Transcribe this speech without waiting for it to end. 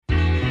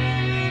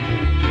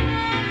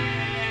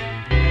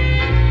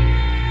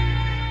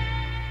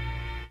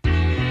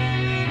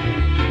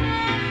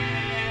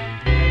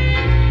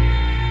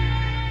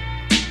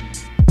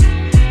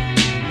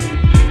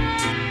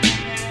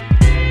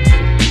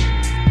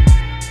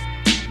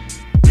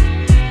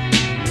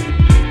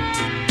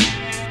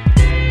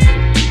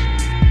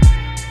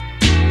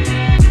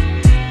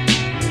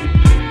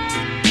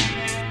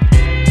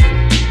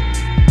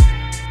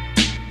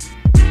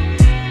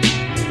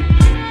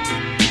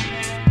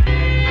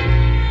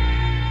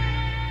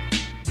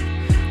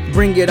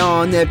bring it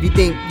on if you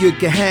think you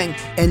can hang,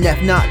 and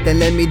if not, then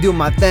let me do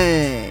my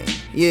thing.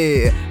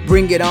 Yeah,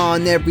 bring it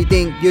on if you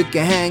think you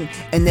can hang,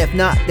 and if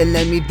not, then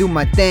let me do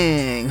my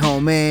thing,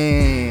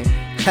 homie.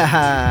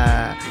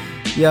 Haha.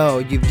 Yo,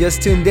 you've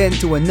just tuned in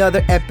to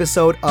another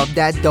episode of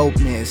That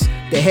Dopeness,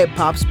 the Hip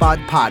Hop Spot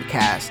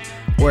podcast,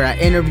 where I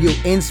interview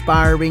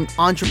inspiring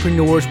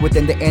entrepreneurs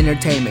within the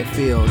entertainment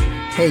field.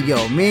 Hey,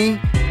 yo, me?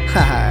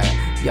 Haha,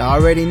 you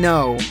already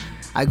know.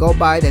 I go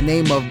by the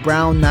name of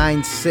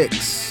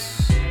Brown96.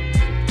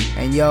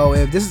 And yo,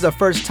 if this is the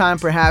first time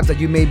perhaps that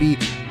you may be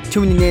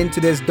tuning in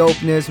to this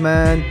dopeness,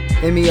 man,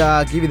 let me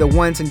give you the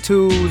ones and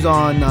twos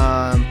on,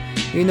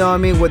 you know what I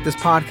mean, what this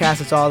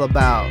podcast is all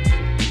about.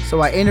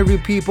 So I interview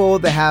people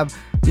that have,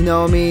 you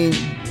know what I mean,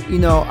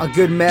 a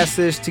good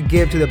message to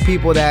give to the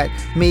people that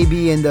may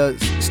be in the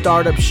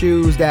startup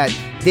shoes that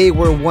they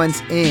were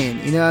once in,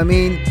 you know what I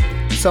mean?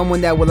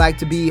 Someone that would like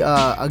to be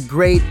a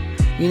great,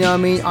 you know what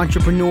I mean,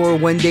 entrepreneur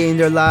one day in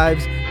their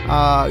lives,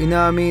 you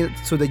know what I mean?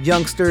 So the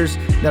youngsters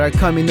that are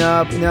coming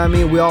up, you know what I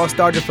mean? We all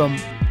started from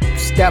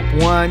step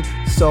one.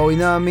 So, you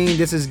know what I mean?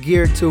 This is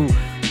geared to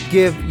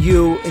give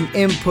you an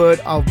input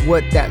of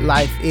what that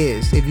life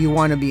is. If you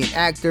want to be an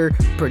actor,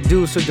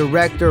 producer,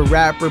 director,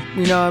 rapper,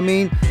 you know what I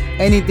mean?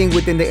 Anything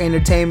within the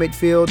entertainment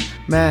field,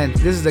 man,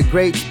 this is a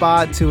great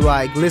spot to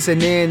like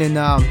listen in and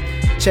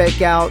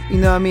check out, you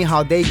know what I mean,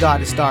 how they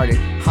got it started,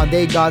 how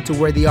they got to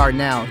where they are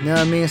now, you know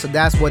what I mean? So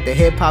that's what the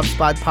Hip Hop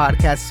Spot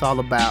podcast is all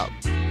about.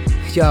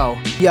 Yo,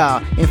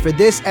 yeah, and for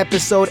this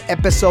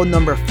episode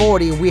number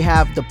 40, we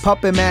have the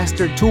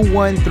PuppetMaster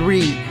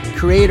 213,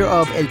 creator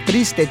of El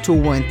Triste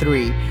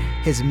 213,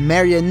 his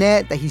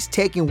marionette that he's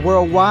taking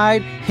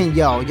worldwide, and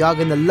yo, y'all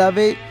gonna love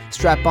it.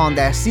 Strap on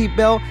that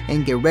seatbelt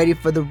and get ready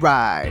for the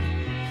ride.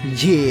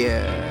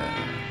 Yeah.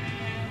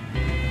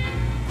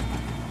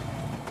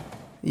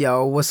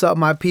 Yo, what's up,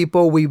 my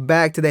people? We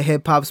back to the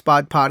Hip Hop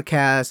Spot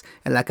podcast,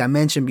 and like I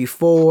mentioned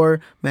before,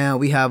 man,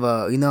 we have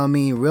a, you know what I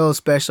mean, real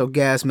special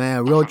guest, man,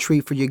 a real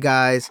treat for you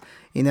guys,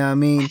 you know what I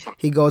mean?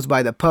 He goes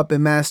by the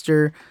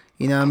PuppetMaster,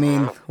 you know what I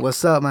mean?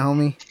 What's up, my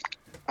homie?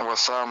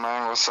 What's up,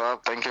 man? What's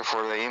up? Thank you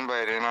for the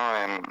invite,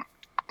 and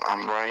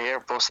I'm right here,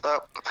 post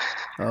up.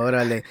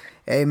 Orale.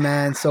 Hey,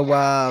 man, so,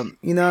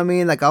 you know what I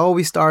mean? Like, I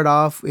always start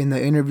off in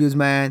the interviews,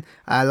 man.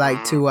 I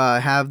like to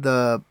have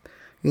the,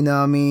 you know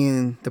what I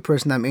mean, the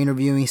person I'm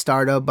interviewing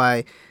start up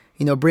by,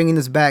 you know, bringing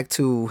us back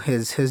to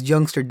his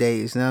youngster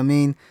days, you know what I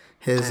mean?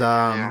 His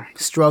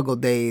struggle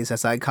days,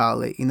 as I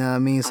call it, you know what I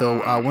mean? So,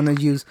 why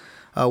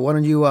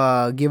don't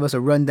you give us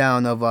a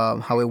rundown of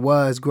how it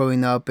was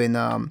growing up in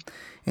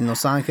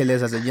Los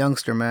Angeles as a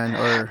youngster, man?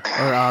 Or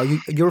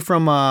you're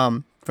from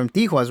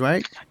Tijuas,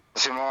 right?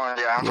 Simón,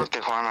 yeah, I'm from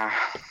Tijuana.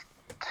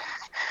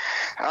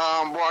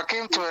 Well, I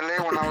came to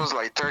LA when I was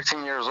like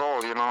 13 years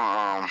old, and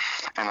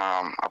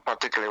I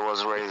particularly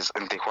was raised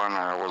in Tijuana.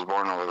 I was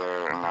born over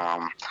there,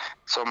 and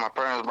so my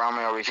parents brought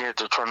me over here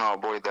to try to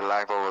avoid the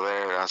life over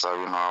there, as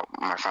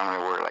my family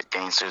were like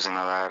gangsters and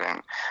all that,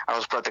 and I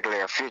was practically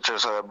a future,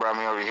 so they brought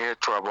me over here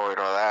to avoid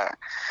all that.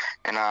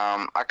 And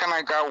I kind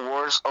of got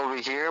worse over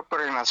here,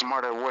 but in a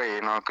smarter way,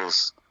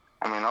 because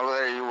I mean, over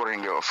there you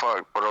wouldn't give a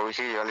fuck, but over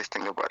here you at least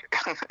think about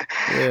it.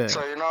 Yeah.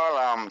 So,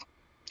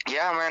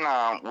 yeah,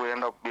 man, we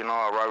end up,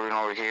 arriving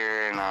over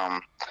here, and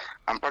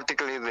I'm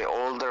particularly the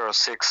older of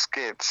 6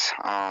 kids.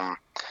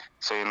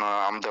 So,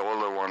 I'm the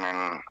older one,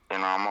 and,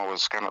 I'm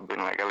always kind of been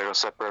like a little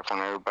separate from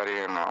everybody,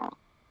 and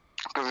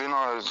because,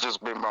 it's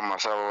just been by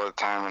myself all the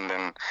time. And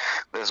then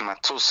there's my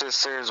 2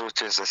 sisters,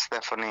 which is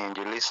Stephanie and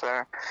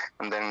Julissa.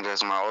 And then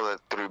there's my other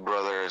 3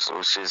 brothers,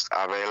 which is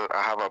Abel.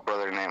 I have a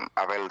brother named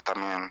Abel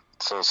también.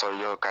 So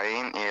yo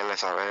Caín y él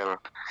es Abel.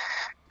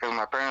 Because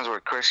my parents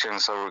were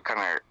Christians, so we kind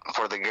of,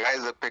 for the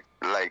guys that picked,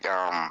 like,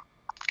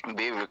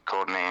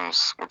 biblical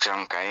names, which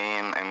I'm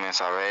Caín and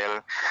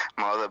Isabel.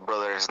 My other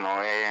brother is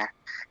Noé.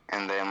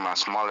 And then my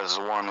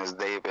smallest one is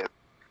David.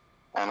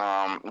 And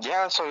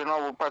yeah, so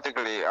we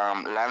practically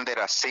landed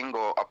a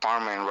single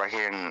apartment right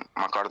here in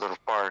MacArthur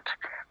Park,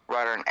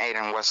 right on 8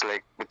 and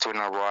Westlake, between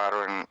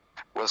Alvarado and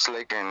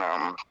Westlake, and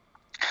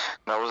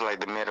that was like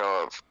the middle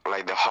of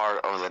like the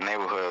heart of the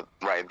neighborhood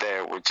right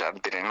there, which I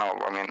didn't know.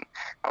 I mean,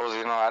 I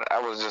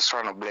was just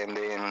trying to blend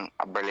in.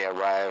 I barely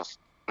arrived,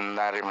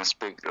 not even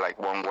speak like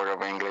one word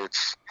of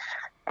English.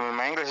 I mean,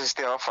 my English is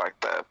still off like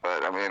that,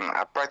 but I mean,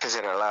 I practice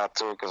it a lot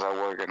too because I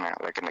work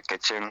in the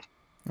kitchen.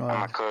 Wow.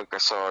 I'm a cook,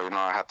 so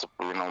I had to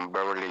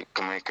verbally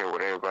communicate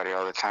with everybody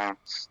all the time.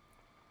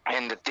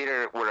 In the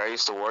theater where I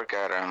used to work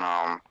at, and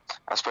I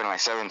spent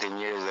like 17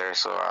 years there,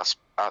 so I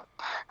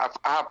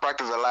have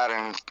practiced a lot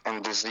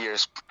in these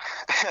years.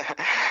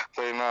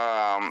 So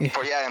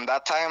but yeah, in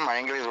that time my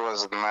English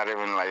was not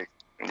even like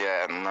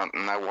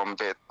not one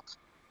bit.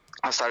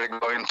 I started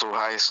going to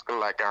high school,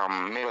 like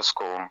middle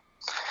school,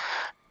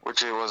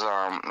 which it was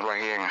right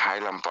here in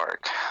Highland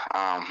Park.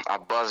 A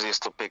bus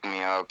used to pick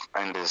me up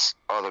in this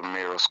other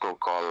middle school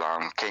called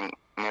King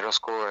Middle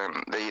School,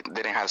 and they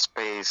didn't have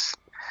space,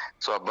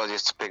 so a bus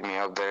used to pick me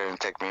up there and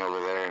take me over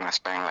there, and I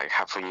spent like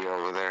half a year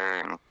over there.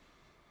 And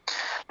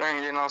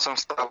learn, some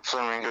stuff,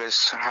 some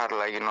English, how to,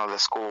 the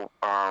school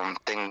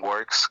thing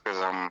works, because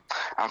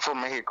I'm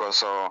from Mexico,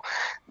 so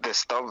the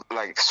stuff,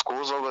 like,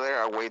 schools over there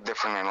are way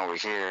different than over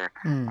here.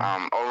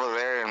 Mm. Over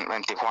there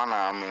in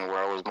Tijuana, I mean,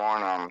 where I was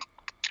born,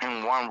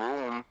 in one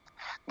room,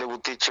 they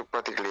would teach you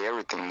practically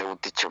everything. They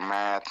would teach you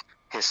math,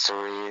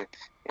 history,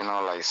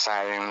 like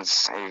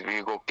science. If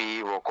you go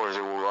pee, well, of course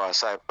you will go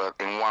outside, but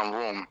in one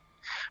room.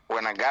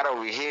 When I got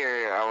over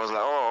here, I was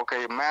like, oh,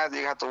 okay, math,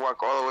 you have to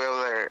walk all the way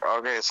over there.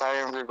 Okay,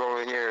 science, you go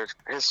over here.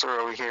 History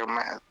over here,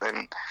 math.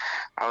 And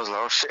I was like,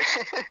 oh, shit.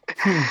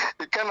 Hmm.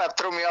 It kind of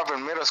threw me off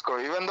in middle school,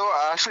 even though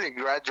I actually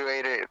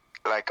graduated,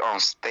 like, on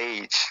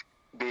stage,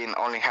 being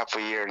only half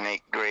a year in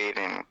 8th grade,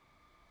 and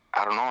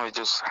I don't know, it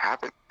just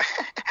happened.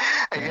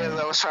 I guess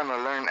I was trying to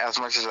learn as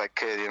much as I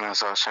could,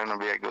 so I was trying to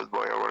be a good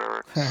boy or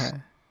whatever.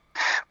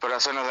 But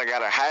as soon as I got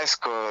to high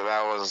school,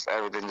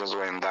 everything just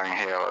went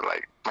downhill.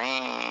 Like,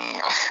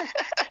 man.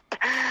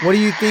 What do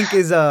you think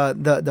is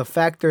the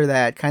factor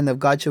that kind of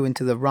got you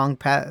into the wrong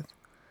path?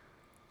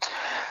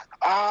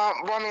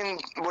 Well, I mean,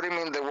 what do you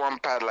mean the one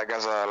path? Like,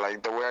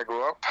 like the way I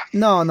grew up?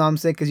 No, no, I'm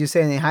saying because you're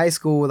saying in high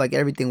school, like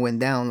everything went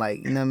down,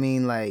 like you know what I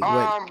mean, like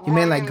what you Well,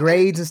 meant, I like mean,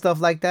 grades and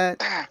stuff like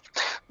that.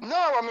 no,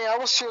 I mean, I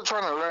was still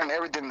trying to learn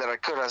everything that I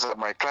could as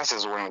my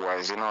classes went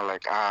wise.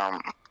 Like,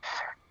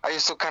 I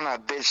used to kind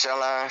of ditch a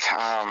lot.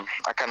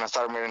 I kind of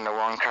started meeting the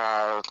wrong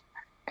crowd.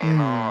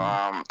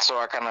 Mm. So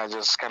I kind of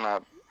just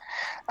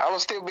I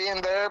was still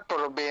being there,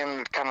 but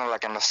being kind of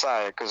like on the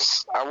side,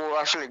 because I will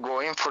actually go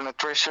in for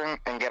nutrition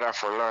and get out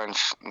for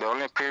lunch. The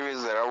only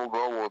periods that I will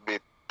go would be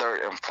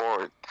third and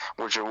fourth,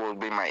 which will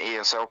be my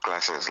ESL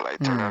classes, like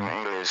third Mm.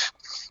 and English.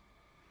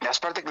 That's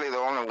practically the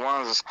only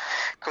ones,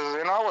 because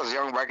I was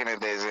young back in the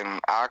days, and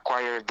I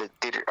acquired the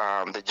theater,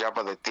 the job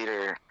of the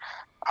theater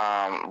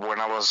when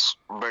I was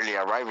barely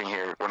arriving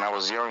here. When I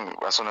was young,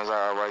 as soon as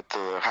I arrived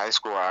to high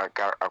school, I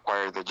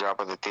acquired the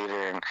job at the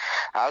theater, and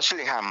I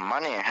actually had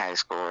money in high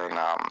school, and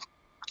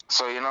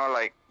so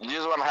like you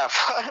just want to have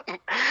fun,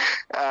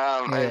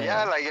 and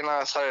yeah, Yeah. like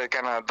I started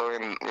kind of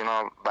doing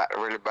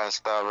really bad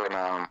stuff,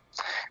 and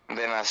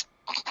then I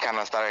kind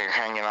of started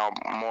hanging out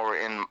more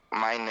in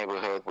my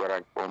neighborhood where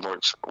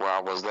I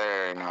was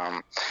there,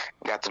 and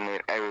got to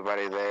meet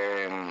everybody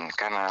there, and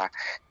kind of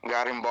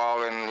got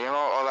involved in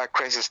all that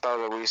crazy stuff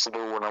that we used to do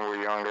when we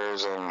were younger,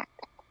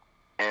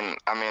 and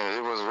I mean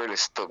it was really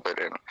stupid,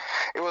 and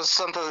it was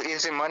sometimes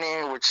easy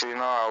money, which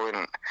I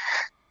wouldn't.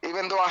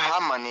 Even though I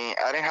had money,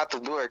 I didn't have to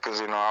do it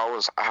because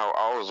I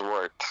always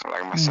worked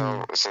like Mm.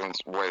 myself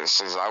since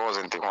I was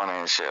in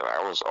Tijuana and shit.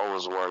 I was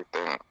always worked,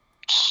 and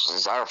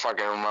since I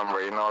fucking remember,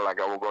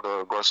 like I would go to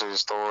the grocery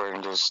store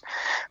and just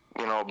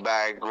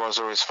bag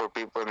groceries for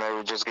people, and they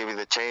would just give you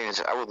the change.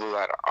 I would do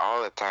that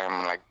all the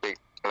time, like big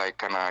like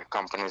kind of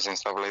companies and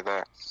stuff like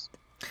that.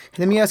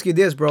 Let me ask you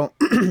this, bro.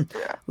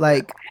 Yeah.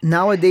 Like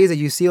nowadays that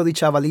you see all these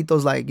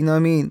chavalitos, like you know what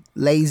I mean,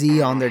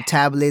 lazy on Mhm. their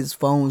tablets,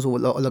 phones, or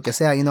lo que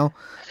sea, Yeah.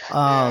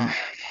 Um,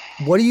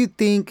 what do you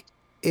think?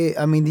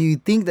 I mean, do you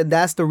think that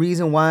that's the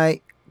reason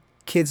why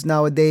kids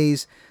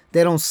nowadays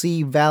they don't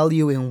see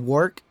value in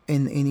work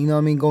and you know what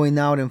I mean, going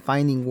out and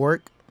finding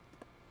work?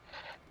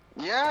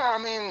 Yeah,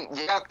 I mean,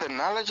 yeah,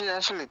 technology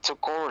actually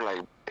took over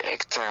like big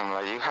time.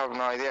 Like you have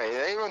no idea.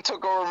 It even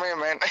took over me,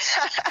 man.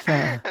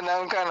 And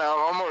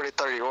I'm already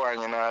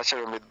 31. I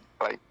shouldn't be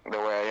like the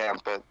way I am.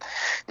 But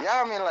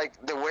yeah, I mean, like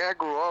the way I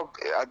grew up,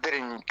 I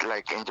didn't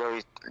like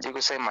enjoy. You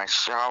could say my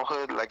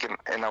childhood, like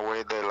in a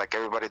way that like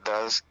everybody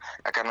does.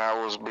 I kind of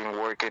always been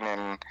working,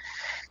 and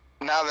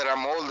now that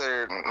I'm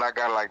older, I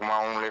got like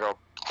my own little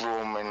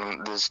room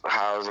in this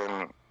house,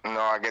 and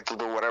I get to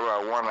do whatever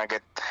I want.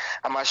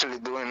 I'm actually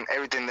doing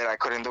everything that I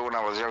couldn't do when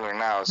I was younger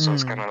now. So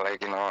it's kind Mm. of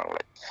like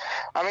like,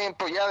 I mean,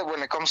 but yeah,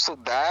 when it comes to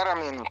that, I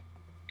mean,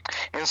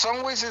 in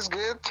some ways it's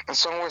good, in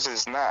some ways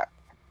it's not.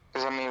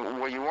 Because I mean,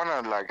 what you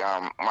wanna like,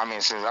 I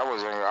mean, since I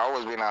was younger, I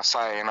always been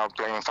outside,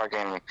 playing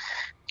fucking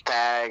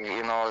tag,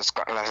 las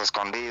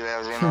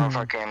escondidas, Hmm.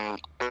 fucking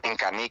playing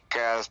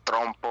canicas,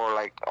 trompo,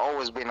 like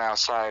always been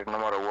outside no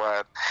matter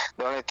what.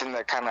 The only thing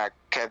that kind of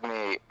kept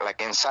me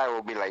like inside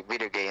would be like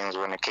video games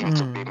when it came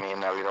to be Mm. me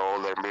and a little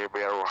older and be able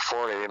to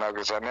afford it,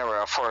 because I never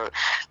afforded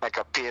like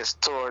a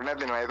PS2 or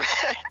nothing like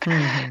that.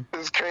 Hmm.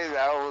 It's crazy.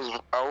 I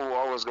would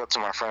always go to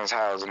my friend's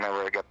house and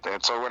never get there.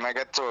 So when I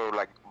get to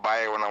like buy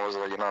it when I was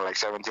like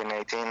 17,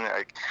 18,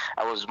 like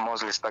I was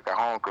mostly stuck at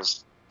home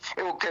because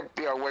it will keep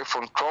you away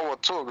from trouble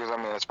too. Because I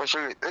mean,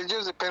 especially it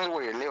just depends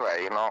where you live at.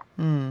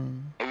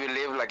 Mm. If you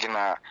live like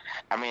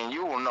I mean,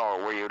 you will know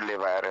where you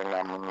live at, and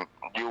I mean,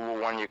 you will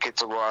want your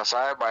kids to go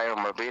outside, buy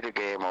them a video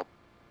game or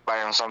buy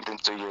them something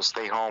to just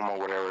stay home or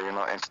whatever,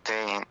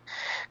 entertain.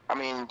 I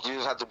mean, you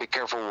just have to be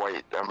careful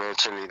what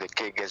eventually the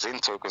kid gets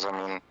into, because I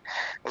mean,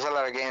 there's a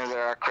lot of games that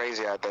are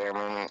crazy out there.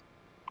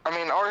 I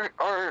mean, or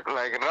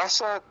like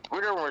Rasa,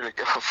 we don't really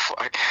give a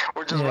fuck.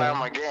 We're just Yeah. buying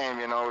my game,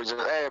 We just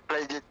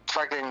play the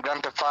fucking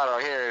Grand Theft Auto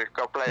here,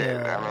 go play it.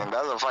 I Yeah. mean,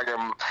 that's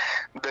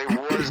the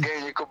worst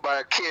game you could buy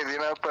a kid,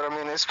 But I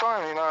mean, it's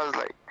fun, It's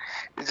like,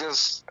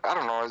 I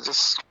don't know, it's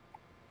just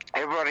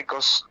everybody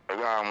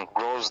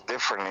grows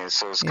differently,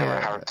 so it's kind of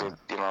Yeah. hard to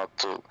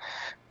to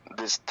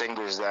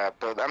distinguish that.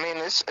 But I mean,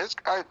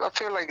 I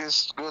feel like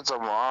it's good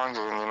some wrongs,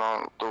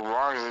 and the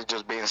wrongs is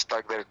just being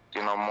stuck there,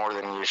 more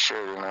than you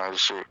should. You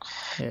should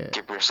Yeah.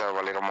 keep yourself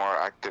a little more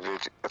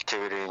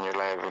activity in your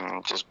life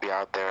and just be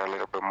out there a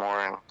little bit more.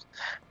 And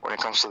when it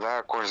comes to that,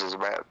 of course, it's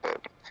bad. But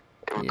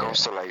if it Yeah.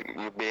 comes to like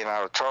you being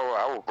out of trouble,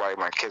 I would write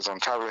my kids on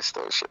chocolate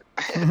still shit.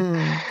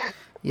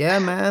 Yeah,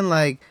 man.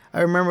 Like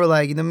I remember,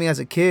 like me as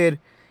a kid.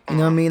 You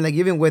know what I Mm. mean? Like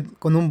even with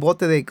con un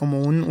bote de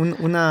como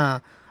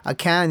una a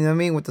can. You know what I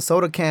mean? With the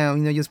soda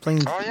can. Just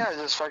playing. Oh yeah,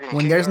 just fucking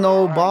When kick it there's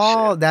no around,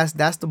 ball, shit.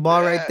 that's the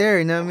ball right Yeah, there.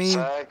 You know what I mean?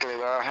 exactly.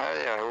 Hell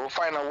yeah, we'll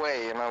find a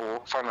way.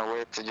 We'll find a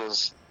way to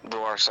just do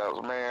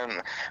ourselves,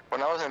 man.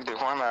 When I was in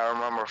Tijuana, I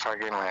remember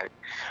fucking like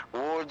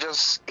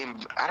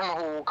I don't know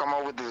who will come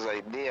up with these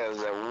ideas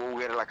that we'll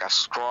get like a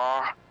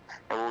straw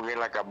and we'll get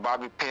like a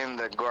bobby pin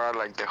that go out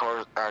like the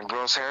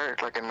girl's hair,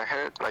 like in the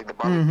head, like the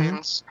bobby Mm-hmm.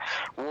 pins.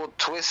 We'll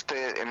twist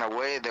it in a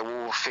way that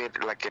will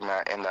fit like in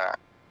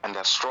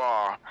the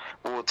straw.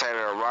 We'll tie it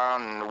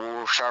around and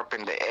we'll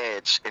sharpen the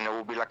edge, and it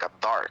will be like a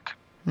dark,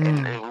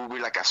 and it will be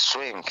like a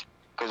swing.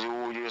 Because you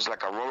will use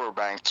like a rubber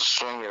band to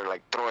swing it,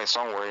 like throw it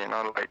somewhere,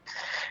 like.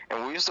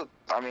 And we used to,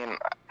 I mean,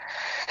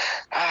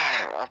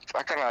 I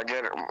kind of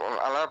get it.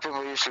 A lot of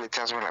people usually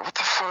tell me like, "What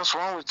the fuck is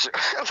wrong with you?"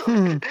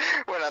 Like,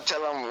 when I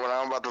tell them what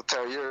I'm about to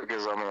tell you,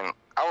 because I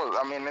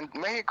mean, in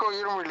Mexico,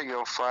 you don't really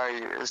go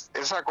fly.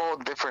 It's like a whole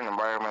different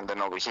environment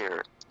than over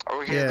here.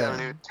 Over here,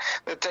 Yeah.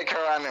 they take care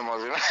of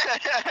animals,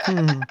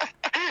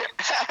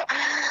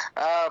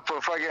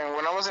 But fucking,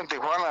 when I was in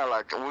Tijuana,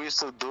 like, we used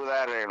to do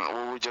that, and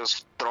we would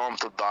just throw them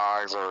to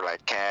dogs or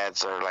like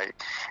cats or like,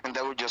 and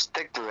they would just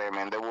stick to them,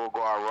 and they would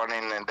go out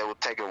running, and they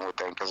would take them with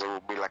them because it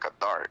would be like a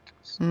dart.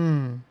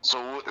 So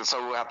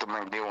we have to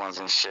make new ones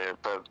and shit.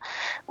 But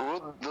we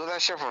would do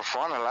that shit for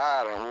fun a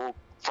lot, and we'll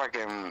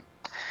fucking.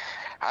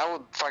 I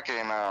would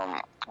fucking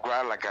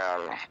grab like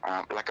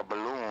a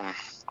balloon,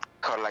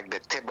 cut like the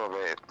tip of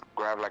it,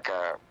 grab like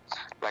a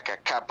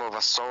cap of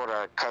a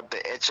soda, cut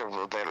the edge of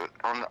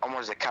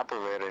almost the cap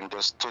of it, and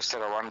just twist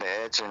it around the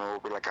edge, and it will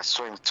be like a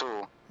swing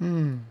too.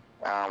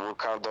 We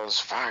call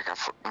those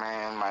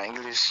man. My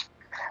English,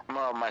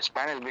 my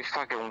Spanish be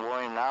fucking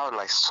worn out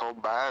like so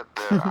bad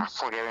that I'm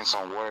forgetting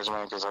some words,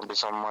 man, because I've been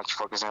so much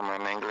focusing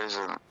on English,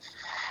 and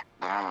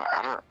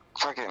I don't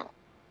fucking.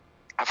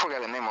 I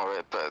forgot the name of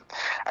it, but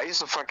I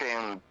used to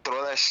fucking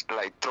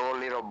throw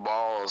little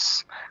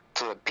balls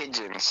to the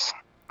pigeons.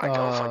 Like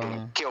I would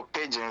fucking kill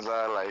pigeons,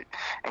 like,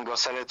 and go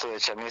sell it to the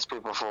Chinese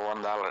people for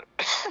 $1.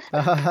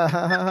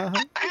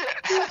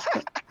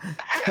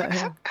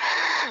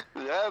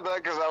 Yeah,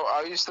 because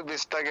I used to be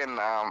stuck in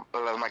las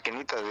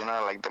maquinitas,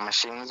 like the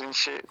machines and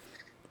shit,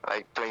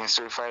 like playing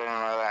Street Fighter and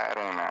all that,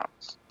 and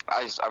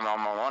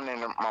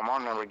my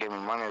mom never gave me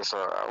money, so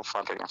I would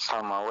fucking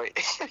find my way.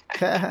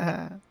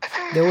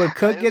 They would I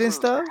cook it used and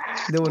stuff.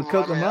 They to, would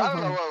cook I them mean, I up,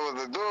 don't know huh? what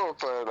to do,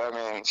 but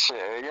I mean, shit,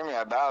 they give me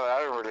 $1. I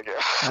don't really give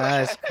a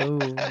That's fuck.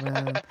 cool,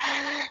 man.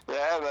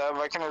 Yeah,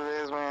 back in the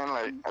days, man,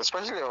 like,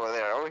 especially over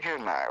there, over here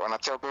now, when I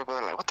tell people,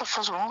 they're like, what the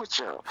fuck's wrong with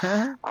you?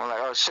 I'm like,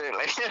 oh shit,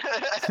 like,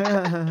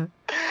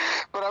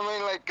 but I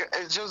mean, like,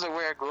 it's just the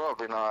way I grew up,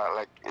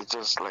 like, it's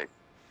just like,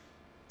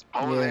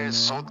 over Yeah, there is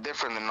so man.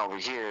 different than over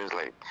here. It's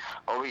like,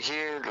 over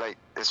here, like,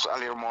 it's a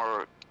little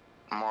more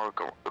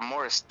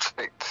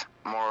strict,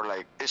 more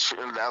like that's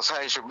how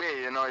it should be.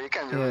 You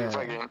can't just be Yeah.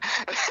 fucking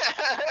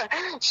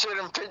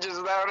shooting pigeons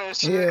down and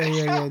shit. Yeah,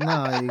 yeah, yeah.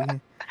 No,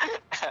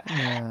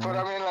 But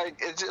I yeah. mean, like,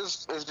 it's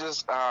just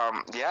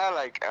yeah,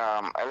 like,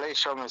 LA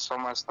showed me so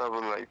much stuff,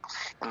 like,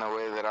 in a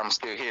way that I'm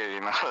still here.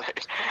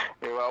 Like,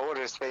 if I would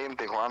have stayed in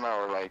Tijuana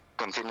or like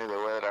continue the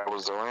way that I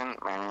was doing,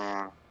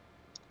 man,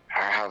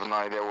 I have no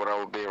idea what I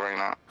would be right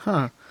now.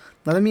 Huh.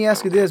 Now let me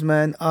ask you this,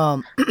 man.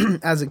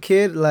 As a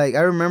kid, like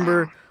I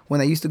remember Mm,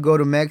 when I used to go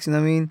to Mex. You know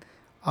what I mean?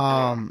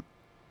 yeah.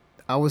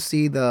 I would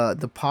see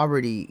the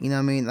poverty. You know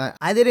what I mean?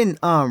 I didn't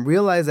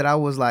realize that I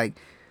was like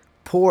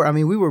poor. I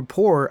mean, we were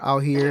poor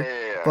out Yeah, here,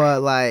 yeah, yeah.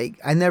 but like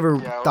I never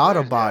Yeah, over thought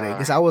there, about it yeah,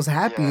 because I was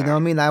happy. You know yeah, what I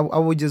mean? I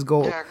would just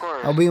go. yeah, of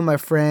course. I'll be with my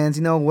friends.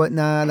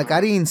 Whatnot. Like Mm,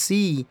 I didn't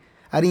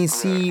yeah,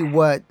 see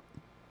what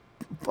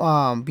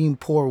being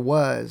poor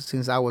was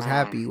since I was mm,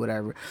 happy,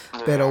 whatever.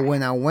 But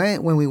yeah,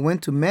 when we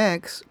went to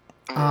Mex,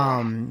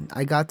 yeah.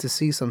 I got to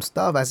see some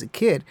stuff as a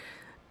kid,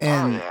 Oh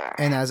and yeah.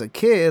 as a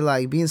kid,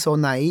 like being so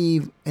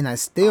naive,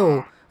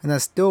 Mm, and I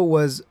still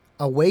was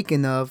awake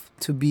enough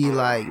to be yeah.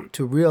 like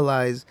to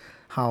realize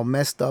how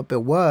messed up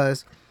it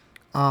was.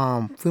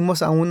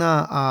 Fuimos a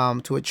una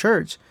to a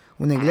church,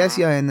 una Mm,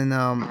 iglesia, and then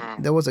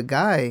mm, there was a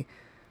guy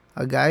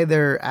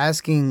there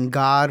asking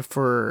God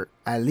for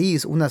at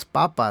least unas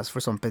papas,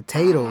 for some mm,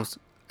 potatoes,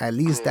 at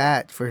least yeah.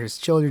 that for his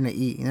children to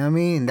eat. You know what I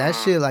mean? And that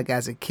Mm, shit, like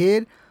as a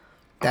kid,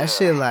 that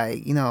shit, yeah.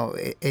 like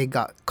it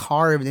got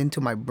carved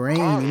into my brain.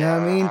 Oh You know what I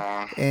yeah, mean?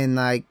 man. And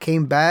like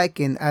came back,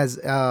 and as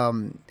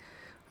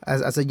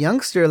a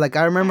youngster, like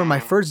I remember my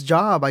Mm, first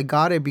job, I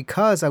got it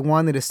because I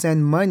wanted to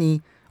send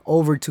money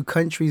over to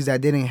countries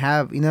that didn't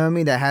have, you know what I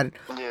mean, that had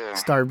Yeah.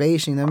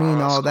 starvation, you know what I mean,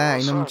 That's all cool that, you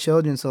as know what I mean, fuck.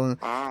 children. So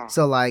Mm.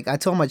 so like I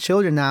told my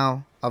children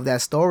now of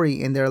that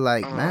story, and they're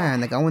like, Yeah.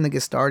 man, like I want to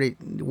get started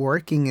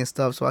working and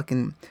stuff so I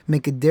can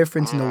make a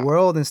difference in the Yeah.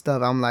 world and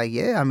stuff. I'm like,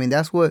 yeah, I mean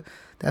that's what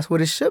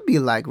it should be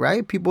like,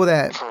 right? People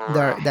that For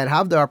real. that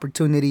have the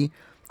opportunity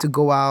to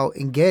go out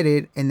and get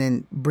it and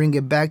then bring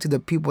it back to the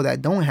people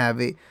that don't have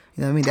it.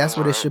 You know what I mean? That's That's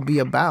what it right. should be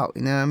about.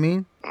 You know what I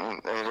mean?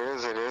 It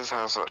is. It is.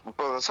 But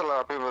there's a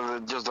lot of people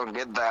that just don't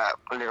get that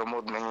little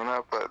movement, you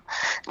know. But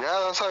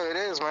yeah, that's how it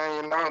is,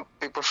 man. You know,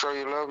 people show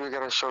you love, you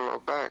gotta show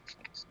love back,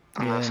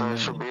 and Yeah, that's how it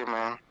should man. be,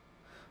 man.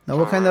 Now,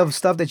 what For kind real. of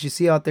stuff that you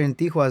see out there in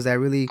Tijuana that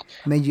really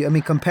made you? I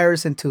mean,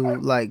 comparison to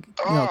like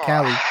Oh,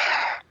 Cali.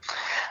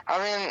 I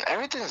mean,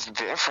 everything's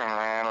different,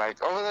 man.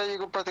 Like over there, you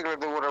could practically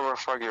do whatever the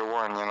fuck you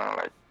want, you know.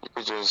 Like you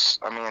could just,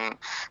 I mean,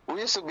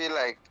 we used to be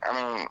like, I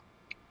mean,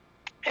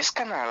 it's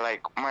kind of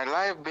like my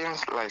life being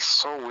like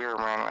so weird,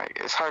 man. Like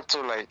it's hard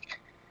to like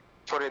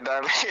put it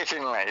down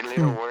in like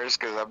little words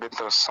because I've been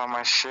through so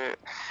much shit.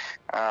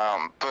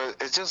 But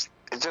it's just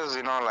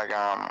like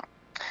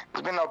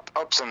it's been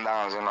ups and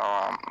downs.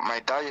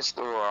 My dad used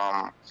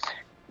to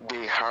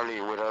be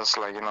hardly with us,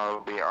 like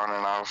be on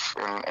and off,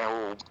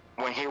 and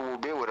when he will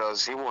be with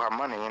us, he will have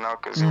money,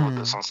 because he will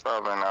do Mm. some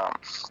stuff, and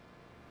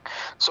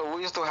so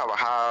we used to have a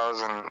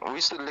house, and we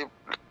used to live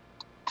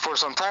for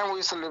some time. We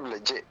used to live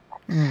legit.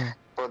 Mm.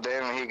 But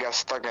then he got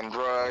stuck in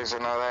drugs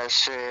and all that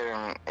shit,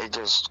 and it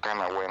just kind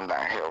of went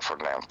downhill for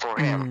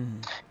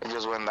him. Mm. It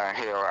just went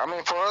downhill. I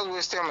mean, for us, we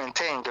still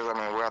maintain because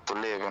we have to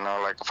live.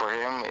 Like for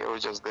him, it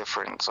was just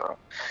different. So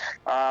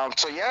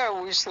yeah,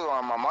 we used to.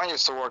 My mom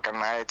used to work at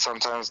night,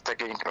 sometimes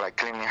taking like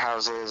cleaning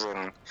houses,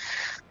 and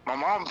my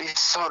mom be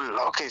so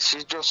lucky.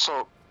 She's just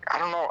so. I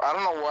don't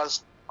know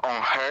what's on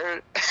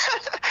her.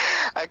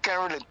 I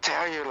can't really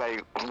tell you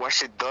like what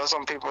she does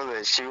on people,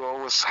 that she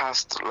always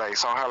has to like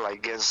somehow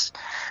like gets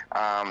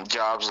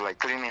jobs like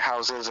cleaning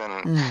houses, and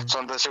Mm.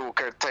 sometimes she will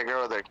take care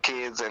of their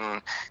kids,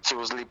 and she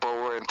will sleep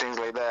over and things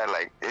like that,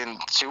 like, and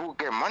she will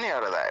get money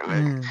out of that, like.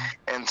 Mm.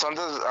 And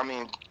sometimes, I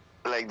mean,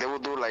 like they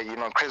would do like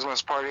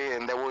Christmas party,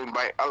 and they would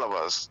invite all of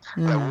us,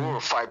 like we Mm. were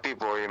 5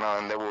 people,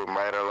 and they would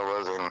invite all of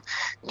us and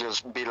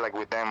just be like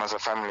with them as a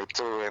family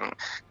too, and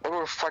they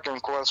were fucking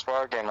cool as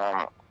fuck. And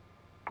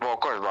well, of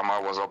course, my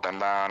mom was up and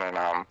down, and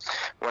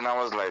when I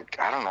was like,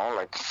 I don't know,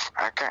 like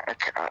I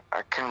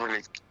can't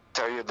really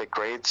tell you the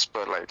grades,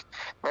 but like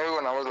maybe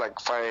when I was like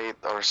 5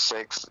 or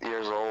 6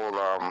 years old,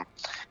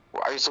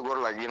 I used to go to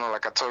like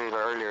I told you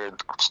earlier,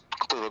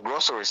 to the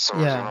grocery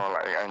stores, Yeah.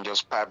 like, and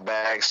just pack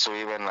bags, to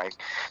even like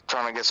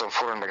trying to get some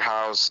food in the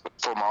house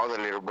for my other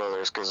little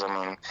brothers, because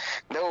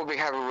they would be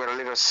happy with a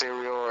little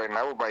cereal, and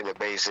I would buy the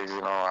basics,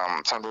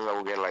 sometimes I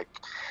would get like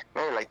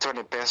maybe like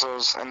 20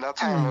 pesos, and that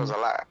time it was Mm. a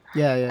lot.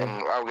 Yeah. Yeah.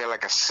 And I would get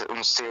like a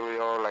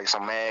cereal, like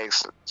some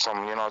eggs, some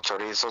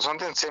chorizo,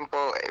 something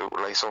simple,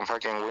 like some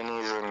fucking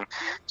winnies, and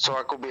so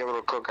I could be able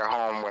to cook at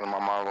home when my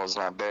mom was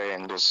not there,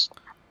 and just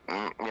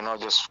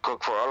just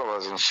cook for all of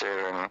us and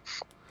shit. And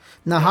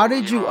Now, how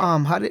did you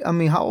how did I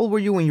mean how old were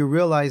you when you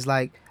realized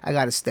like I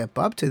got to step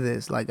up to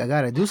this, like I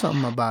got to do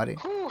something about it?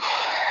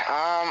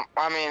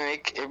 I mean,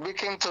 it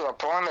became to a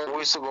point that we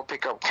used to go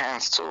pick up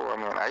cans too. I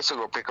mean, I used to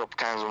go pick up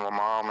cans with my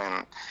mom,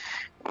 and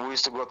we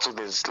used to go to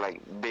these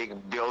like big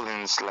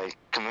buildings, like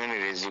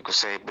communities, you could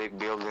say, big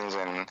buildings,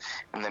 and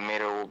in the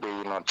middle would be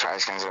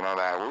trash cans and all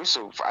that. I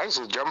used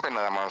to jump into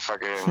that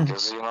motherfucker and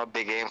just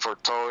dig in for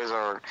toys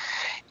or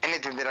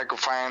anything that I could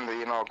find.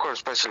 Of course,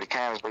 especially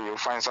cans, but you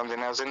find something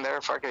else in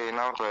there, fuck it,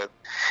 But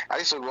I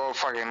used to go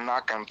fucking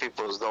knock on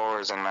people's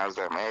doors and ask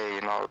them, hey,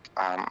 no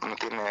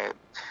tiene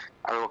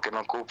algo que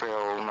no ocupe,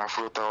 o una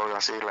fruta o algo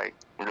así,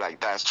 like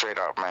that, straight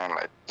up, man,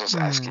 like just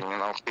asking,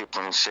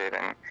 people and shit.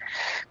 And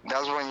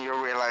that's when you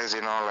realize,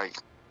 like,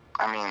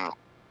 I mean,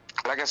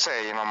 like I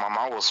said, my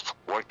mom was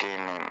working,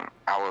 and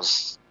I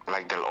was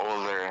like the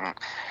older, and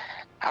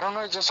I don't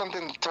know, just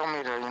something told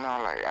me that,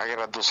 like I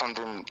gotta do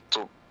something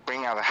to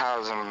bring out the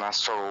house and not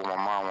struggle with my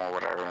mom or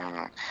whatever.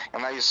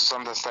 And I used to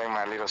sometimes take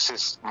my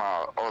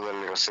other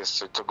little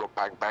sister, to go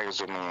pack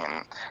bags with me,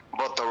 and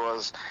both of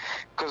us,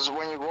 because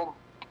when you go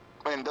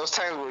in those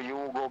times where you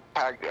will go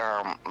pack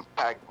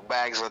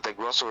bags at the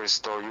grocery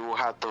store, you will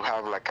have to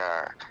have like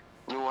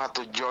you will have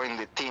to join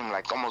the team,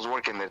 like almost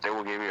working that they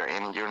will give you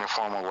any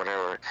uniform or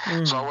whatever.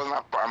 So I was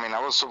not. I mean,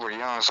 I was super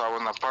young, so I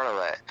was not part of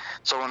that.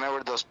 So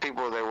whenever those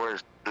people that were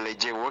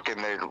legit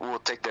working, they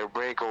would take their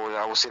break, or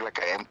I would see like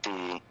an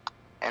empty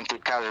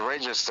cash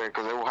register,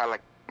 because they would have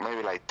like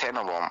maybe like 10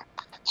 of them.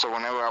 So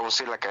whenever I would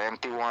see like an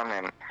empty one,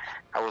 and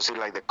I would see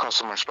like the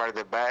customers buy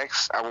the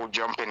bags, I would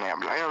jump in there. I'm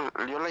like,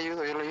 yo le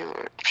ayudo, yo le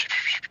ayudo.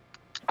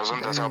 Or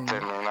sometimes help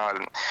them,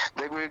 and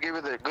they will give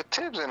you the good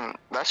tips, and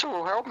that shit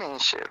will help me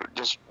and shit.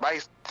 Just buy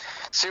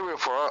cereal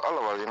for all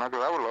of us,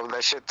 because I would love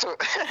that shit too.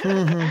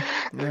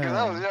 Mm-hmm. Because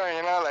I was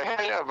Yeah. young, like,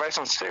 hey, yeah, buy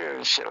some cereal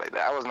and shit like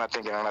that. I was not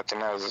thinking of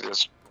nothing else,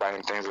 just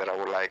buying things that I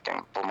would like,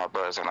 and for my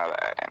brothers and all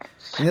that. And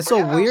it's But so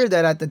yeah, that was, weird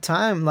that at the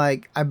time,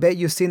 like I bet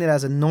you seen it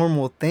as a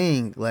normal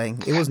thing,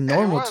 like it was it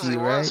normal to was, it you,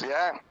 was, right?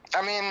 yeah.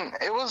 I mean,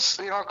 it was,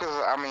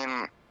 because I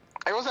mean,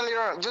 it was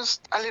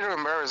just a little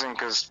embarrassing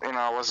because,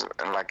 I was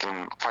like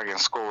in fucking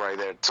school right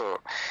there too.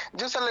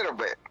 Just a little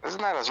bit. It's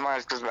not as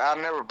much because I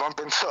never bumped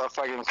into a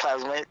fucking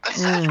classmate.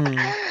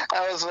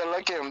 I was so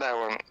lucky on that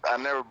one. I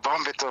never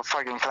bumped into a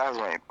fucking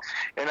classmate.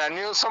 And I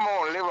knew someone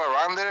would live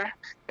around there.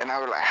 And I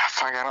was like,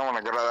 fuck, I don't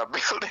want to go to that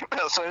building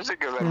or some shit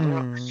because I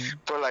knew.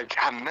 But like,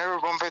 I never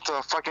bumped into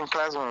a fucking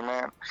classmate,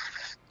 man.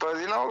 But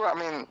I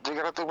mean, you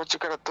gotta do what you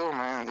gotta do,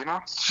 man.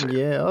 Shit.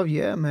 Yeah, oh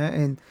yeah, man,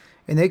 and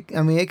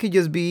I mean, it could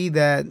just be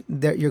that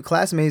your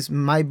classmates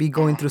might be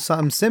going through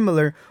something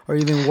similar or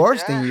even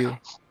worse than Yeah, you.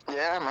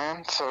 yeah,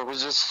 man. So we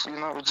just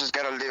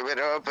gotta live it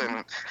up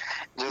and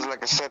just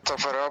like I said,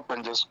 tough it up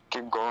and just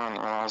keep going.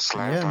 It's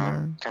life, Yeah, man.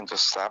 man. Can't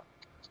just stop.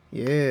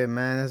 Yeah,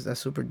 man,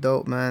 that's super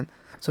dope, man.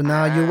 So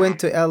now you Yeah, went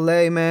to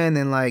LA, man,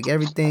 and like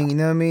everything, you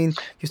know what I mean?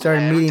 You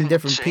started yeah, meeting everything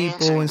different changed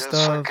people and and just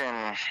stuff.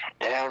 fucking,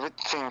 yeah,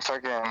 everything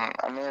fucking,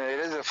 I mean, it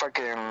is a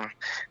fucking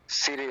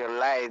city of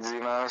lights,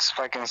 it's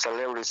fucking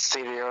celebrity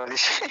city, all this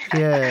shit.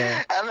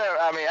 Yeah.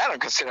 I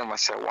don't consider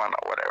myself one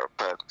or whatever,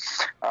 but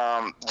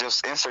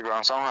just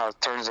Instagram somehow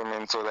turns them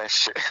into that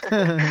shit.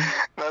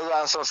 That's why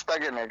I'm so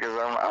stuck in it, because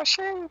I'm like, oh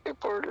shit,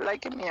 people are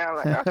liking me. I'm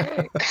like,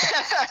 okay.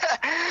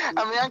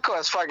 I mean, I'm cool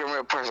as fucking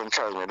real person,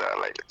 trust me, though.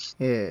 Like,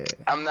 Yeah.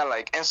 I'm not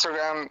like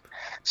Instagram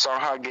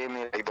somehow gave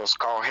me like those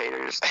call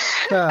haters.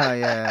 Oh,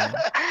 yeah.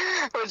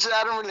 Which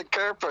I don't really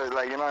care for.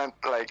 Like,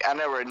 like I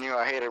never knew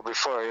a hater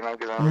before,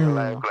 because in real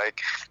life,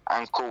 like,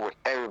 I'm cool with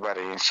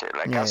everybody and shit.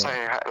 Like, I Yeah.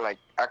 say, like,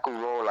 I could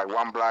go like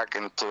one block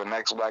into the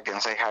next block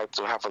and say hi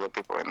to half of the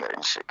people in there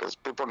and shit. Because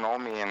people know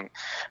me, and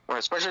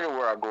especially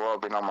where I grew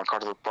up,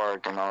 MacArthur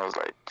Park, it's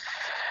like,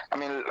 I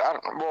mean,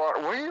 where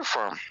are you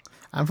from?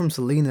 I'm from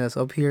Salinas,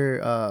 up here,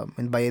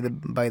 by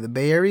the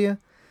Bay Area,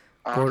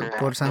 Okay,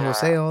 Port San yeah.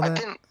 Jose, all I that.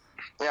 think,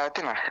 yeah, I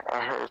think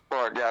I heard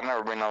part. Yeah, I've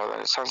never been over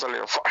there. It sounds a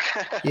little far.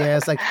 Yeah,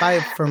 it's like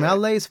from Yeah,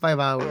 LA. It's five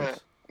yeah. hours.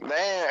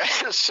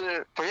 Damn,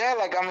 shit. But yeah,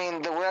 like, I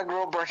mean, the way I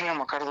grew up working in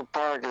MacArthur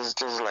Park is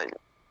just like,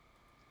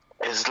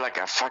 it's like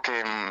a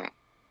fucking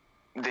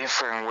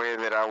different way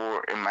that I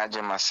would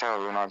imagine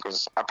myself,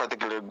 because I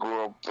particularly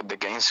grew up with the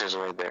gangsters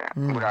right there,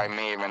 without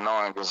me even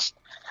knowing, because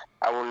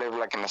I would live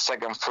like in the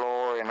second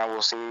floor, and I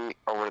would see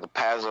over the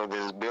paths of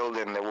this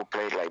building that would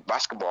play like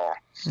basketball.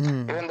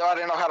 Even though I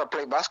didn't know how to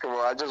play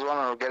basketball, I just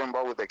wanted to get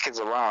involved with the kids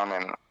around,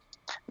 and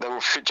they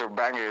were future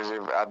bangers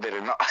if I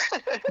didn't know.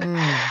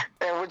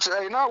 And which,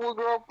 we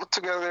grew up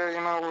together,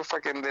 we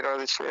fucking did all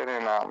this shit,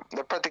 and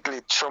they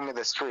practically showed me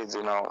the streets,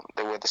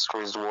 the way the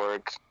streets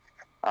work.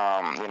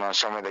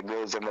 Show me the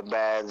goods and the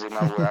bads,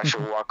 where I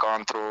should walk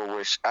on through,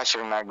 which I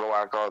should not go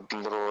walk out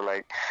through.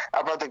 Like,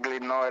 I practically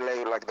know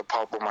LA like the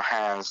palm of my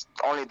hands.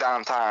 Only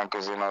downtown,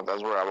 because,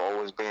 that's where I've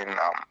always been.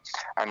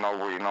 I know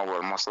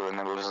where most of the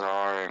neighborhoods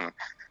are, and,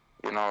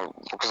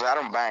 because I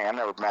don't bang. I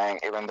never bang,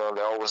 even though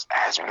they always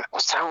ask me,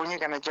 what's up, when you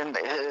going to join the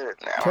hood?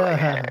 And I'm like,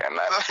 hey. And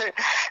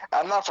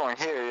I'm not from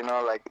here,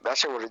 like, that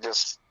shit would have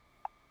just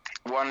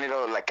one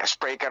little like a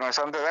spray can or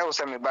something, that would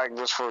send me back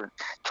just for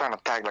trying to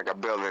tag like a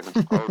building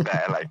or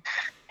that. Like,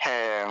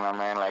 hey, my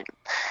man, like,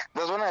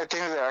 that's one of the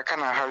things that I kind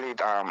of hardly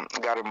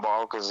got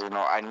involved, because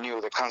I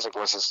knew the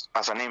consequences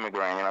as an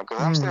immigrant,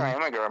 because I'm still an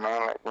immigrant,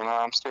 man. Like,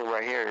 I'm still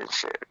right here and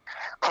shit,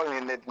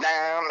 holding it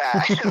down.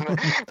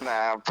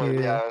 Nah, but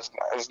yeah,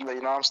 it's,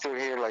 I'm still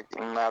here, like,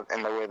 not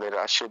in the way that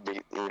I should be,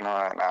 and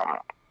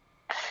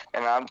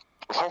I'm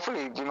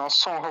hopefully,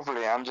 soon,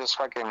 hopefully, I'm just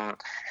fucking.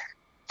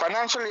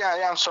 Financially, I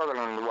am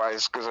struggling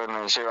wise, because I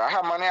mean, shit, I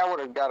have money, I would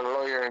have got a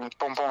lawyer and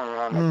pom pom,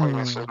 and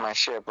appointments with my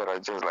shit, but I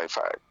just like,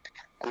 fuck,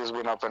 I just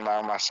been up and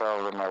down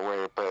myself in my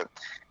way, but,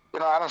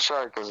 I don't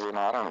shy, because, I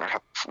don't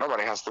have,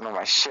 nobody has to know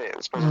my shit,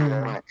 especially,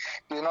 I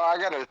mean, I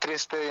got a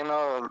Triste,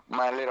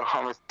 my little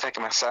homie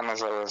taking my sadness,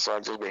 so I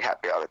just be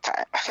happy all the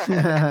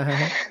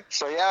time.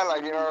 So yeah,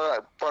 like,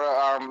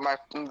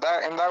 but in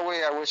that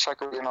way, I wish I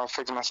could,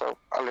 fix myself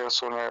a little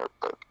sooner,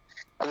 but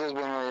I just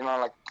been,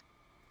 like,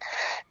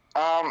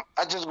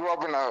 I just grew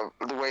up in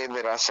the way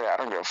that I say I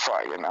don't give a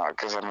fuck,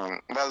 because I mean,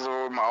 that's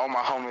where all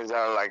my homies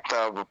are like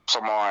that.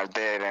 Some are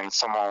dead, and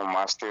some of them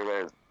are still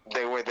there.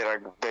 The way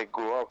that they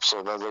grew up,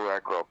 so that's the way I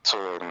grew up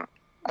too. And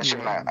I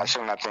should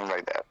not think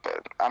like that.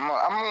 But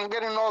I'm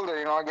getting older,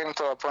 I'm getting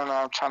to a point where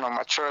I'm trying to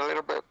mature a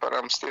little bit, but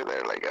I'm still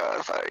there, like,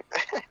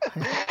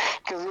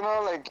 because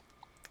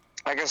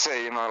like I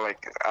say,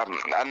 like,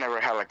 I never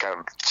had like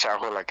a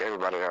childhood like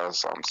everybody else.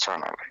 So I'm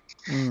trying to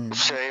like,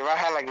 shit, if I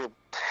had like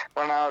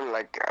when I was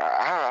like,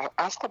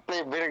 I stopped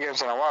playing video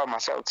games in a while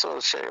myself too.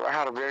 Shit, if I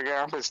had a video game,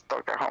 I'm just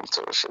stuck at home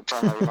too. Shit,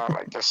 trying to,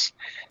 like, just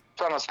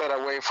trying to stay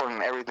away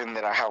from everything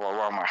that I have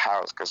around my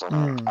house, because I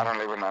don't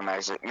live in a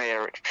nice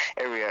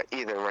area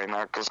either right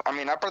now. Because I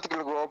mean, I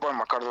particularly grew up in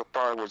MacArthur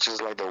Park, which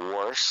is like the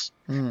worst.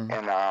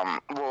 And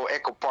well,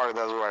 Echo Park,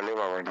 that's where I live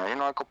at right now. You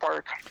know Echo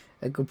Park?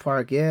 Echo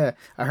Park, yeah.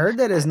 I heard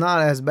that it's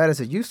not as bad as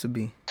it used to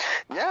be.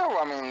 Yeah, well,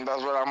 I mean,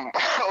 that's what I'm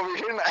over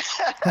here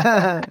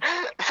now.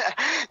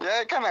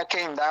 Yeah, it kind of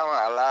came down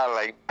a lot,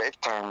 like, big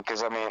time,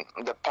 because, I mean,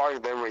 the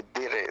park, they redid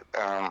it.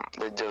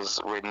 They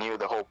just renewed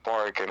the whole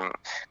park, and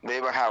they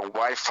even have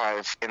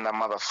Wi-Fi in the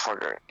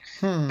motherfucker.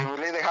 Can you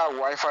believe they have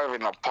Wi-Fi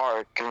in the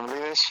park? Can you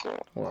believe this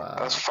shit? Wow.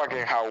 That's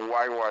fucking how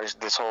whitewashed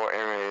this whole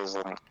area is,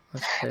 and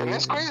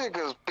it's crazy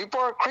because people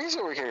are crazy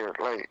over here.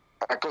 Like,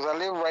 because I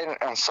live right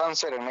on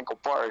Sunset and Nickel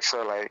Park,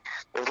 so like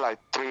there's like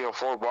 3 or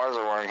 4 bars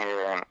around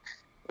here, and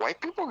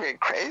white people get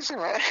crazy,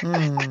 man.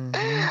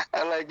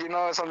 And like, you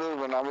know, sometimes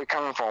when I'm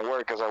coming from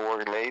work, because I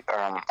work late,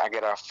 I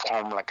get off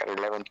home like at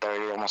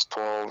 11:30, almost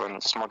 12,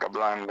 and smoke a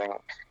blunt, then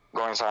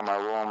go inside my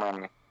room,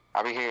 and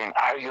I be hearing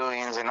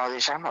arguings and all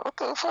this shit. I'm like, what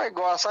the fuck?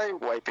 Go outside,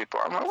 white people.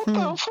 I'm like, what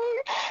the fuck?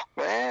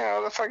 Man,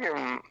 all the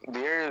fucking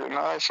beer and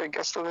all that shit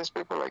gets to these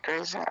people like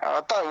crazy.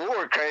 I thought we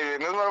were crazy,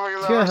 and these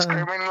motherfuckers are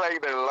screaming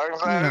like their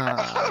lungs out.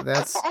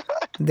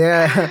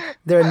 Nah,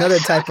 they're another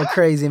type of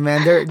crazy,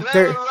 man.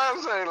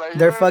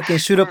 They're fucking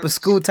shoot up a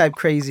school type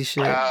crazy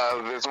shit.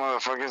 These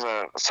motherfuckers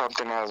are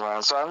something else,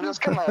 man. So I'm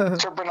just kind of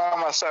tripping out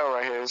myself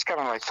right here. It's kind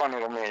of like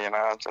funny to me, you know.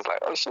 I'm just like,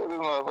 oh shit, these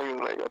motherfuckers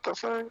like, what the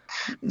fuck?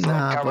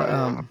 Nah,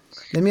 but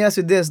let me ask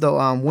you this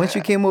though. Once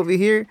you came over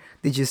here,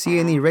 did you see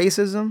any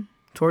racism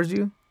towards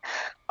you?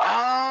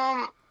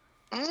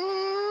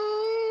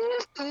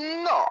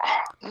 No,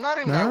 not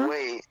in that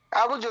way.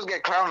 I would just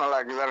get clowned a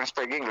lot because I don't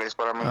speak English,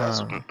 but I mean,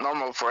 that's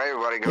normal for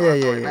everybody because I'm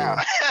doing now.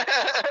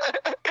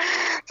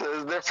 So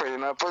it's different, you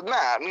know. But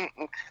nah,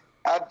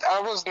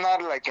 I was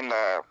not like in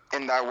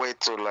that way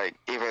to like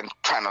even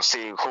trying to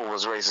see who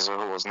was racist or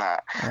who was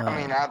not. I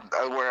mean,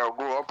 where I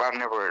grew up, I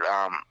never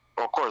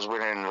of course we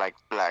didn't like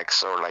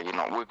blacks, or like, you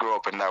know, we grew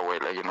up in that way,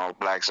 like, you know,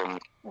 blacks and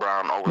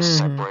brown always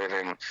separate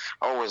and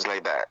always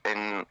like that.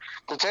 And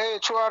to tell you the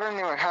truth, I don't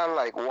even have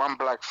like one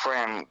black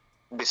friend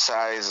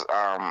besides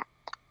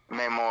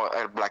Memo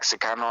el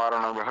Blaxicano. I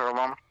don't know if you heard of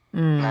him.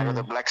 Nago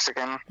the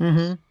Blaxican.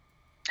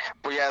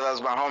 But yeah,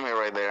 that's my homie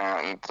right there.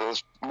 And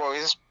those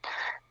boys,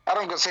 I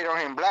don't consider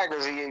him black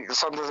because he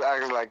sometimes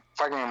acts like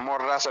fucking more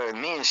raza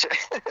than me and shit.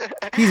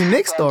 He's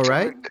mixed though,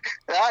 right?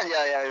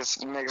 Yeah,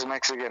 he's mixed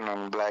Mexican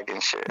and black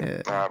and shit.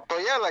 Yeah. But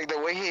yeah, like the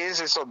way he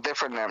is so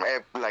different than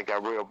like a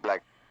real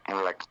black, you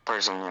know, like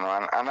person, you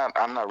know. I'm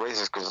not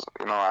racist because,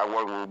 you know, I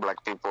work with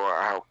black people.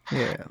 I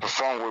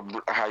perform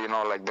with how, you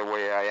know, like the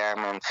way I am,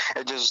 and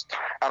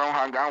I don't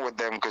hang out with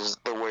them because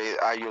the way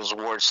I use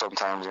words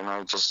sometimes, you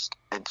know,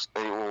 it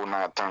will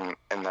not turn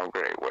in a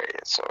great way.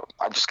 So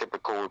I just keep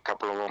it cool with a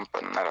couple of them,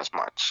 but not as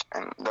much.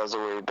 And that's the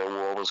way that we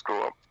always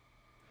grew up.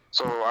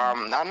 So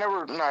we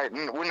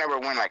never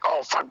went like,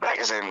 oh fuck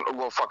blackers and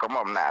we'll fuck them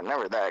up. Nah,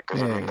 never that,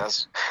 because I mean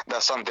that's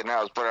something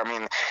else. But I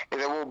mean,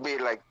 there will be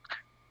like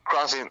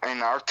crossing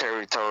in our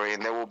territory,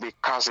 and they will be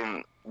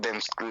causing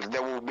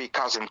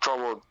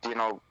trouble, you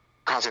know,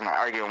 causing an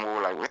argument. We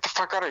were like, get the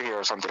fuck out of here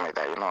or something like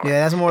that, you know.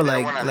 Yeah, that's more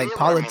like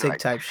politic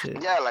type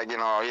shit. Yeah, like, you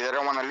know, if they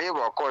don't want to leave,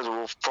 well, of course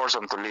we'll force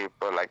them to leave,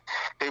 but like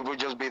it would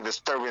just be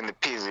disturbing the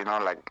peace, you know.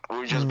 Like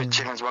we'll just be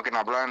chilling, smoking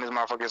a blunt, these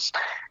motherfuckers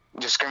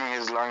just screaming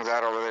his lungs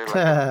out over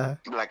there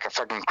like a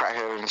fucking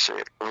crackhead and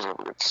shit. It was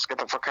like, just get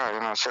the fuck out,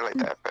 you know, shit like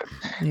that. But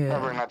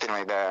never nothing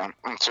like that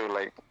until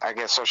like I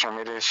guess social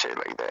media shit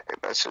like that.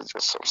 That's just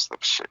some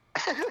stuff shit.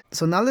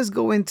 So now let's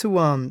go into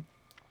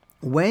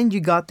when you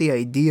got the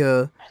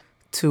idea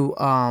to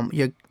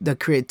the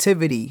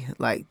creativity,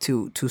 like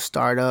to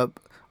start up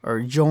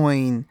or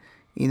join,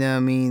 you know what I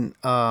mean?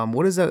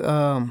 What is it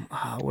called?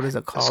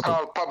 It's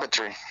called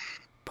puppetry.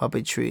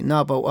 Puppetry.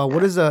 No, but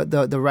what is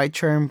the right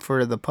term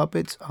for the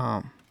puppets?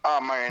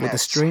 Marionettes. With the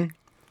string?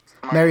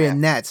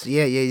 Marionettes.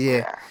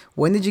 Yeah.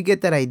 When did you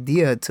get that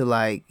idea to,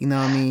 like, you know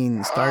what I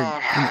mean,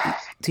 start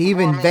to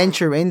even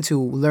venture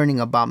into learning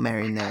about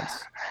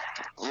marionettes?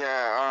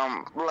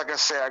 Yeah, like I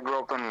said, I grew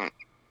up in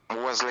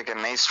Westlake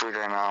and 8th Street,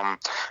 and I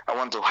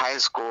went to high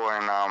school,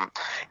 and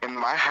in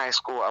my high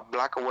school, a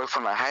block away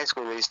from the high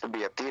school, there used to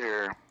be a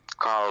theater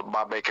called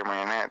Bob Baker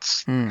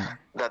Marionettes.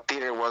 That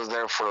theater was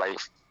there for like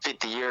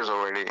 50 years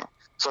already.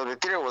 So the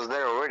theater was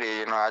there already,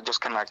 you know, I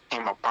just kind of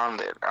came upon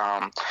it.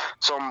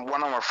 So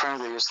one of my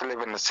friends that used to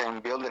live in the same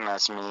building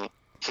as me,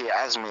 he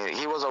asked me,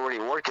 he was already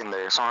working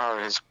there, somehow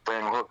his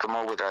friend hooked him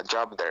up with a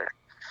job there.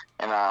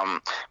 And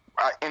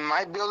in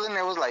my building,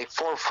 it was like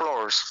 4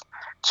 floors.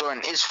 So in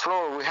each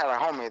floor, we had a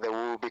homie that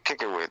we would be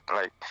kicking with.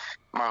 Like,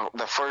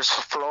 the first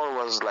floor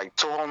was like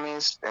 2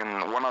 homies,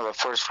 and one of the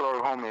first floor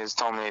homies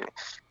told me,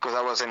 because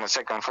I was in the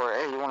second floor,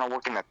 hey, you want to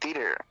work in a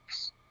theater?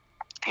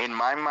 In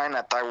my mind,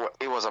 I thought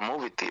it was a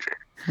movie theater.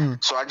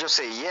 So I just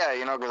say, yeah,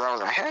 you know, because I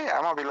was like, hey,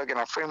 I'm going to be looking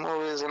at free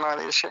movies and all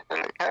this shit.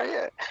 Like, hell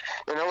yeah.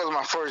 And it was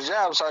my first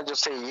job, so I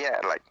just say, yeah,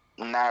 like,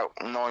 not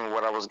knowing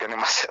what I was getting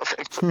myself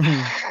into.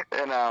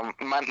 And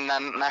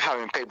not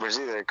having papers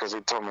either, because he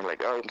told me,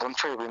 like, oh, don't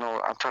trip, you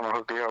know, I'm trying to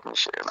hook you up and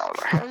shit. And I was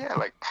like, hell yeah,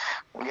 like,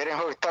 getting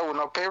hooked up with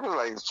no papers,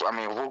 like, I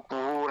mean, who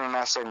wouldn't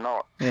I say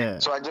no? Yeah.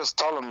 So I just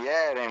told him,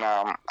 yeah, and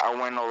I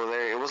went over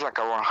there. It was like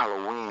around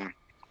Halloween.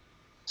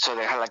 So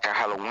they had like a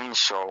Halloween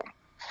show.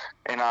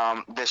 And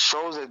the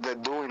shows that they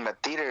do in the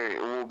theater,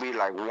 it will be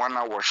like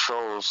 1-hour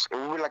shows. It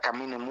will be like a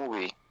mini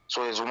movie.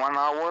 So it's 1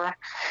 hour,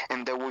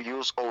 and they will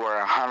use over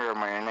 100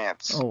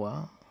 marionettes. Oh,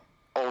 wow.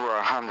 Over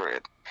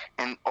 100.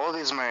 And all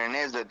these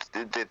marionettes that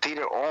the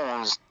theater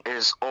owns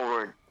is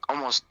over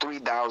almost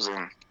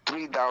 3,000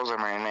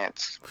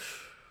 marionettes,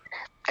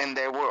 and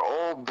they were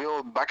all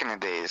built back in the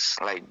days,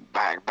 like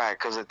back,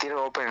 because the theater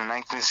opened in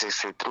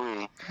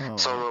 1963. Oh,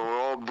 So wow. they were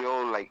all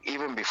built like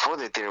even before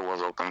the theater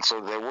was open.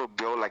 So they were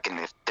built like in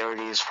the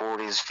 30s,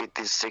 40s,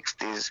 50s,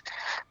 60s.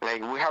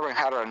 Like we haven't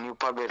had a new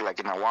puppet like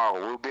in a while.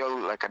 We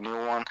built like a new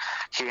one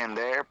here and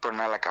there, but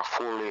not like a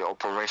fully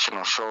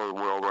operational show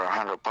with over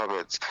 100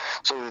 puppets.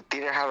 So the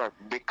theater had a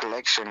big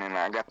collection, and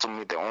I got to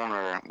meet the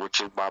owner,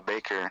 which is Bob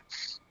Baker.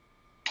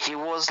 He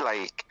was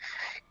like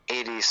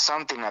 80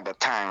 something at the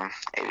time,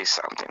 80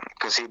 something,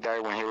 because he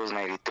died when he was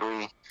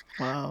 93.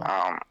 Wow.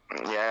 Um,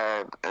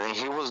 yeah, and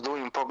he was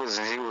doing puppets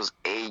since he was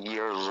 8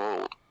 years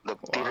old. The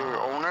theater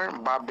Wow. owner,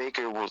 Bob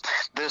Baker, was.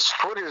 There's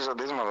footage of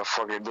this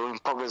motherfucker doing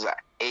puppets at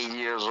 8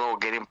 years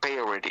old, getting paid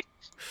already.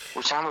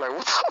 Which I'm like,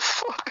 what the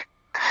fuck?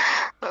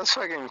 That's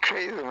fucking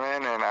crazy,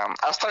 man. And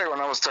I started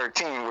when I was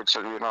 13, which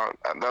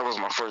that was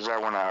my first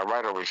job when I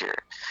arrived over here.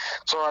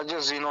 So I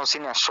just seen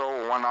a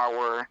show, 1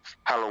 hour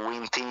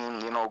Halloween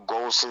theme,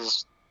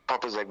 ghosts,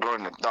 puppets that glow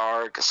in the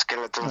dark,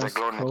 skeletons that That's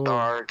glow in the cool.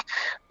 dark,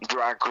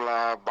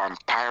 Dracula,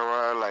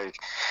 Vampira, like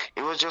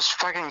it was just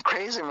fucking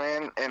crazy,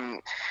 man.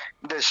 And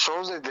the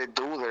shows that they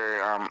do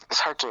there, it's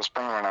hard to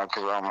explain right now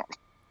because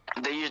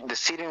the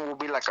seating will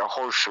be like a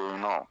horseshoe.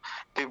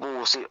 People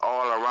will sit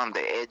all around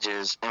the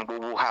edges, and we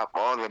will have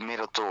all the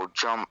middle to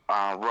jump,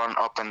 run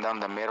up and down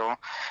the middle.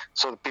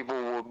 So the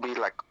people will be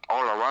like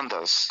all around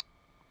us.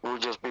 We'll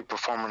just be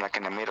performing like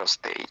in the middle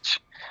stage,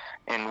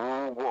 and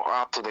we'll go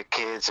out to the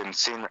kids and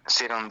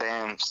sit on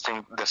them,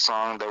 sing the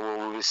song that we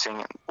will be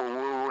singing. We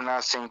will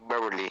not sing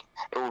verbally.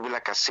 It will be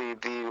like a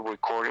CD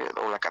recorded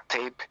or like a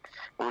tape.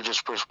 We'll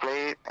just push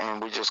play,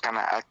 and we just kind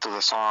of act to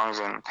the songs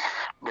and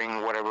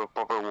bring whatever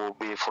puppet will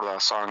be for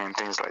that song and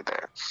things like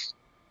that.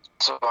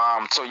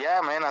 So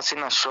yeah, man, I seen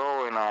a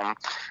show, and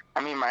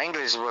I mean, my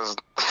English was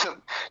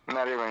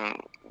not even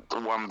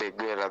one bit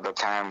good at the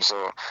time.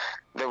 So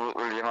there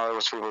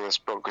was people that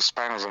spoke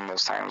Spanish in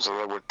those times, so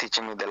they were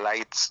teaching me the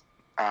lights,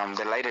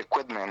 the light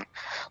equipment.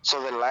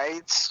 So the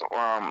lights,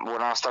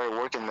 when I started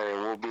working there,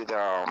 will be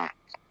the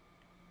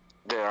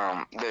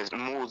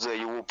moods that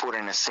you will put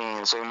in a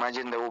scene. So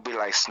imagine there will be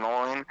like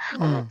snowing,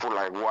 I will put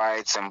like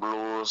whites and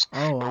blues.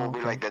 Oh, It wow, will be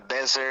okay. like the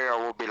desert,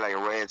 I will be like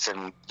reds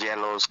and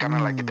yellows, kind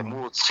of like the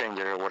mood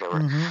changer or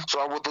whatever. So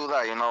I would do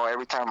that,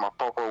 every time a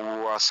pupper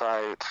will go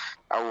outside,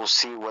 I will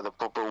see what the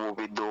pupper will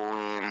be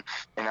doing,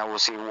 and I will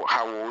see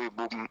how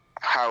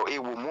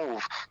it will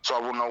move, so I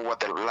will know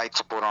what the light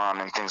to put on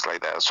and things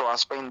like that. So I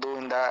spent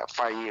doing that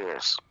 5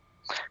 years,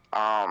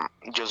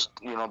 just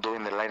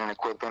doing the lighting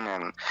equipment.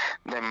 And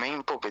the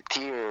main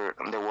puppeteer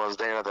that was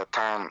there at the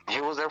time, he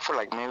was there for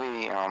like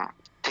maybe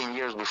 10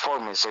 years before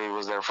me, so he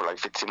was there for like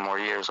 15 more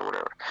years or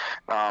whatever.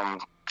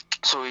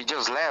 So he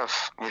just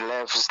left. He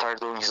started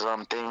doing his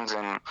own things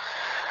and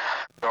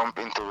jump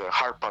into the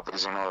hard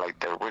puppets, like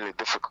the really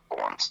difficult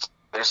ones.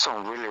 There's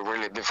some really,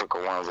 really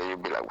difficult ones that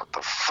you'd be like, what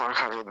the fuck,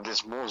 how did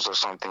this moves or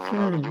something,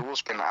 You will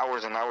spend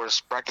hours and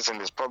hours practicing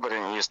this puppet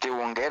and you still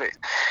won't get it.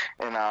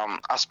 And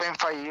I spent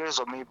 5 years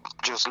of me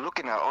just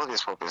looking at all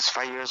these puppets,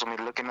 5 years of me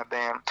looking at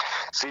them,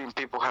 seeing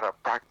people how to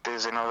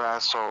practice and all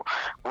that. So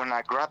when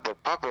I grabbed the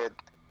puppet,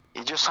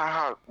 it just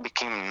somehow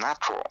became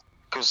natural.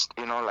 Because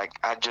like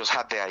I just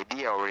had the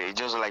idea already,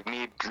 just like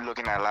me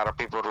looking at a lot of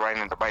people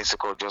riding the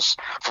bicycle just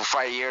for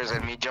 5 years,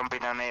 and me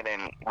jumping on it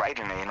and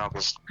riding it,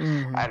 because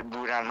I did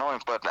not know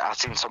it, but I've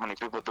seen so many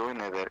people doing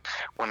it that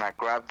when I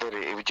grabbed it,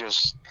 it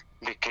just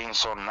became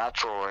so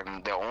natural.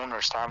 And the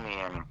owner saw me,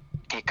 and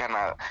he kind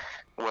of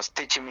was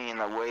teaching me in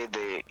a way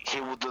that he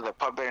would do the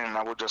puppet, and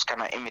I would just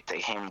kind of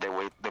imitate him the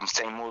way, the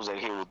same moves that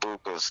he would do,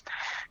 because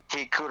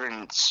he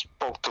couldn't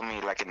spoke to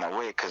me like in a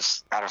way,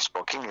 because I don't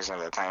spoke English at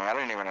the time. I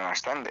didn't even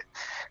understand it.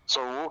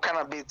 So we'll kind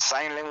of be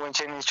sign language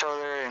in each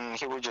other, and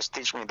he would just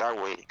teach me that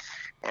way.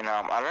 And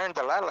I learned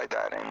a lot like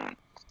that. And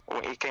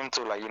when it came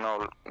to like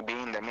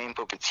being the main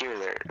puppeteer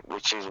there,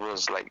 which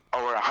was like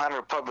over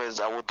 100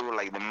 puppets, I would do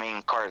like the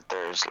main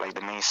characters, like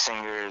the main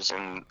singers,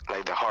 and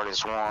like the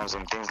hardest ones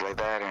and things like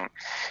that. And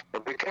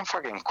it became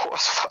fucking cool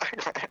as fuck,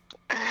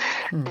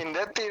 man. In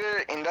that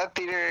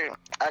theater,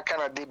 I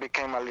kind of did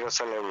became a little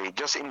celebrity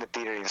just in the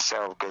theater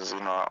itself, because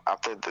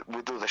after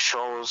we do the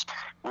shows,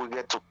 we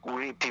get to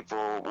greet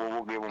people. We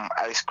will give them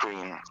ice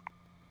cream,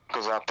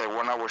 because after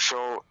 1 hour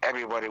show,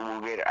 everybody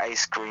will get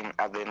ice cream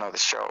at the end of the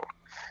show.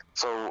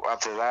 So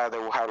after that, they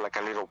will have like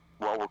a little,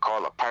 what we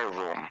call a party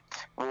room.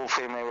 We'll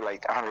fit maybe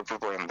like 100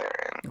 people in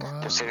there,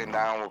 and just sitting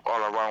down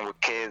all around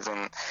with kids.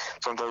 And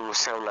sometimes we'll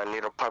sell like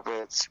little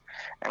puppets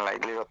and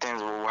like little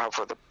things we'll have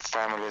for the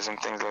families and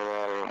things like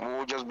that. And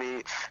we'll just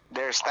be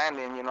there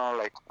standing,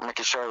 like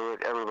making sure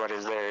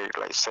everybody's there,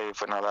 like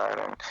safe and all that.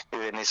 And if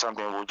they need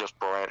something, we'll just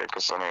provide it,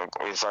 because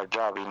it's our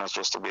job,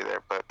 just to be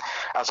there. But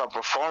as a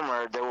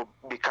performer, they will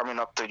be coming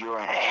up to you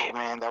and, hey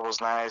man, that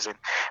was nice, and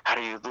how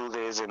do you do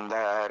this and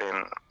that.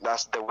 And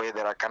that's the way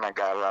that I kind of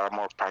got a lot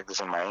more practice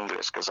in my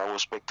English, because I would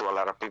speak to a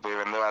lot of people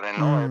even though I didn't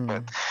know it,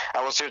 but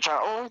I was still trying.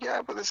 Oh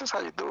yeah, but this is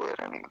how you do it,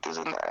 and this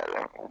and that,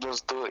 and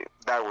just do it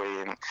that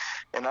way.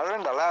 And I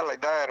learned a lot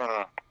like that,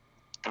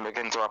 and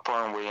became to a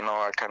point where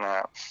I kind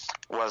of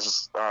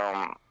was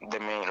the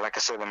main, like I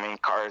said, the main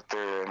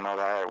character and all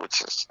that,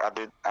 which is I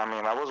did. I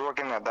mean, I was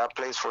working at that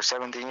place for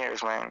 17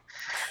 years, man.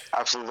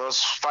 After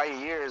those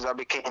 5 years, I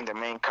became the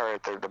main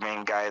character, the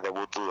main guy that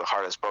would do the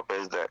hardest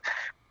puppets, the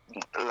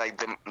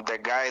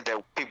guy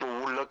that people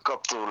would look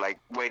up to, like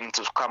waiting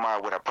to come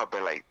out with a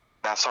puppet. Like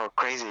that's how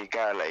crazy it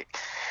got. Like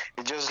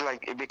it just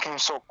like it became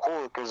so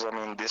cool because I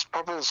mean these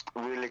puppets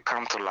really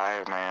come to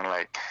life, man.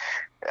 Like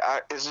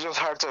it's just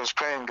hard to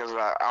explain because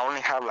I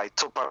only have like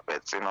two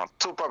puppets.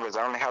 Two puppets.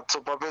 I only have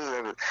two puppets.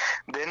 And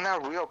they're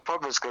not real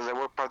puppets because they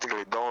were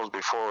practically dolls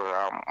before.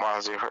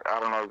 As you heard, I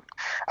don't know.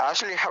 I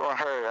actually haven't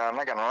heard. I'm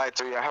not gonna lie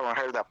to you. I haven't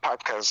heard that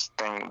podcast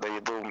thing that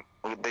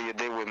you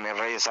did with me,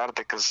 Reyes Arte,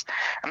 because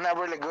I'm not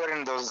really good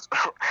in those.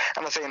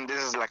 I'm not saying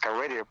this is like a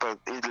radio, but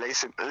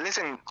listen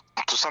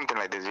to something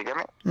like this. You get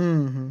me?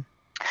 Mm-hmm.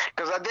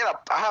 Because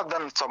I have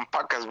done some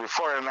podcasts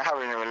before and I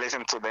haven't even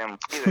listened to them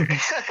either.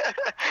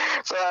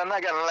 So I'm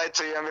not gonna lie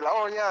to you and be like,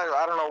 oh yeah,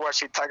 I don't know what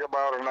she talked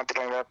about or nothing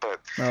like that. But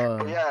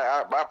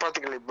yeah, I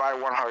practically buy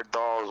one of her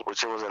dolls,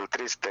 which was El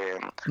Triste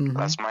and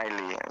La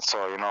Smiley.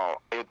 So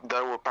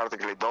they were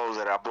practically dolls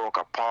that I broke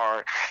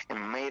apart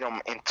and made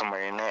them into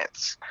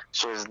marionettes.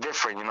 So it's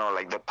different,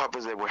 like the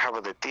puppets that we have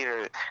at the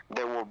theater,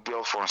 they were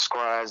built from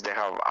scratch. They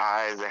have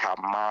eyes, they have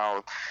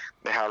mouth.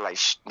 They have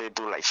they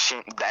do like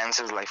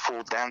dances, like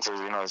full dances.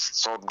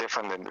 It's so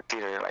different than the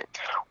theater. Like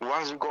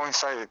once you go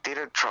inside the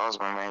theater, trust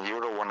me, man,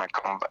 you don't want to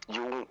come back.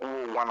 You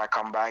will want to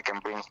come back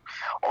and bring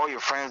all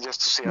your friends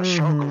just to see a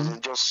show because it's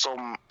just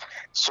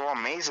so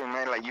amazing,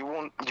 man. Like you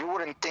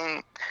wouldn't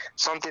think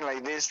something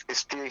like this is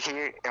still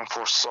here and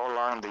for so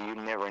long that you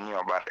never knew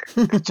about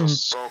it. It's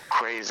just so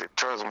crazy.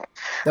 Trust me.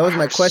 That was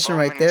my question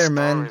right there,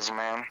 man.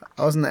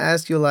 I was gonna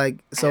ask you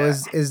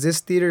is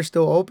this theater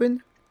still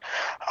open?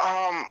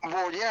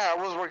 Well, yeah,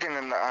 I was working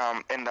in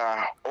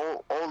the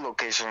old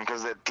location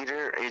because the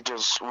theater it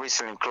just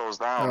recently closed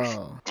down.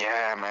 Oh.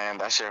 Yeah, man,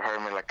 that shit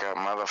hurt me like a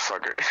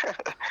motherfucker.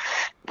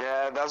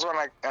 Yeah, that's when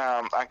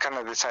I kind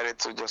of decided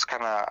to just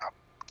kind of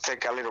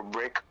take a little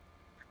break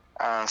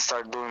and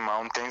start doing my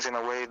own things in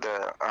a way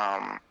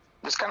that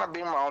just kind of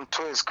be my own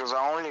twist because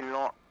I only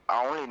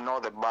know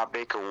the Bob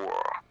Baker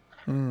world.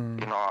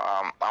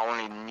 I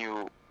only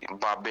knew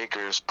Bob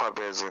Baker's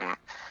puppets and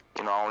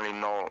I only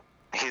know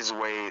his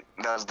way.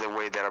 That's the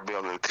way that I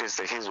build El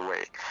Triste, his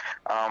way.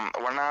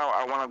 Well, now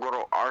I want to go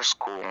to art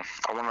school.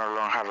 I want to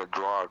learn how to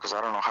draw because I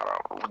don't know how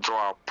to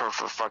draw a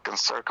perfect fucking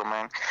circle,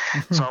 man.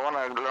 So I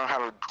want to learn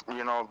how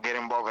to get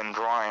involved in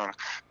drawing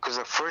because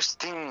the first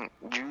thing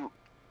you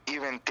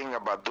even think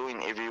about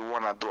doing if you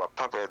want to do a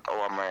puppet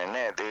or a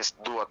marionette is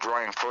do a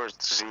drawing first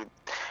to see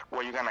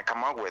what you're gonna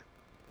come up with.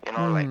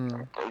 Like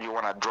you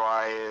want to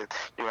draw it,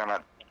 you want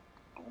to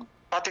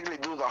practically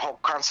do the whole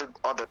concept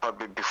of the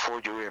puppet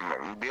before you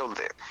even build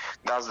it.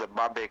 That's the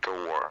Bob Baker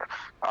war.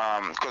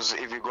 Because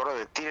if you go to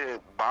the theater,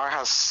 Bob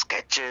has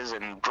sketches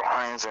and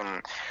drawings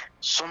and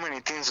so many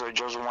things of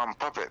just one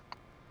puppet,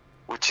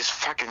 which is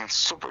fucking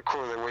super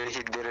cool. The way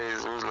he did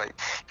it was like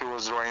he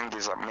was drawing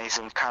these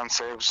amazing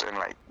concepts and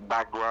like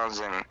backgrounds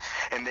and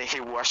then he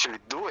will actually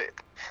do it.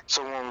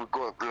 So when we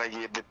go, like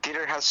the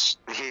theater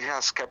he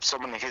has kept so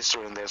many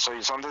history in there. So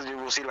sometimes you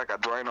will see like a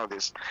drawing of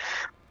this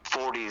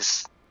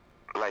 40s,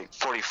 like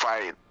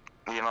 45,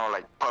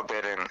 like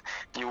puppet, and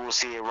you will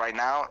see it right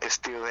now. It's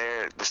still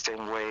there the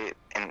same way,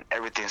 and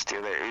everything's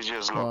still there. It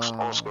just looks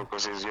old school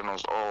because it's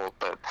it's old,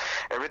 but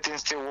everything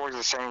still works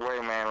the same way,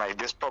 man. Like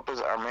these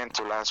puppets are meant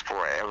to last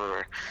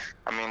forever.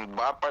 I mean,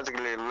 Bob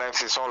practically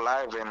left his whole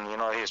life, and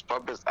his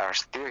puppets are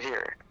still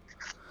here.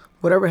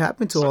 Whatever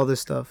happened to all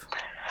this stuff?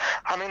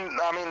 I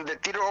mean, the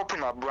theater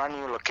opened a brand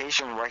new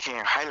location right here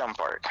in Highland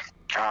Park.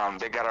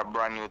 They got a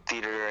brand new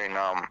theater, and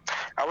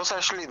I was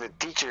actually the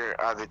teacher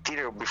at the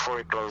theater before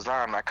it closed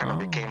down. I kind of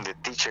became the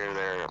teacher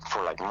there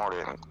for like more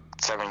than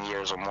 7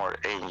 years or more,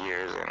 8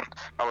 years, and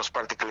I was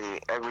practically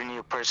every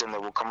new person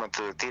that would come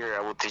into the theater,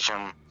 I would teach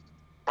them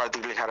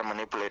practically how to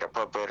manipulate a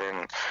puppet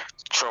and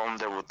show them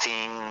the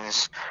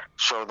routines,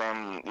 show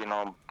them,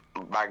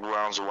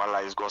 backgrounds, what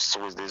lights goes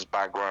with this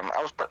background.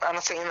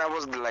 I'm saying I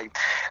was like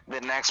the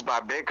next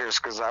Bob Bakers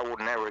because I would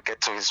never get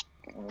to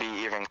be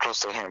even close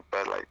to him,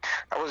 but like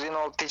I was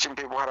teaching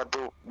people how to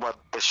do what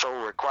the show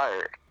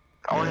required,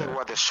 only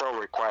what the show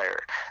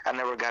required. I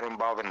never got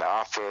involved in the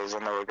office. I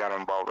never got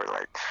involved in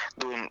like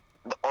doing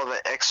all the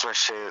extra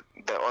shit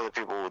that other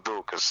people would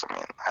do because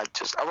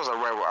I was a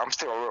rebel. I'm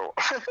still a rebel.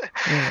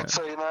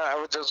 So I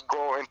would just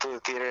go into the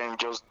theater and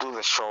just do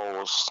the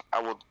shows.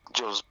 I would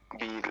just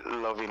be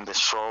loving the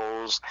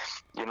shows,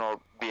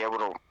 be able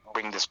to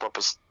bring these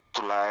puppets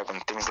to life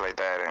and things like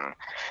that,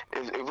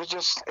 and it was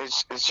just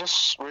it's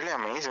just really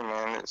amazing,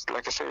 man. It's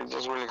like I said, it's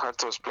just really hard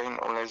to explain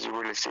unless you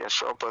really see a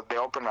show. But they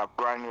opened a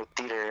brand new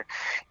theater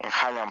in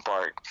Highland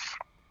Park.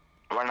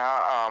 Well, now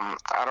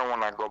I don't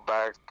want to go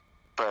back,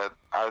 but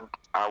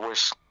I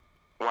wish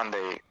one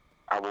day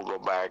I will go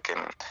back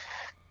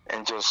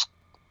and just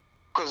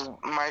Cause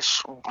my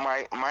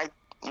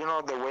you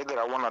know, the way that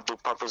I want to do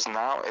puppets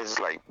now is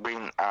like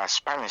bring a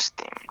Spanish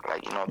theme,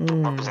 like, you know,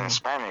 do puppets in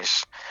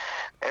Spanish.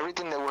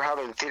 Everything that we have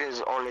in the theater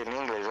is all in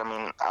English. I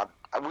mean,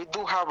 we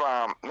do have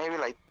maybe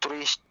like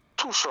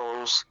two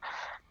shows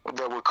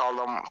that we call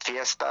them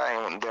Fiesta,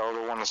 and the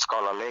other one is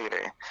called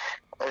Alegre.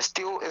 It's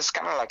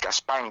kind of like a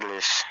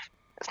Spanglish.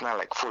 It's not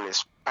like fully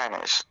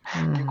Spanish.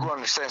 You can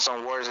understand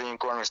some words and you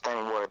can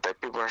understand what the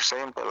people are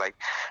saying, but like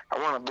I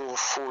want to do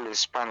fully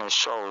Spanish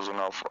shows, you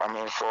know. I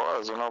mean, for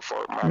us, you know,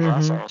 for my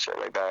raza and shit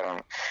like that,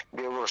 and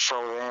be able to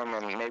show them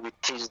and maybe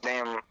teach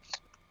them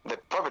the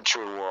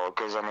puppetry world,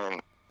 because I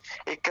mean,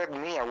 it kept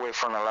me away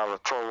from a lot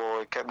of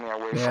trouble. It kept me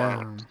away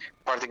from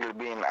particularly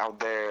being out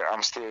there.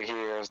 I'm still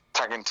here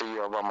talking to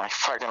you about my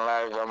fucking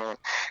life. I mean,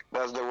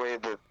 that's the way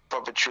that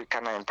puppetry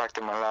kind of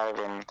impacted my life,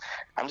 and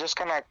I'm just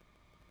kind of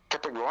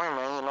kept it going,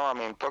 man. You know, I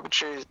mean,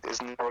 puppetry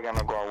is never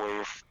gonna go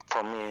away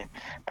from me.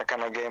 I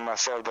kind of gave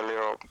myself the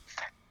little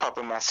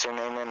PuppetMaster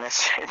name in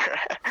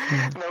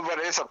Instagram.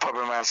 Nobody is a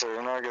PuppetMaster,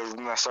 you know, because it's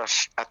not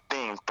such a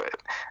thing. But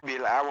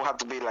I will have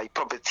to be like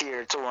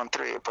Puppeteer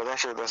 213, but that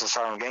shit doesn't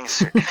sound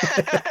gangster. Yeah,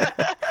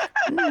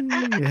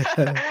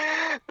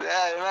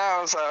 you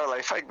know, so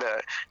like fuck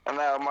that. And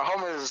my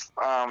homies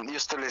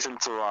used to listen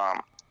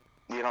to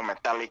you know,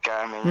 Metallica.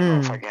 I mean, you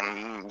know,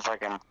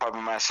 fucking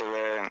PuppetMaster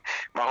there. And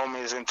my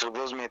homies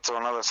introduced me to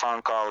another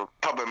song called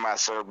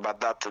PuppetMaster by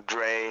Dr.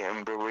 Dre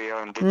and Be Real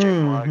and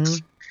DJ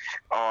Muggs.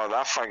 Oh,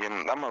 that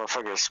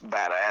motherfucker is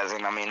badass.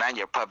 And I mean, I'm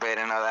your puppet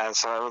and all that.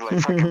 So I was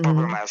like, fucking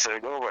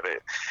PuppetMaster, go with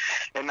it.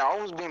 And I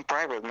always been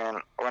private,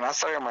 man. When I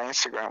started my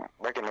Instagram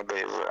back in the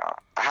days,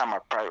 I had my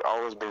private,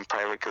 always been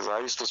private, because I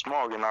used to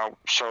smoke, you know,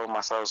 show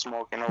myself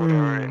smoking or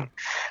whatever. And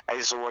I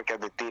used to work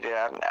at the theater.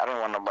 I don't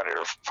want nobody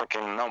to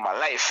fucking know my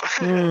life.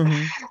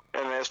 And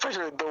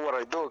especially do what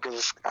I do,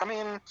 because, I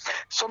mean,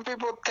 some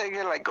people take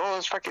it like, oh,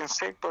 it's fucking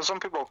sick. But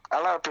a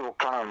lot of people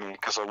clown me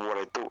because of what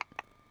I do.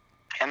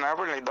 And I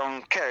really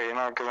don't care, you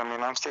know, because, I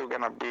mean, I'm still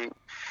going to be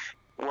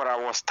what I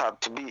was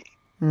taught to be.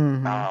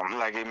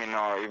 Like, you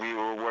know, if you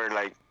were,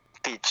 like,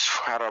 teach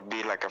how to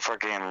be, like, a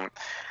fucking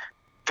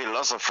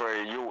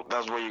philosopher,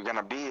 that's what you're going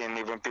to be. And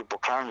even people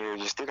clown you,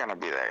 you're still going to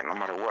be there no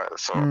matter what.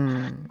 So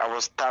I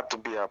was taught to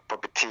be a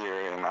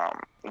puppeteer, and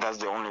that's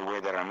the only way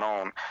that I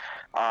know.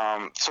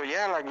 So,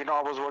 yeah, like, you know,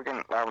 I was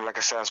working, like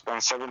I said, I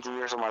spent 17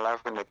 years of my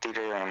life in the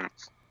theater, and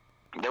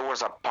there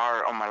was a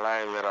part of my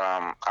life that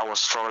I was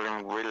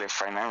struggling really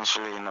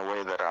financially, in a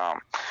way that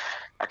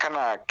I kind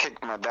of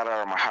kicked my dad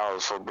out of my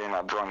house for being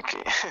a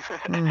drunkie.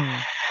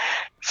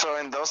 So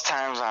in those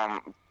times,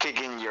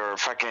 kicking your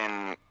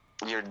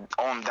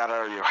own dad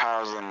out of your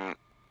house and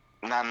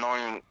not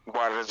knowing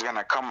what is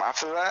gonna come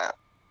after that.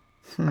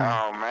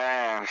 Oh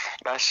man,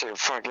 that shit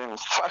fucking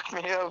fucked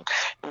me up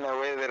in a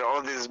way that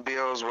all these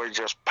bills were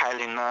just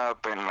piling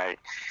up, and like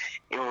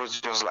it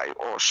was just like,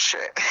 oh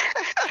shit.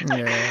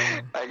 Like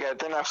I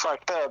think I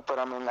fucked up, but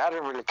I mean, I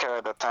didn't really care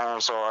at the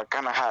time, so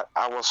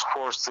I was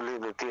forced to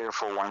leave the theater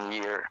for 1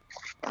 year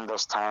in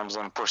those times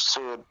and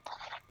pursued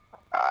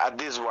a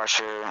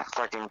dishwasher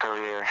fucking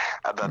career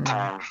at that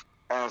time.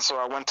 And so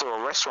I went to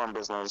a restaurant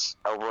business.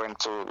 I went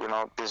to, you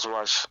know,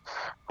 dishwash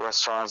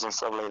restaurants and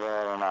stuff like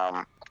that,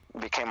 and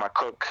became a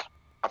cook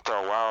after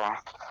a while.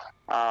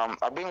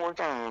 I've been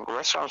working in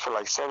restaurants for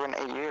like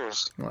 7-8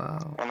 years.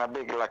 Wow. And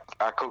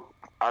I cook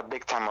a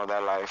big time of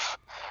that life.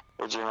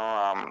 Which, you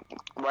know,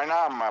 right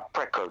now I'm a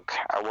pre-cook.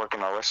 I work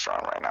in a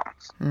restaurant right now,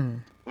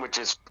 which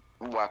is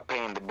what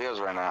paying the bills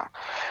right now.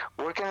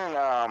 Working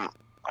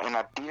in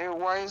a theater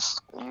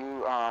wise,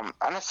 you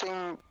honestly,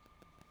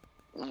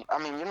 I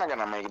mean, you're not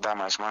gonna make that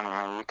much money,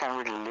 man. You can't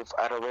really live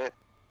out of it,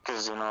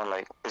 because, you know,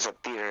 like, it's a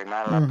theater,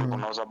 not a lot of people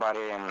knows about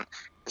it, and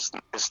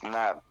it's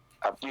not,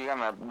 you're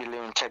gonna be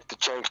living check to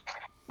check.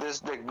 There's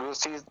the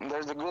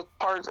good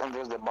parts and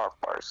there's the bad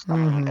parts. I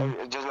mean,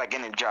 it's just like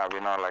any job,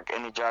 you know, like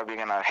any job, you're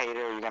gonna hate it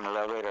or you're gonna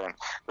love it, and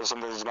there's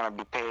something that's gonna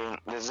be paying.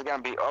 There's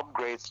gonna be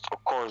upgrades,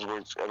 of course,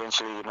 which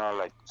eventually, you know,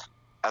 like,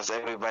 as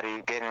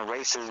everybody getting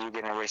raises, you're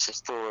getting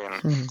raises too.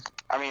 And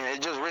I mean,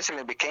 it just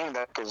recently became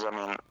that, because, I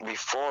mean,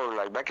 before,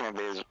 like, back in the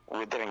days,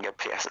 we didn't get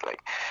paid.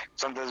 Like,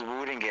 sometimes we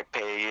wouldn't get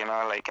paid, you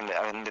know, like in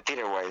the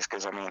theater wise,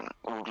 because, I mean,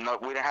 we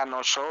didn't have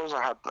no shows.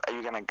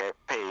 You're gonna get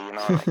paid, you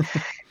know, like,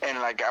 and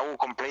like I would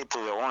complain to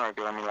the owner,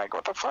 because, I mean, like,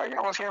 what the fuck,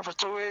 I was here for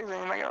 2 weeks,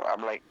 and like,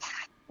 I'm like,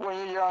 when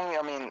you're young,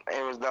 I mean,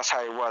 that's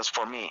how it was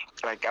for me.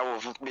 Like, I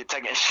would be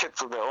taking shit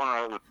to the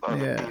owner of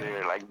the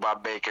theater, like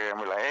Bob Baker,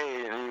 and be like,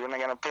 hey, you're not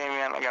gonna pay me,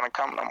 I'm not gonna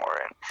come no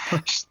more,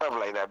 and stuff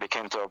like that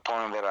became to a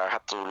point that I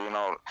had to, you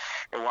know,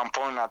 at one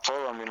point I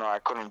told him, you know, I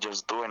couldn't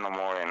just do it no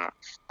more, and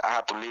I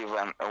had to leave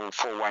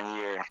for 1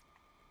 year.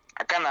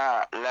 I kind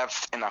of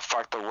left in a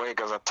fucked up way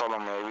because I told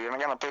him, if you're not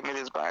gonna pay me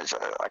this much,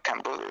 I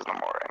can't do this no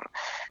more. And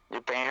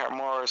you're paying her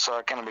more, so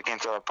I kind of became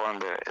to the point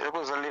that it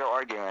was a little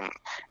argument.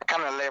 I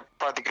kind of left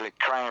practically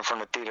crying from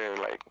the theater,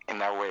 like in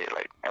that way,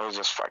 like it was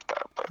just fucked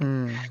up.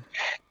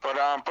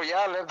 But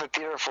yeah, I left the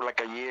theater for like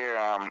a year.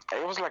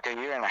 It was like a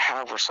year and a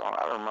half or so.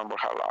 I don't remember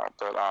how long.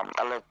 But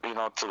I left,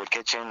 to the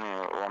kitchen.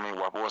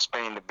 What was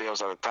paying the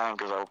bills at the time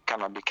because I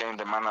kind of became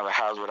the man of the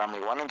house without me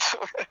wanting to.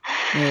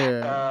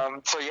 Yeah.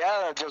 So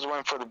yeah, I just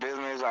went for the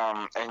business.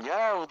 And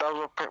yeah,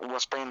 that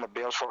was paying the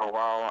bills for a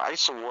while. I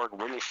used to work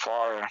really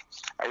far.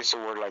 I used to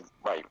work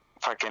like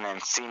fucking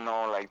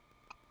Encino, like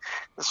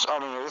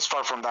it's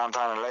far from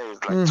downtown LA.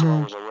 It's like 2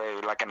 hours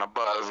away, like in a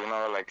bus,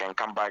 like and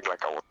come back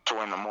like at 2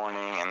 in the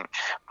morning, and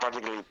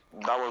practically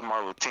that was my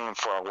routine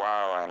for a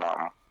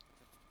while.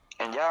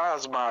 And yeah,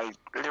 as my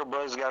little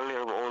brothers got a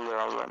little bit older,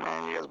 I was like,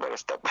 man, you guys better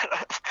step it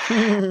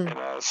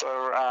up, So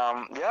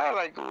yeah,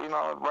 like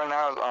right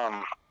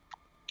now,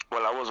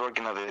 while I was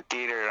working at the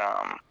theater,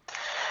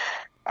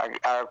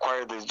 I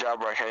acquired this job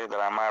right here that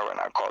I'm at right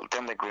now called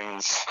Tender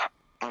Greens.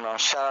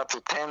 Shout out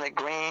to Tender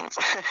Greens.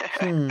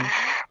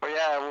 But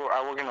yeah,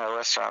 I work in a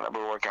restaurant. I've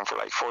been working for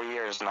like 4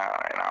 years now,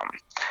 and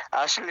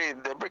actually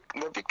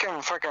they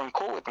became fucking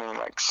cool with me.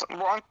 Like,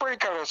 well, I'm pretty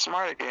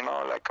charismatic,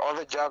 like all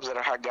the jobs that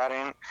I had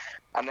gotten,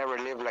 I never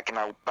lived like in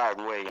a bad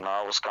way. I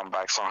always come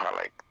back somehow,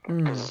 like,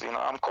 because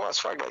I'm cool as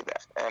fuck like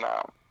that, and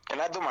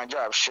I do my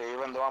job, shit,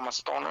 even though I'm a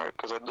stoner,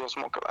 because I do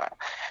smoke a lot.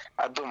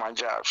 I do my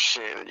job,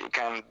 shit. You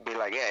can't be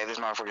like, yeah, this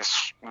motherfucker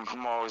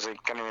smokes, he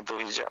can't even do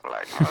his job.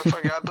 Like,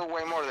 motherfucker, I do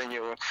way more than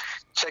you.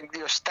 Check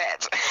your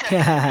stats.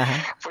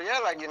 But yeah,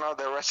 like,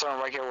 the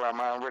restaurant right here where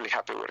I'm really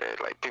happy with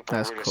it. Like, people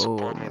That's really cool,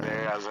 support me man.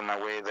 there, as in a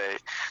way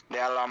they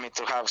allow me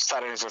to have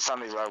Saturdays and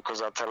Sundays off,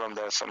 because I tell them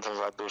that sometimes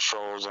I do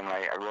shows and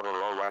like I go to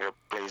lowrider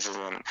places,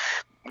 and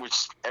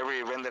which every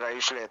event that I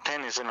usually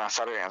attend is on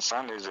Saturday and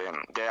Sundays, and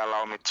they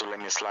allow me to let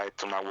me slide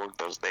to not work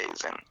those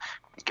days and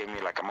give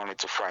me like a Monday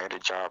to Friday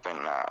job.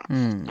 And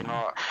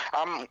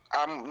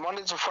I'm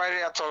Monday to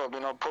Friday. I told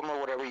them, put me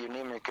whatever you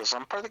need me, because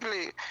I've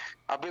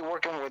been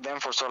working with them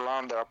for so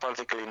long that I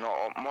practically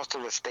know most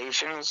of the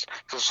stations.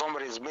 So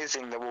somebody's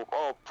missing, they will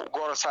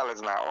go to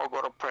salads now,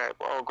 go to prep,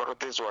 go to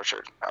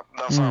dishwasher.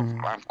 That's how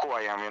I'm cool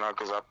I am,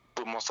 because I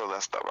do most of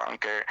that stuff. I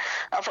don't care.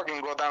 I fucking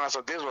go down as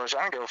a dishwasher.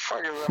 I don't give a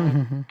fuck. I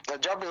mean, the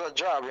job is a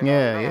job, you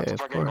Yeah, don't have yeah, to of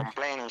fucking course.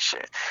 complain and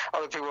shit.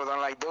 Other people don't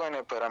like doing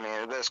it, but I mean,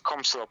 if this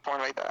comes to a point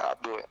like that, I'll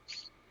do it.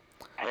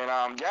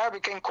 And yeah, I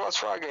became close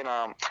fuck, and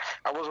I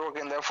was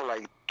working there for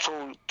like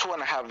two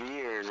and a half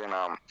years, and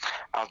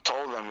I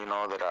told them,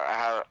 that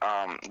I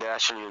had they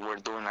actually were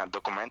doing a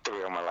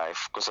documentary of my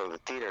life because of the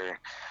theater.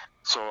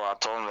 So I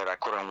told them that I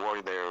couldn't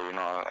work there,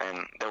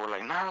 and they were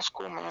like, nah, it's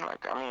cool, man.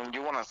 Like, I mean,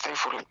 you want to stay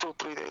for like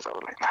 2-3 days? I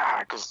was like, nah,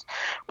 because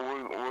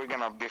we're going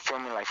to be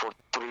filming like for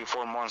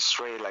 3-4 months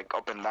straight, like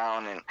up and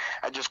down. And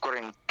I just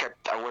couldn't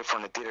kept away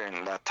from the theater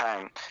in that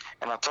time.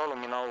 And I told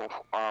them,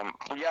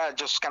 yeah, I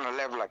just kind of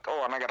left like,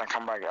 oh, I'm not going to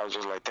come back. I was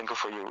just like, thank you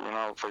for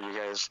for you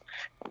guys.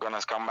 I'm going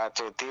to come back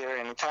to the theater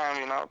anytime,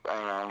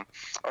 And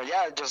yeah,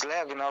 I just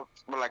left,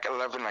 but like I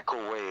left in a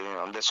cool way.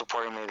 They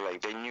supported me,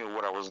 like they knew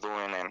what I was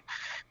doing,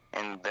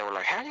 and they were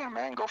like, "Hey, yeah,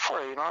 man, go for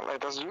it, like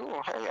that's you,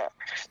 hey, yeah."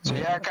 So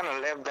yeah, I kind of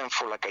left them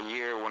for like a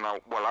year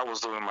while I was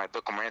doing my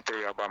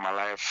documentary about my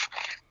life,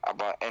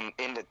 about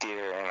in the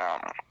theater,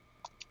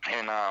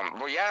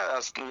 but yeah,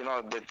 as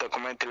the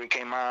documentary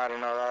came out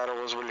and all that, I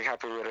was really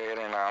happy with it,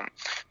 and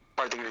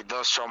particularly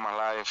does show my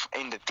life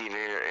in the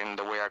theater and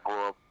the way I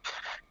grew up.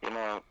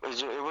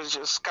 It was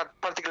just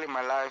particularly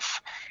my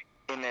life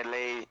in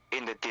LA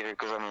in the theater,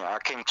 because I mean I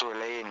came to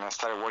LA and I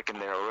started working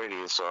there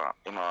already, so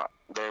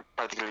they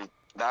practically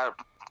that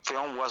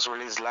film was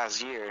released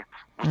last year,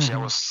 which I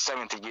was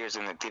 70 years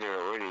in the theater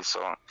already,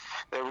 so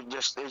it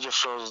just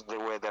shows the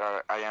way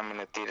that I am in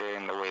the theater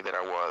and the way that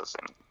I was.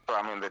 And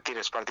but I mean the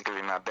theater is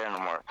practically not there no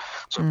more,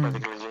 so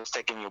practically just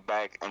taking you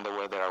back in the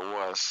way that I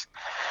was.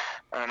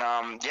 And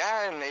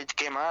yeah, and it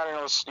came out, and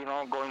I was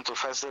going to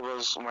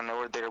festivals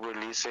whenever they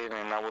release it,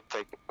 and I would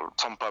take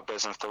some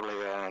puppets and stuff like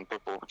that, and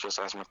people would just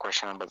ask me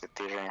questions about the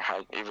theater and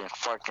how even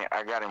fucking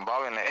I got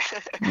involved in it,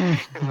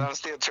 because I'm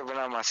still tripping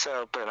out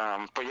myself. But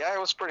yeah, it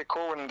was pretty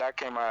cool when that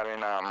came out,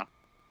 and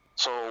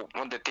so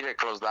when the theater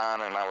closed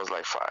down, and I was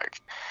like, fuck.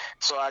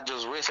 So I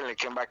just recently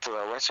came back to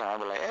the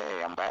restaurant. I was like,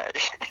 hey, I'm back.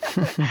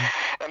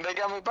 And they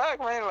got me back,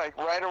 man, like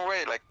right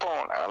away, like,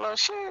 boom. I was like,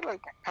 shit, like,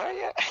 hell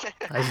yeah.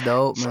 That's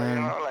dope, So,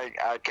 man. like,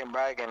 I came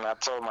back and I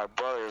told my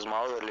brothers,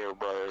 my other little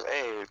brothers,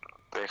 hey,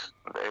 the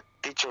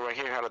teacher right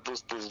here how to do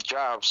these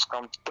jobs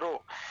come through.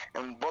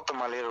 And both of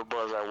my little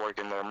brothers are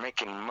working there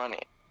making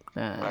money.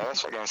 Like,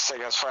 that's fucking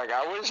sick as fuck.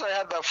 I wish I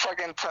had that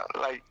fucking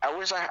like. I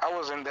wish I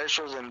was in their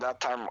shoes in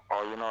that time,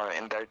 or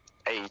in their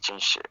age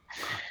and shit.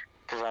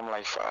 Cause I'm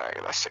like, fuck,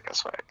 that's sick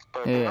as fuck.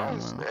 But Yeah,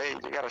 hey,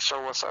 you gotta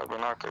show what's up,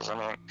 Cause I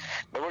mean,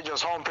 they were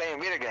just home playing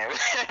video games.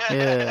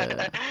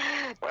 yeah.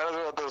 Might as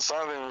well do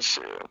something and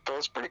shit. But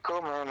it's pretty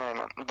cool,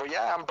 man. But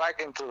yeah, I'm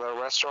back into the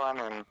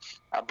restaurant, and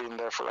I've been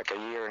there for like a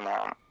year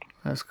now.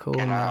 That's cool,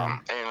 man.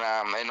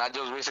 And I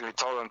just recently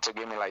told them to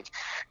give me like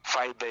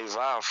 5 days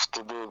off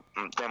to do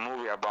the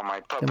movie about my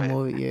The puppet,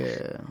 movie,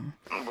 yeah.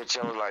 which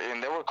I was like,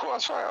 and they were cool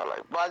as well. I was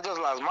like, but I just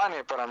lost money,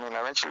 but I mean,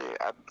 eventually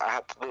I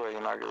had to do it,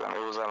 because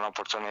it was an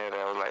opportunity.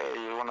 I was like,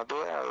 hey, you want to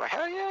do it? I was like,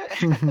 hell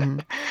yeah.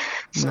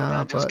 So Nah,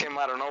 that just but came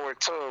out of nowhere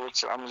too,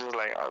 which I'm just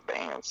like, oh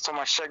dang, it's so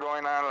much shit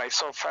going on, like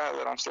so fast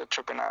that I'm still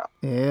tripping out.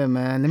 yeah,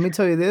 man. Let me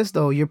tell you this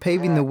though, you're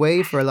paving Yeah. the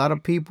way for a lot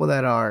of people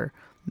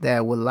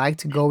that would like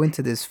to go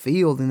into this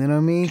field. You know what I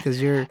mean?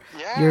 Because Yeah,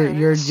 it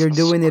is you're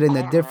doing super it in a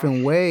cool, man.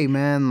 different way,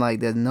 man. Like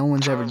that no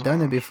one's ever Trust me.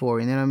 done it before.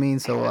 You know what I mean?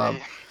 So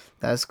Hey,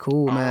 that's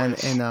cool, man.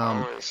 always, And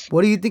always.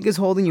 what do you think is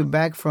holding you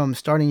back from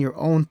starting your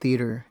own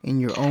theater in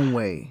your own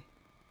way?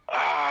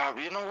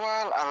 You know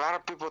what? A lot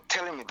of people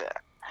telling me that,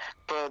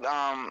 but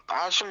I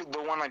actually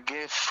don't want to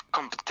give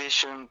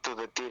competition to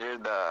the theater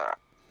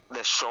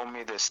that show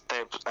me the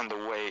steps and the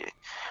way.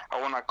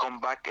 I want to come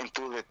back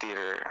into the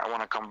theater. I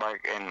want to come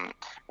back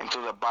into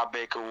the Bob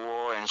Baker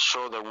world and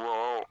show the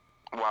world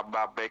what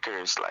Bob Baker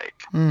is like.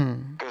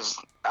 Mm. Because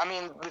I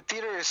mean, the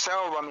theater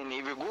itself. I mean,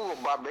 if you Google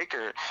Bob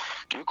Baker,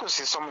 you could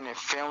see so many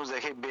films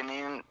that he been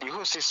in. You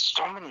could see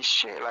so many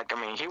shit. Like I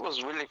mean, he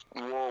was really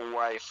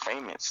worldwide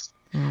famous,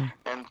 Mm.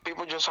 and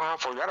people just somehow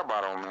forgot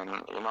about him.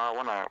 And I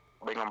want to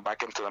bring him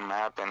back into the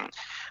map. And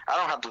I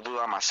don't have to do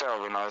that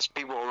myself. There's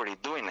people already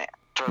doing it.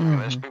 Trust me,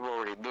 there's Mm-hmm. people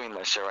already doing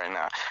that shit right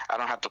now. I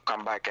don't have to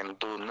come back and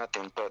do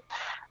nothing. But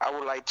I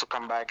would like to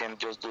come back and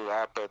just do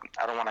that. But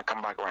I don't want to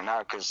come back right now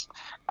because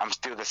I'm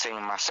still the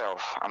same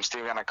myself. I'm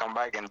still gonna come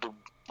back and do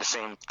the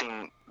same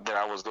thing that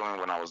I was doing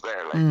when I was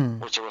there, like, Mm.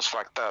 which it was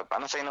fucked up. I'm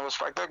not saying it was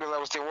fucked up because I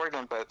was still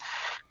working, but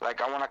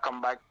like I want to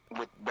come back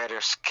with better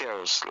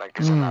skills. Like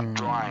it's not Mm.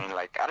 drawing.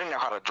 Like I didn't know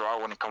how to draw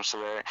when it comes to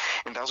there,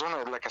 and that's one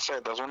of, like I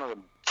said, that's one of the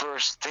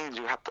first things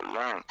you have to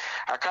learn.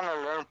 I kind of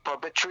learned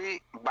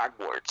puppetry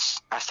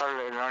backwards. I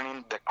started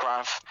learning the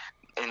craft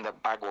in the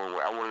backward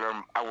way.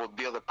 I would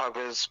build the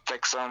puppets,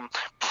 fix them,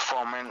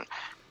 perform them,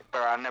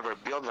 but I never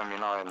build them,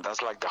 and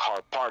that's like the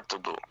hard part to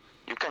do.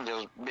 You can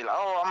just be like,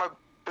 oh, I'm gonna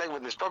play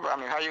with this puppet. I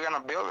mean, how you gonna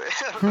build it?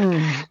 Hmm.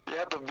 You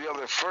have to build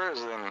it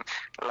first, and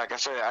like I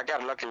said, I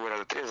got lucky with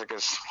El Triste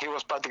because he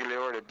was practically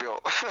already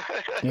built,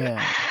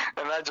 Yeah.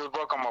 and I just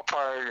broke him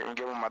apart and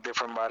gave him a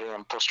different body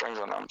and put strings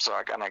on him. So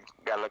I kind of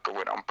got lucky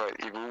with him. But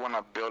if you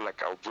wanna build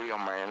like a real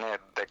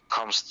marionette that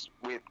comes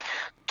with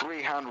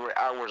 300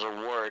 hours of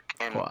work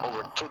and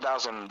over Wow.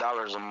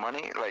 $2,000 of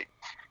money, like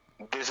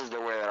this is the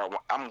way that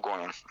I'm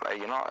going, like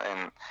and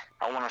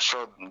I want to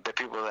show the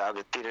people that are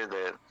the theater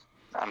that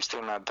I'm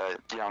still not that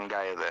young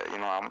guy that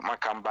I'm gonna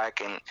come back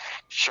and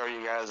show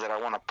you guys that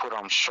I want to put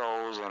on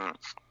shows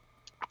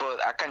but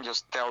I can't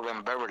just tell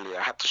them verbally.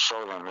 I have to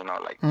show them,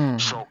 like Mm.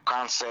 show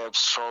concepts,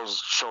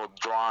 show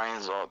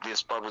drawings or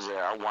these puppets that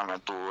I want to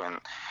do, and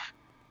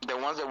the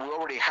ones that we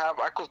already have,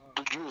 I could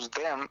use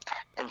them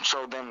and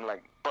show them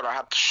like, but I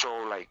have to show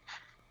like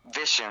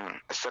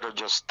vision instead of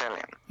just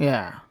telling.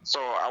 Yeah. So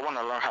I want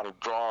to learn how to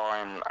draw,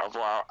 and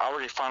I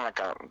already found like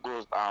a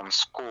good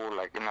school,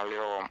 like in a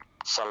little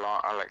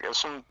salon, like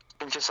it's un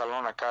pinche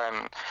salon acá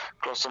and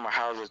close to my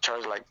house. They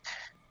charge like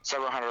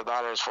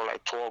 $700 for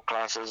like 12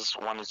 classes,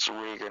 one each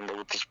week, and they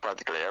would teach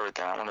practically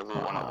everything. I want to do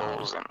one of Wow.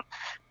 those, and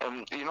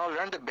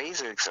learn the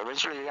basics.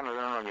 Eventually, you're gonna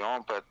learn on your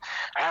own. But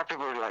I have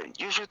people like,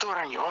 you should do it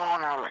on your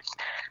own. I'm like,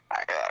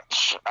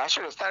 I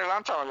should have started a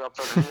long time ago,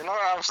 but you know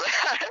what I'm saying?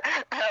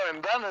 I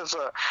haven't done it,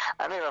 so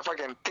I need a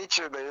fucking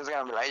teacher that is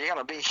gonna be like, you're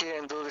gonna be here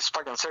and do this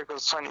fucking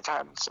circles 20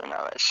 times and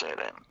all that shit,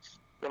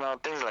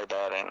 and things like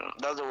that. And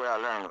that's the way I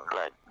learn,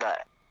 like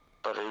that.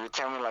 But if you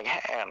tell me like,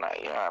 hey,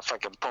 like,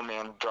 fucking put me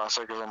and draw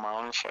circles on my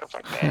own shit,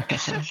 fuck that.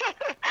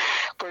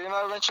 But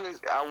eventually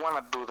I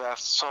want to do that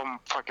so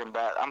fucking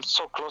bad. I'm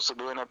so close to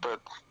doing it,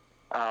 but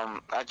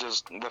I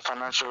just the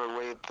financial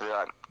way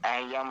that I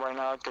am right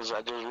now because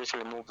I just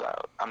recently moved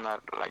out. I'm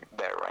not like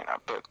there right now,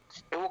 but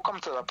it will come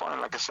to that point.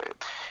 Like I said,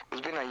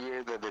 it's been a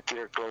year that the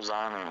theater closed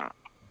down, and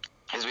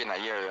it's been a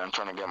year that I'm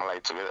trying to get my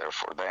life together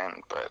for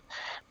then. But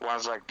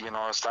once like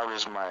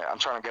establish I'm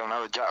trying to get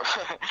another job,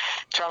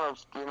 trying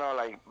to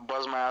like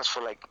buzz my ass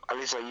for like at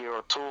least a year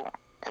or two,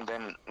 and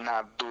then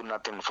not do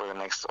nothing for the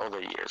next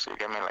other years. You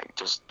get me? Like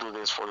just do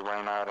this for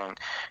right now and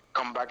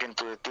come back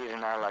into the theater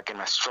now like in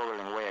a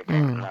struggling way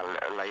again, Mm.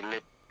 not like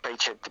live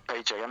paycheck to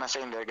paycheck. I'm not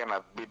saying they're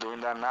gonna be doing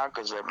that now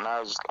because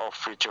now it's all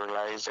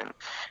futurized and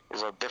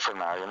it's all different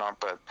now,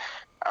 but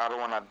I don't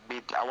want to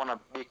be. I want to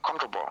be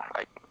comfortable,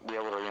 like be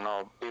able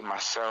to, be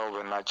myself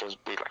and not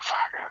just be like,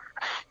 fuck,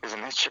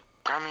 isn't that shit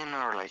coming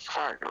or like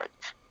fuck, like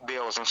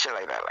bills and shit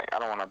like that. Like I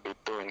don't want to be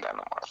doing that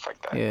no more.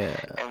 Fuck that. Yeah.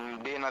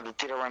 And being at the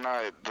theater right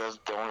now, that's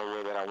the only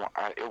way that I want.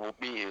 It will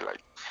be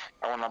like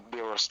I want to be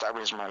able to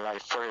establish my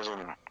life first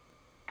and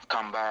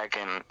come back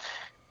and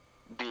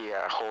be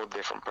a whole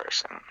different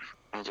person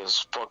and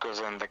just focus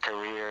on the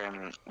career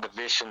and the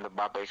vision that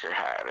Bob Baker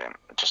had and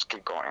just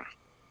keep going.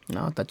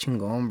 No, está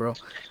chingón, bro.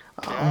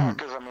 Yeah,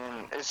 because I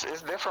mean, it's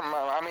different.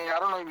 I mean, I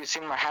don't know if you've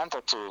seen my hand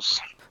tattoos.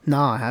 No,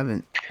 I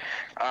haven't.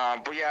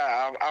 But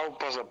yeah, I'll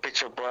post a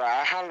picture. But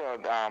I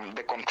have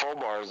the control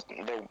bars,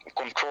 the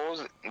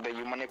controls that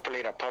you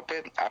manipulate a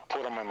puppet. I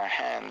put them in my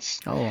hands,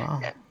 Oh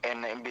wow.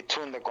 and in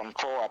between the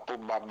control, I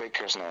put Bob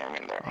Baker's name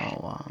in there, Oh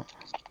wow.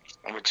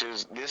 which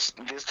is this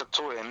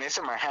tattoo, and it's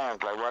in my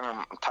hands, like right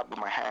on top of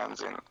my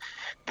hands, and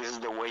this is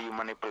the way you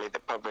manipulate the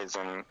puppets.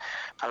 And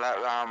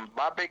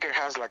Bob Baker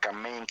has like a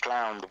main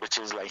clown, which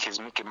is like his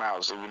Mickey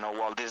Mouse. So, you know,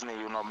 Walt Disney,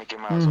 you know Mickey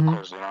Mouse, of Mhm.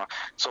 course, you know.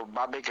 So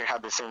Bob Baker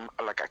had the same,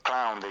 like a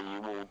clown that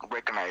you will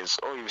recognize.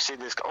 Oh, you see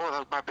this? Oh,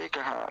 that's Bob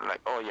Baker, huh?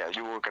 Like, oh yeah,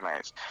 you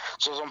recognize.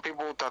 So some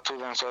people tattoo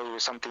themselves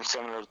with something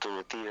similar to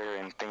the theater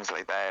and things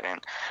like that. And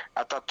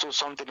I tattoo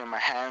something in my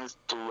hands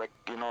to, like,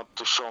 you know,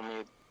 to show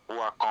me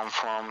where I come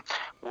from,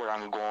 where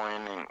I'm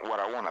going, and what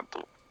I want to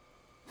do.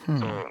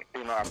 So,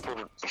 you know, I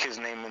put his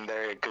name in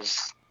there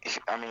because,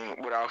 I mean,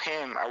 without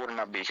him, I would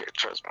not be here,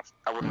 trust me.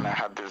 I would not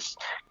have this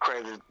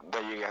credit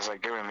that you guys are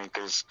giving me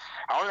because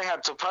I only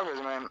had two puppets,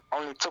 man.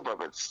 Only two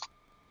puppets.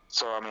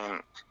 So, I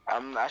mean,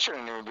 I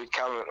shouldn't even be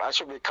called, I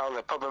should be called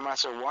a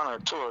PuppetMaster 1 or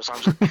 2 or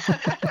something.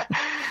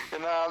 You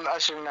know, I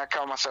should not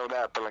call myself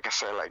that, but like I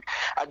said, like,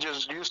 I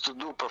just used to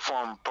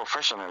perform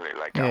professionally.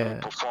 Like, I would Yeah.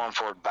 perform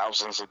for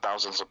thousands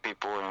of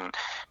people and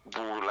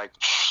do, like,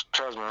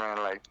 trust me, man,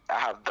 like, I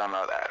have done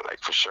all that,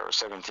 like, for sure,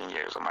 17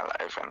 years of my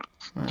life.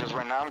 And just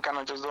right now, I'm kind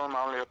of just doing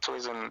my own little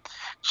twists and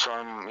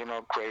showing, you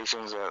know,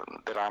 creations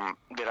that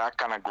I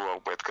kind of grew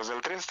up with. Because El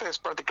Triste is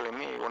practically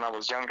me when I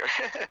was younger.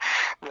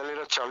 The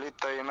little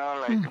cholita, you know,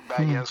 like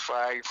baggy as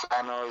flag,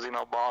 flannels, you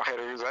know, bald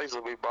headed. I used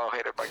to be bald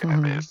headed back in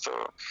the day,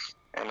 so.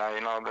 And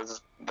you know,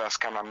 that's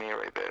kind of me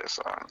right there.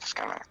 So I'm just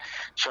kind of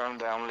showing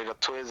them little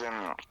twist,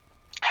 and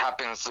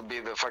happens to be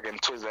the fucking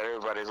twist that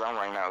everybody's on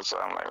right now. So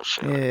I'm like, oh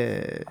shit.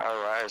 Yeah.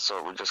 All right,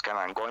 so we're just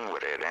kind of going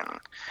with it, and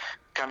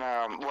kind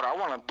of what I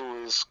want to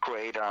do is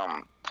create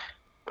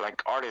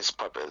like artist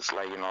puppets.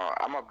 Like, you know,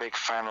 I'm a big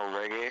fan of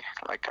reggae.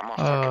 Like, I'm a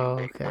fucking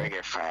big Okay.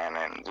 reggae fan,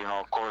 and you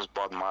know, of course,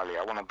 Bob Marley.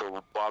 I want to do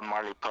a Bob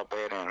Marley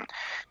puppet and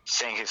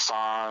sing his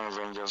songs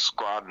and just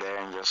go out there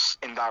and just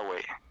in that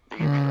way. You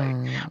get me? Like,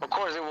 of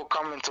course, it will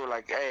come into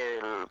like, hey,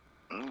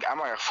 I'm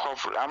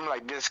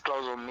like this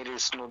close with meeting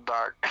Snoop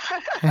Dogg.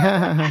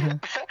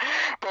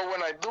 But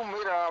when I do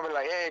meet him, I'll be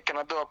like, hey, can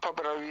I do a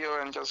puppet of you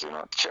and just, you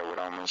know, chill with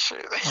him and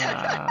shit.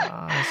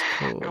 Wow, that's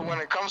cool. And when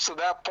it comes to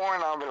that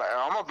point, I'll be like,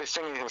 I'm gonna be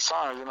singing his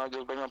songs, you know,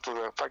 just bring him to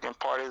the fucking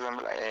parties and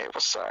be like, hey,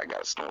 what's up? I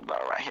got Snoop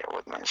Dogg right here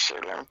with me and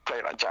shit. Let me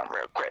play that jam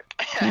real quick.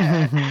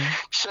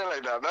 Shit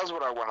like that. That's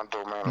what I want to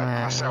do, man. Like,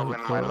 Man, myself that'd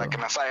be in my, cool. like,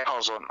 in a side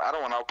hustle. I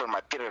don't want to open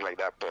my theater like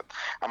that, but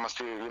I must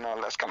be, you know,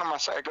 that's kind of my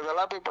side. Because a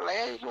lot of people are like,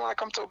 hey, you want to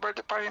come to a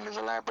birthday party and this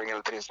and that, bring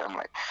El Triste. I'm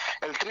like,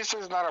 El Triste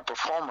is not a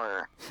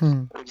performer.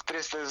 El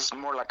Triste is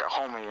more like a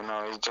homie, you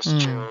know. He just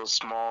chills,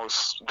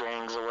 smokes,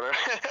 drinks, or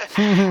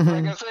whatever.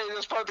 Like I say,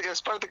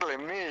 it's practically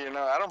me, you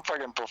know. I don't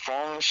fucking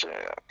perform and shit.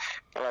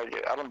 Like,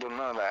 I don't do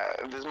none of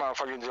that. This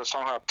motherfucker just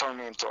somehow turned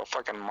me into a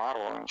fucking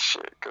model and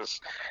shit. Because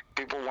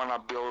people want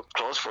to build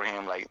clothes for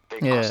him. Like, they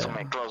custom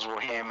make clothes for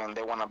him, and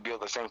they want to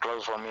build the same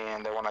clothes for me,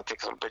 and they want to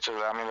take some pictures.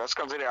 I mean, that's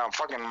considered a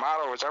fucking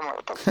model, which I'm like,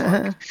 what the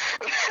fuck?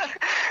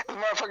 This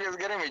motherfucker is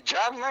getting me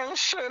jobs now and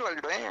shit.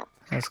 Like, damn.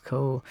 That's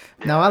cool.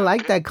 Yeah, Now I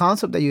like that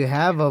concept that you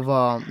have of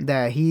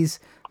that he's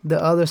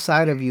the other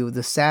side of you,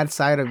 the sad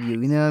side of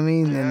you. You know what I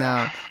mean? And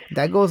Yeah.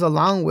 that goes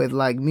along with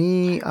like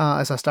me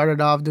as I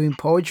started off doing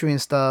poetry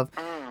and stuff.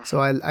 So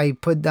I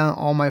put down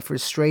all my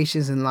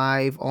frustrations in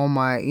life, all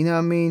my, you know what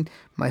I mean,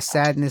 my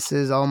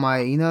sadnesses, all my,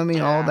 you know what I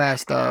mean, all that Yeah,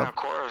 stuff, of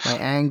course. my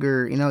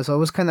anger, you know. So it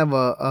was kind of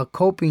a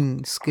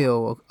coping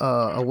skill,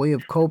 a way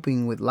of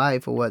coping with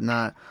life or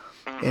whatnot.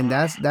 And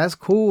that's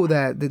cool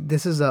that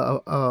this is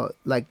a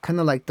like kind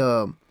of like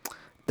the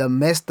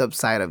messed up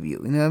side of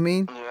you. You know what I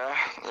mean? Yeah,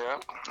 yeah.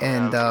 Yeah,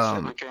 And at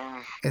least it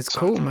became it's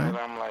cool, something that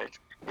man. I'm like,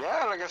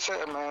 yeah, like I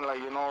said, man, like,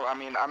 you know, I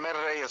mean, I met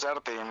Reyes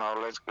Arte, you know,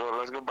 let's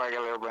go back a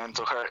little bit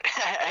into her.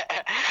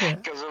 Yeah.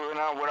 Because, you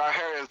know, without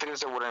her, El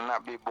Triste would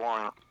not be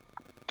born.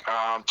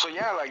 So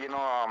yeah, like, you know,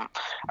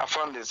 I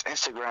found this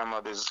Instagram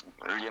of this,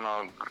 you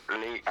know,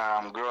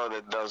 girl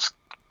that does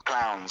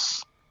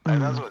clowns. Like,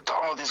 that's what,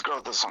 oh, this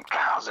girl does some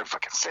clowns, they're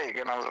fucking sick.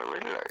 And I was like,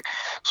 really? Like,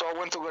 so I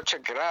went to go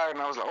check it out,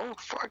 and I was like, oh,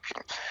 fuck.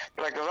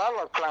 Like, 'cause I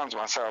love clowns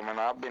myself, man.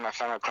 I've been a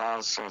fan of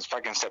clowns since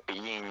fucking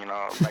Cepillín, you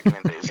know, back in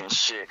the days and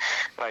shit.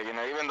 Like, you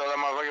know, even though that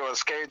motherfucker was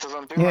scary to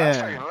some people, I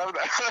fucking love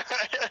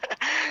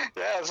that.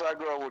 Yeah, so I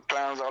grew up with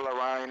clowns all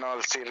around, you know,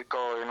 the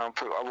circo, you know,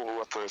 I would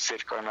go to the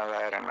circo and all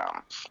that, and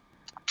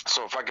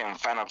so fucking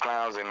fan of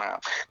clowns. And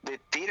the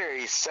theater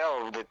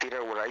itself, the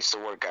theater where I used to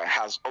work at,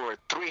 has over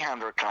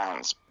 300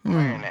 clowns Mm.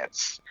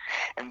 marionettes,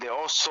 and they're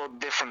all so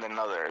different than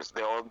others.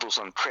 They all do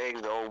some tricks.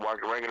 They all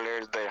walk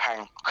regulars. They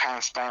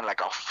handstand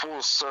like a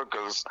full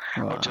circus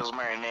of Wow. just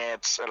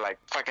marionettes, and like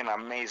fucking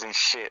amazing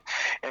shit.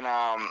 And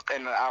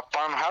I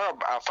found out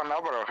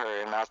about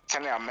her, and I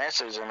sent her a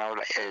message, and I was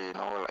like, hey,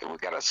 like we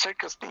got a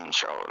circus theme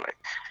show, like.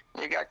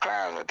 You got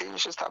clowns. I think you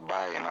should stop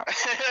by,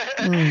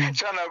 Mm.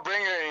 Trying to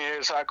bring her in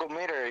here so I could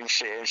meet her and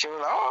shit. And she was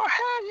like, "Oh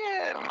hell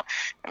yeah!"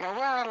 And I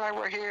well, like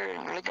we're here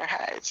in Lincoln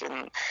Heights,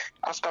 and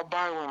I stopped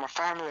by with my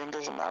family and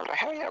this and that. I was like,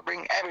 "Hell yeah,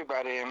 bring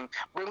everybody and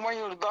bring one of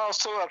your dolls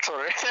too." I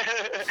told her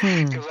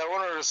Hmm. because I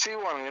want her to see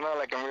one,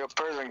 like in real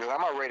person. Because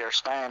I'm a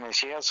Raiders fan, and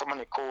she has so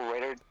many cool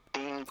Raider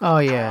themed Oh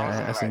clowns yeah,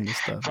 and I've seen like this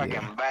stuff. fucking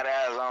Yeah.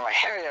 badass. I'm like,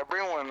 "Hell yeah,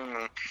 bring one!"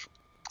 And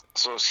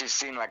so she's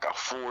seen like a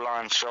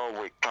full-on show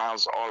with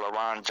clowns all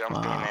around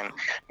jumping Wow.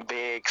 and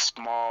big,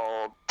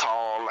 small,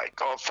 tall, like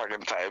all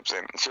fucking types.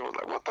 And she was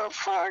like, "What the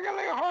fuck? I got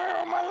like a horror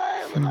all my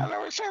life, and Hmm. I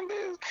never seen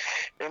this."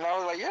 And I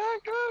was like, "Yeah,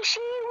 girl,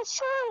 shit,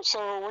 what's up?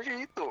 So what are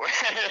you doing?"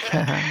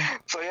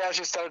 So yeah,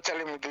 she started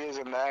telling me this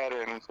and that,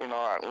 and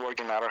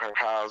working out of her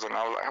house, and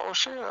I was like, "Oh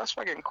shit, that's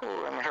fucking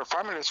cool." And her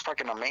family is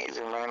fucking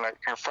amazing, man. Like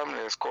her family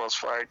is cool as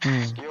fuck.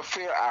 Hmm. You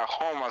feel at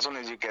home as soon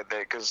as you get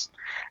there, cause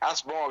I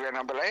smoke, and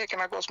I'll be like, "Hey,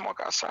 can I go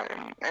smoke outside?"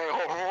 And her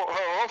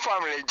whole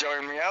family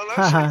joined me. I was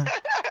like,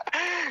 "Shit."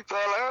 So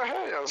I was like, "Oh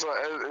hell yeah!"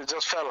 So it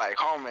just felt like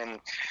home, and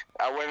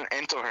I went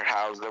into her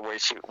house, the way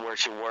where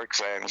she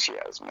works, and she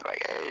asked me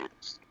like, "Hey,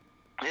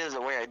 this is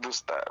the way I do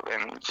stuff,"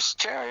 and just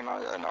chill, And I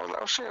was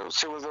like, "Oh shit!"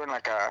 She was doing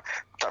like a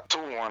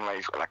tattoo one,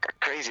 like a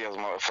crazy ass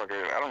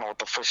motherfucker. I don't know what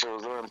the fuck she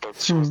was doing, but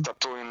she was Hmm.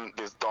 tattooing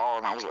this doll,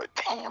 and I was like,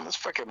 "Damn, that's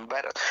fucking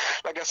better."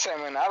 Like I said,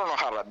 man, I don't know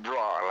how to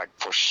draw, like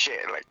for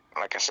shit.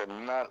 Like I said,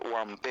 not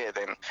one bit.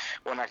 And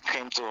when I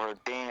came to her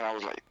thing, I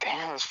was like,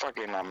 "Damn, that's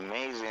fucking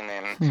amazing."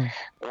 And Hmm.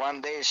 one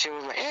day she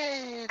was like,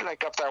 "Hey,"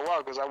 like after a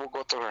while, because I would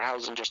go to her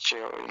house and just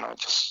chill,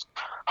 just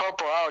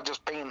help her out,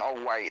 just painting all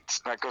white,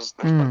 like, cause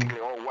it's Hmm.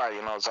 particularly all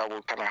white, so I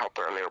would kind of help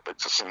her a little bit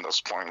just in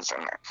those points,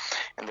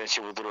 and then she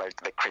would do like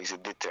the crazy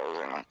details.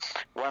 And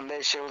one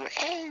day she was like,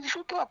 "Hey, you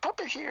should do a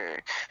puppet here,"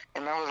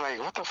 and I was like,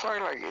 "What the fuck?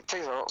 Like, it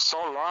takes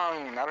so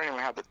long, and I don't even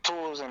have the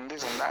tools and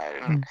this and that."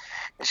 Hmm.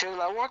 And she was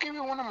like, "Well, I'll give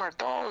you one of my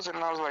dolls," and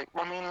I was like,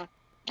 "I mean,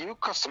 you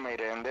custom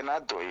made it, and then I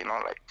do it,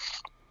 like."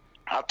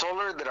 I told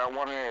her that I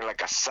wanted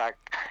like a sack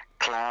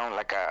clown,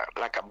 like a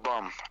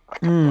bum,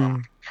 like a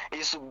bum. Hmm.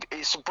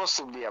 It's supposed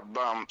to be a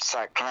bum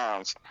sack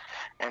clowns,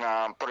 and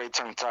but it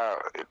turns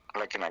out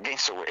like in a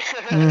gangster way.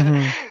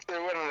 Hmm. They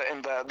went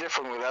in the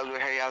different way. That's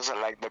why he has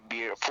like the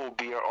beard, full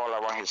beard all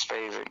around his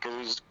face,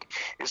 because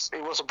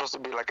it was supposed to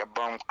be like a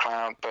bum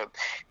clown, but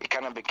it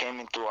kind of became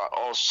into a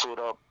all suit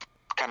up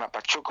kind of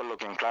pachuca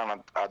looking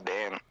clown at the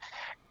end.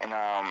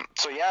 And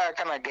so yeah, I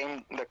kind of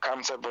gained the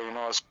concept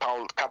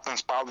of Captain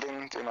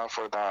Spaulding,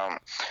 for the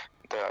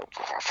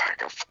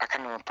I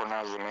can't even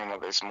pronounce the name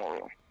of this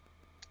movie.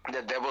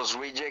 The Devil's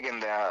Reject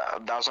and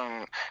the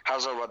Thousand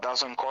House of a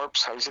Thousand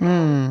Corpse. Have you seen the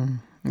movie?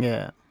 Hmm.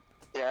 Yeah.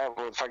 Yeah,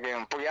 but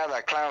fucking, but yeah,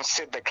 the clown,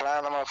 Sid the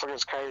clown, the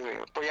motherfucker's crazy.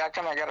 But yeah, I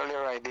kind of got a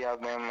little idea of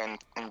them,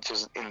 and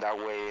just in that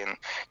way, and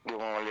give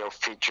him a little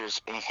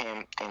features in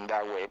him in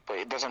that way. But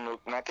it doesn't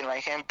look nothing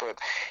like him. But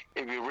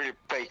if you really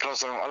pay close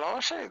to him, oh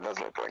shit, it does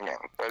look like him.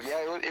 But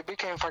yeah, it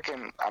became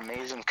fucking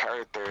amazing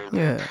character. That,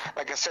 Yeah.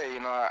 like I said,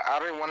 I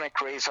didn't want to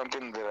create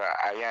something that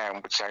I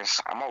am, which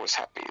I'm always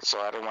happy. So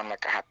I didn't want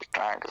like a happy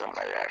clown, because I'm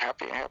like, yeah,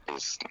 happy and happy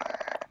is nah. So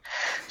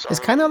I It's was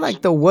kind of like,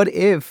 like the what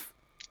if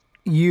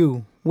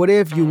you. What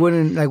if you mm.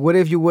 wouldn't like? What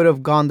if you would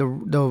have gone the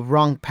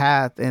wrong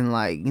path and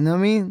like you know what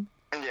I mean?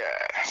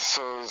 Yeah,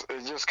 so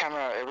it just kind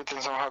of everything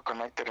somehow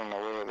connected in a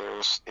way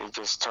that it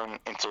just turned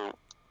into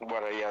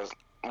what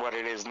what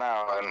it is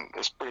now, and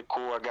it's pretty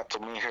cool. I got to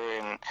meet her,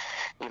 and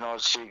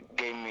she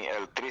gave me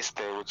El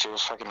Triste, which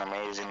was fucking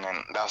amazing, and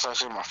that's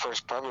actually my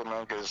first puppet,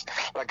 man. Because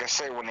like I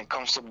said, when it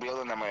comes to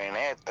building a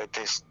marionette, it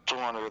takes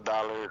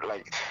 $200,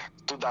 like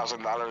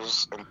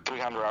 $2,000 and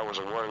 300 hours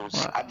of work, which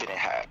Wow. I didn't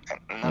have,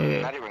 and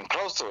Yeah. not even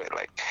close to it.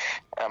 Like,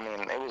 I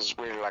mean, it was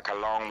really like a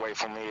long way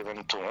for me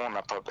even to own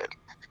a puppet.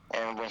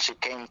 And when she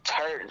came to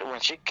her, when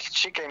she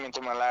came into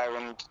my life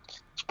and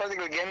she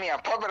practically gave me a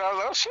puppet, I was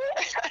like, "Oh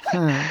shit!"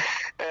 Huh.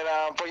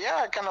 And but yeah,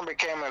 I kind of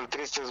became El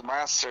Triste's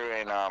master.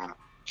 And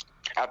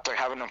after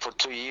having them for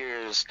 2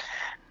 years,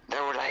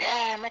 they were like,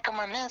 "Hey, make them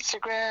on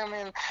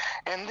Instagram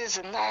and this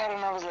and that."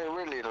 And I was like,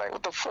 "Really? Like,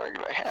 what the fuck?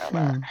 Like, hell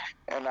nah." Hmm.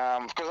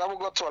 And because I would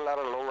go to a lot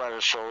of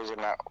lowrider shows,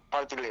 and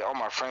practically all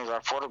my friends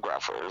are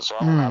photographers, so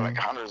I would have like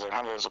Hmm. hundreds and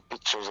hundreds of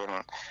pictures.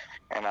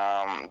 And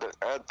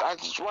I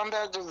just one day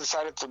I just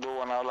decided to do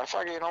one. I was like,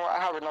 "Fuck it, I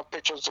have enough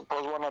pictures to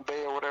post one a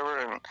day or whatever,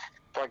 and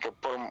fuck it,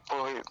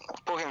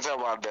 put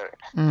himself out there."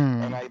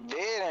 And Hmm. I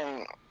did,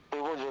 and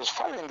people just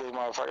following this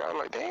motherfucker. I was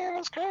like, "Damn,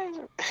 that's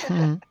crazy."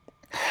 Hmm.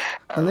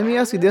 I Now was let like, me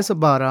 "Hell ask you yeah." this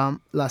about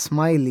La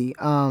Smiley.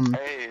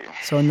 Hey.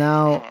 So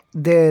now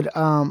did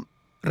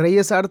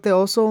Reyes Arte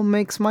also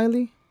make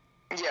Smiley?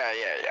 Yeah,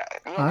 yeah, yeah.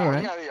 No, All well,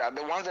 right. yeah, yeah,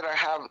 the ones that I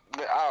have,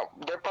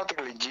 they're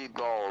practically G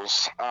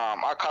dolls.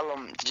 I call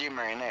them G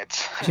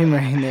marionettes. G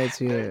marionettes,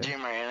 They're yeah. G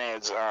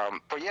marionettes.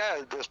 But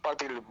yeah, there's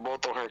practically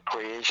both of her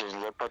creations.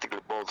 They're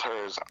practically both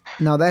hers.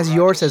 Now that's So I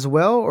yours just, as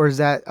well, or is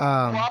that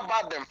well, I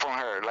bought them from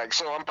her. Like,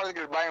 so I'm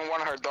practically buying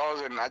one of her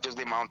dolls, and I just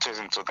did my own twist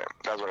into them.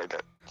 That's what I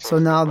did. So So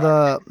it's now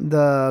good back.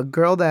 the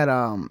girl that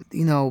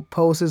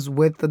poses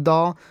with the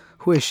doll,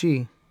 who is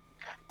she?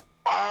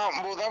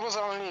 Well, that was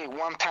only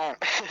one time.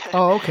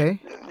 Oh, okay.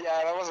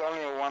 Yeah, that was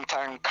only a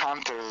one-time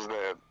contest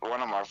that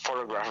one of my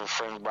photographer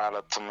friends brought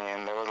up to me,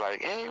 and they was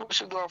like, "Hey, we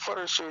should do a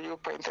photo shoot. You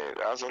painted."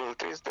 I was a little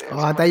triste, and Oh,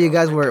 I thought somebody you else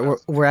guys painted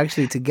us. were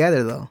actually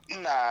together though.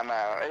 Nah.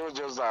 It was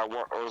just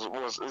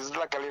it's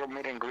like a little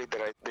meet and greet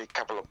that I did a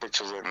couple of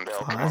pictures, and they all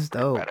Oh, came that's out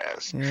pretty dope.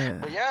 badass. Yeah.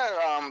 But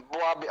yeah,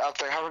 well,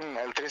 after having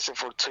El Triste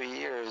for 2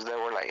 years, they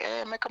were like,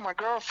 "Hey, make her my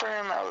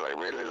girlfriend." I was like,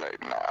 "Really?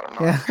 Like, nah, I don't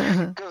know."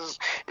 Yeah. Because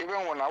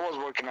even when I was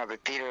working at the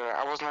theater,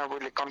 I was not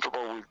really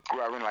comfortable with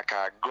grabbing like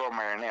a girl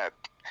marionette.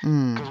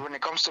 Because Mm. when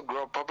it comes to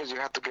girl puppets, you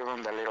have to give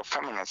them the little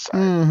feminine side.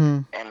 Mm-hmm.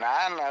 And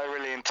I'm not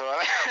really into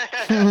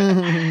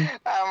Mm-hmm.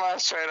 it. I'm a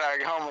straight out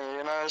homie,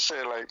 you know,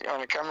 shit. Like, when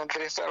it comes to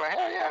this, I'm like,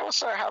 hell yeah,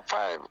 what's up, high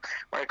five.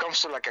 When it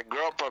comes to like a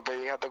girl puppet,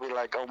 you have to be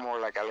like, oh, more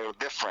like a little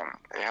different.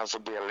 It has to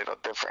be a little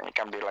different. It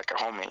can be like a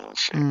homie and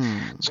shit.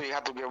 Mm. So you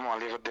have to give them a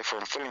little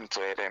different feeling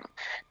to it. And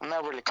I'm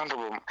not really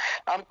comfortable.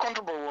 I'm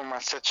comfortable with my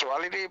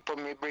sexuality, but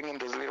me bringing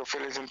those little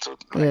feelings into,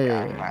 Yeah, like,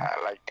 yeah, I'm yeah. not,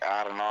 like,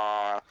 I don't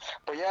know.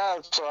 But yeah,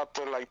 so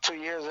after like 2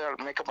 years,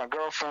 I make up my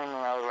girlfriend, and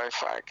I was like,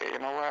 fuck it, you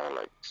know what?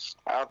 Like,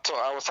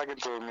 I was talking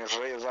to Miss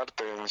Reyes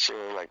Arte, and she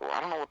was like, well,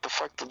 I don't know what the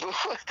fuck to do.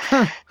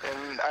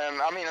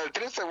 and I mean, El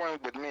Triste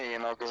went with me, you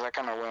know, because I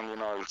kind of went, you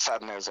know,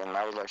 sadness, and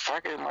I was like,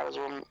 fuck it, might as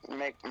well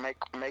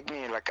make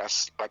me like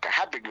a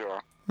happy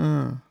girl.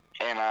 Mm.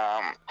 And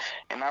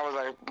I was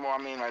like, well,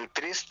 I mean, El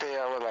Triste,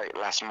 I was like,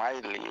 La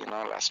Smiley, you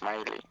know, La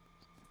Smiley.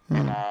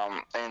 Mm.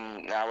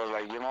 And I was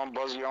like, you know,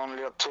 buzz your own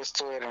little twist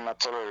to it, and I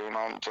told her, you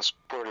know, just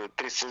put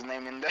Triste's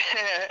name in there,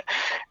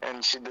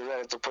 and she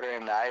decided to put it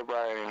in the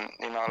eyebrow, and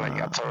you know, like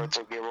I told her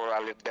to give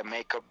her the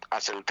makeup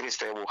as El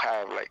Triste will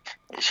have, like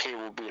she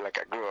will be like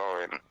a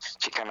girl, and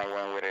she kind of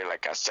went with it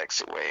like a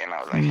sexy way, and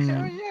I was like,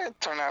 hell yeah, it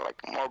turned out like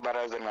more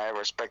badass than I ever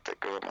expected,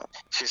 because I mean,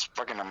 she's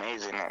fucking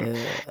amazing, and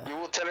Yeah. you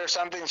will tell her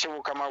something, she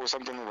will come out with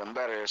something even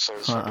better, so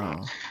it's fucking,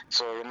 Uh-oh.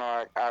 so you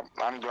know,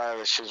 I'm glad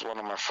that she's one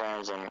of my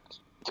friends, and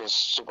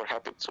just super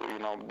happy to, you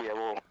know, be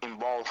able to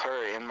involve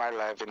her in my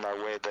life in that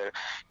way that,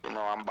 you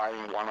know, I'm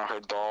buying one of her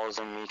dolls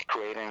and me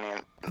creating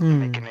it,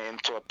 making it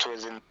into a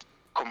twist and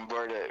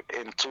convert it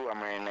into a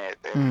marionette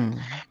and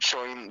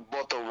showing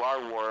both of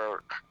our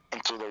work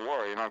into the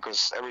world, you know,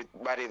 because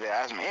everybody that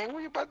asks me, hey,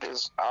 where you bought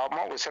this? I'm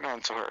always sending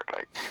it to her.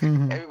 Like,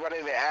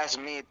 everybody that asks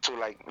me to,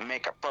 like,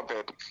 make a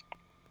puppet,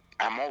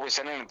 I'm always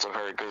sending it to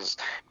her because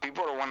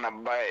people don't want to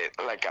buy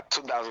like a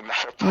 $2,000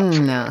 puppet.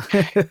 No.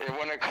 And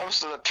when it comes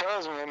to the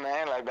trust me,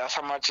 man, like that's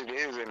how much it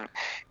is,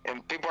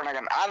 and people are not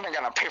gonna, I'm not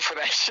gonna pay for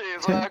that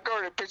shit. So I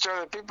go to picture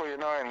other people, you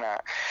know. And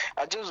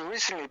I just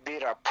recently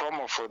did a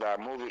promo for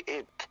that movie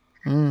It.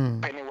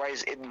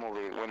 Pennywise It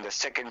movie when the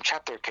second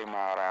chapter came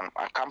out, and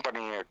a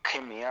company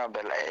came me up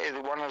that like, hey,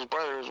 Warner's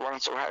Brothers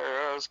wants to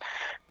hire us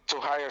to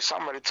hire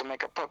somebody to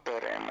make a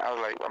puppet, and I was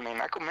like, I mean,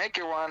 I could make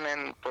you one,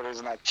 but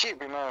it's not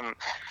cheap, you know. And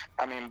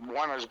I mean,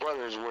 Warner's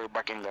Brothers were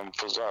backing them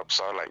fools up,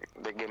 so like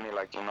they gave me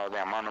like, you know,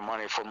 the amount of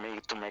money for me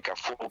to make a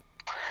full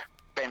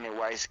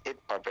Pennywise It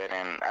puppet,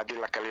 and I did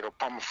like a little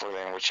promo for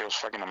them, which was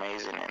fucking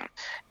amazing. And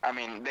I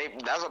mean,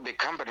 that's a big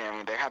company. I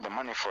mean, they have the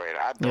money for it.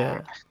 I don't.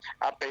 Yeah.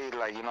 I paid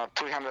like, you know,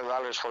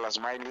 $300 for La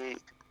Smiley,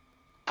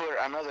 put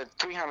another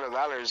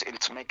 $300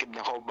 into making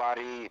the whole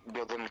body,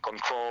 building the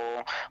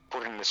control,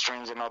 putting the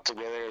strings and all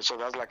together. So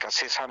that's like a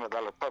 $600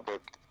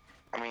 puppet.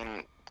 I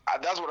mean,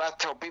 that's what I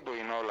tell people,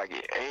 you know, like,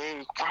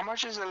 hey, how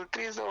much is El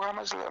Triste or how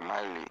much is El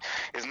Miley?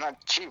 It's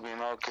not cheap, you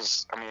know,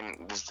 because, I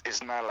mean,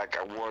 it's not like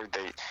a word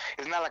that,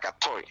 it's not like a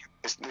toy.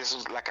 This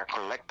is like a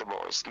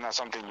collectible. It's not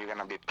something you're going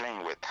to be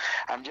playing with.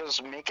 I'm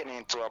just making it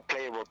into a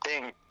playable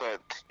thing,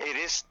 but it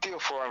is still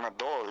for an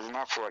adult. It's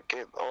not for a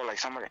kid. Or like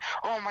somebody,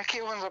 oh, my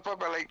kid wants a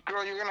puppet. Like,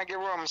 girl, you're going to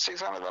give him a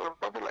 $600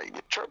 puppet? Like,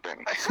 you're tripping.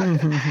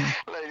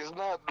 Like, it's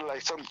not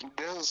like something,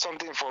 this is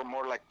something for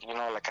more like, you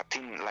know, like a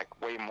teen,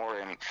 like way more.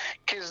 And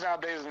kids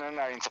nowadays, they're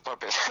not into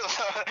puppets.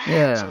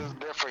 Yeah. So it's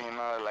different, you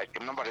know, like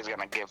nobody's going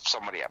to give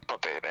somebody a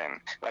puppet.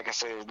 And like I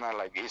said, it's not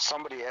like if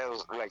somebody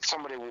else, like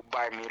somebody will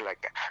buy me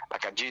like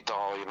a G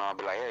doll, you know, I'll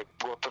be like, hey,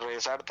 go to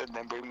Reyes Arte,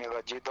 then bring me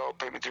the G doll,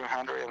 pay me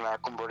 $300, and I'll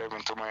convert it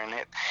into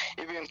marionette.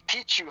 Even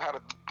teach you how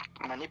to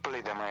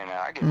manipulate the marionette.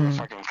 I give you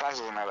fucking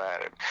classes and all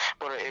that.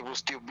 But it will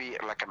still be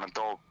like an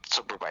adult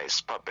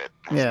supervised puppet.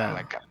 It's not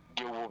like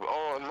you will,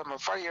 oh, let me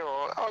fire,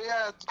 or, oh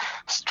yeah,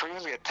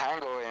 strings get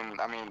tangled. And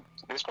I mean,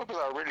 these puppets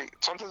are really,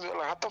 sometimes you're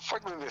like, how the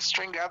fuck did the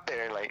string out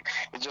there? Like,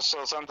 it just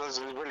so sometimes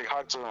it's really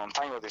hard to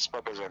untangle these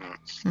puppets. And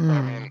but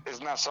I mean, it's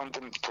not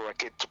something for a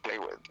kid to play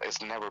with.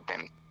 It's never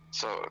been.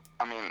 So,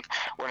 I mean,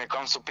 when it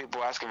comes to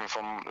people asking me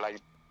from like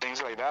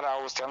things like that, I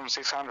always tell them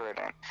 600,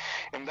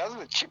 and that's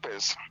the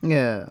cheapest.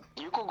 Yeah.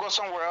 You could go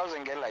somewhere else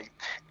and get like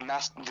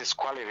not this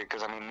quality,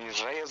 because I mean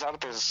these Reyes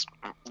Artes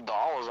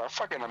dolls are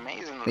fucking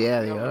amazing.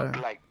 Yeah, They they look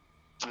are. like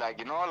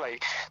you know,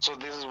 like, so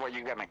this is what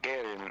you're gonna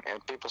get,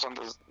 and people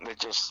sometimes they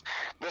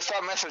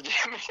start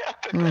messaging me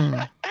after Mm.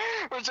 that,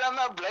 which I'm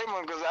not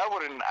blaming, because I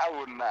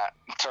would not,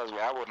 trust me,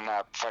 I would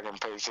not fucking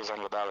pay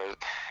 $600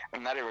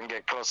 and not even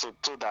get close to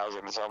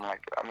 2,000. So I'm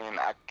like, I mean,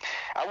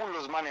 I would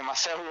lose money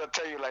myself. I'll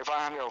tell you like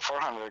 500 or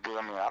 400, because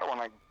I mean I don't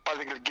want to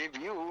publicly give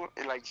you,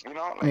 like, you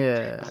know, like,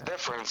 Yeah. it's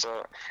different.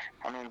 So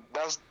I mean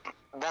that's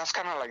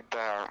kind of like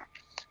the,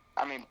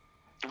 I mean,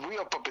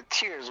 real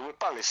puppeteers would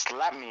probably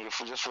slap me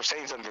just for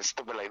saying something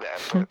stupid like that.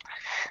 But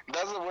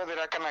that's the way that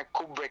I kind of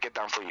could break it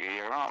down for you,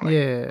 you know? Like,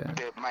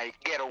 Yeah. my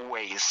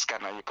getaways,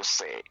 kind of, you could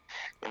say.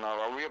 You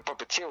know, a real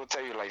puppeteer will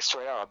tell you, like,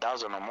 straight out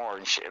 1,000 or more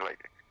and shit.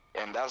 Like,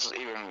 and that's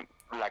even,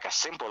 like, a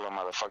simpler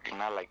motherfucker,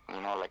 not like, you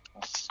know, like,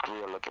 this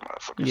real looking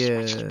motherfuckers,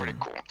 which is Yeah. pretty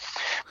cool.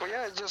 But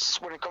yeah, it's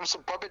just, when it comes to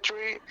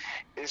puppetry,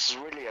 it's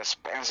really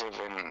expensive,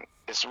 and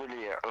it's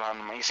really an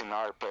amazing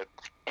art. But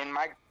in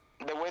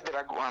the way that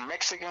I go, a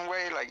Mexican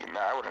way, like,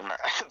 I wouldn't.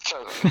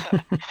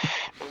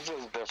 It's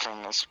just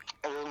different. It's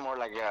more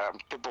like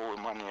people with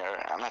money.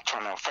 I'm not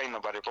trying to offend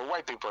nobody, but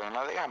white people, you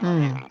know, they have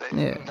money, and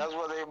Yeah. that's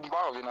what they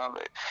involve. You know,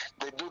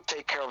 they do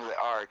take care of the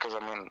art, because I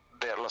mean,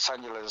 Los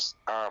Angeles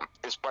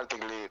is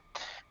practically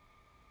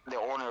the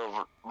owner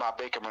of Bob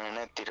Baker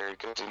Marionette Theater,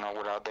 because you know,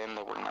 without them,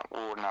 we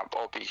would not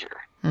all be here.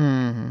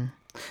 Mm-hmm.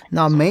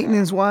 Now, So,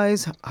 maintenance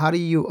wise, how do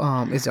you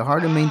is it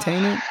hard to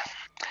maintain it?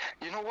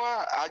 You know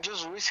what? I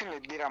just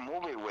recently did a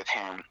movie with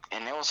him,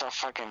 and it was a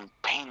fucking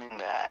pain in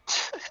the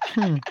ass.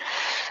 Hmm.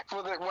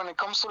 When it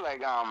comes to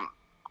like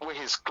with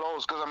his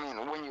clothes, because I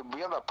mean, when you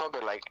build a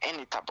puppet, like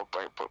any type of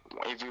puppet,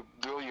 if you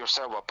build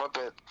yourself a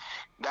puppet,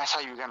 that's how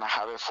you're gonna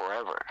have it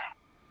forever.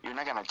 You're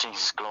not gonna change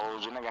his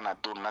clothes. You're not gonna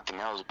do nothing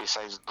else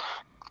besides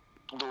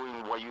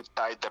doing what you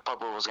thought the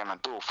puppet was gonna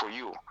do for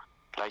you.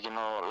 Like, you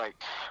know, like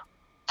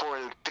for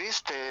El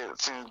Triste,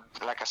 since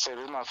like I said,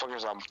 this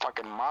motherfucker's a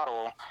fucking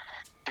model.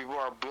 People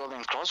are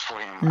building clothes for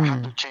him. I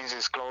had to change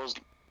his clothes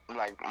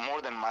like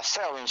more than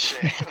myself and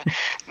shit.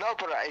 No,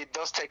 but it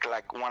does take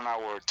like 1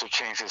 hour to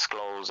change his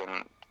clothes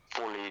and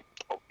fully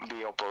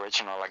be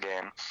operational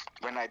again.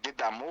 When I did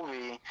that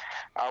movie,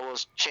 I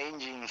was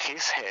changing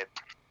his head,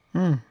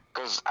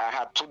 because I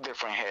had two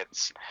different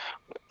heads.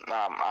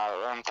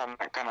 I'm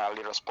kind of a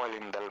little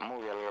spoiling the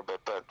movie a little bit,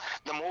 but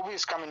the movie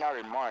is coming out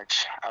in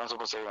March. I'm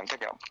supposed to even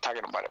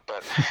talking about it,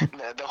 but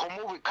the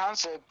whole movie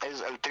concept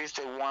is El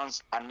Triste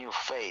wants a new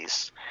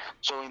face.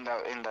 So in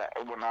the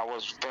when I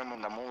was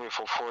filming the movie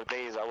for 4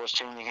 days, I was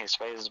changing his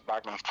face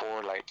back and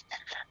forth, like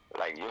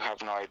you have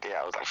no idea.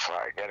 I was like,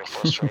 fuck, getting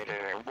frustrated.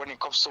 And when it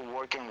comes to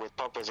working with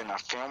puppets in a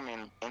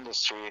filming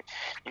industry,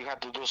 you have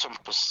to do some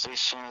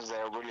positions that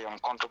are really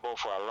uncomfortable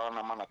for a long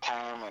amount of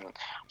time. And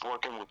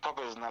working with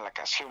puppets is not like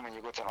as human.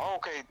 You go to, oh,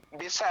 okay,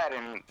 this side,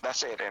 and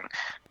that's it. And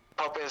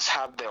puppets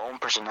have their own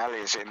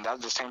personalities, and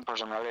that's the same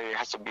personality it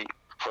has to be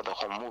for the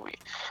whole movie.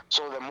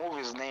 So the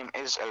movie's name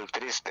is El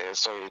Triste,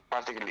 so it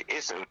practically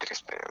is El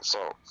Triste.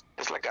 So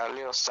it's like a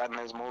little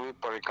sadness movie,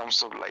 but it comes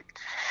to like,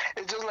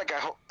 it's just like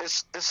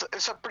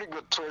it's a pretty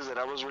good twist that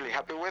I was really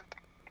happy with.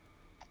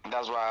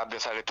 That's why I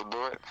decided to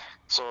do it.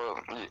 So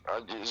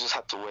you just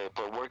have to wait.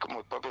 But working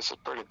with puppets is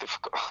pretty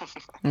difficult.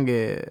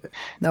 Yeah.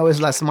 Now,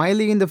 is La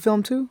Smiley in the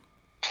film too?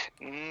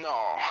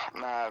 No,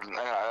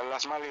 La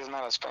Smiley is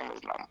not as famous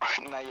now,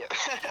 not yet.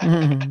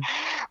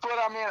 But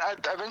I mean,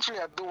 eventually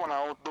I do want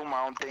to do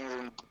my own things,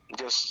 and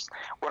just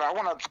what I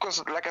want to,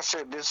 because like I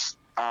said, these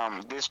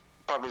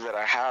puppies that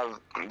I have,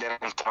 they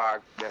don't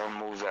talk, they don't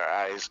move their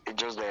eyes. It's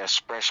just the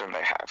expression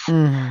they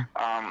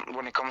have.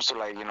 When it comes to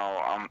like, you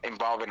know,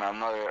 involving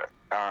another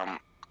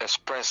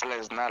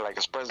expressless, not like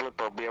expressless,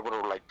 but be able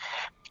to like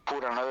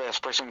put another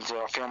expression into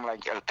a film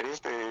like El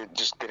Triste, it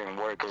just didn't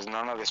work, because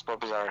none of these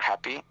puppies are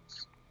happy.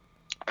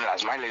 La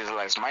Smiley is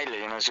like Smiley,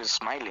 you know, she's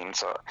smiling,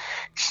 so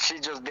she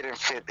just didn't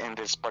fit in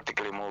this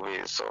particular movie.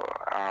 So,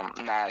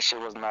 nah, she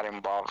was not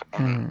involved.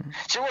 And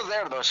she was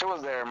there though. She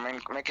was there,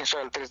 making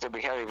sure El Triste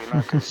behave, you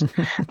know, because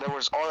there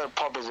was other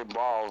puppets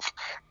involved.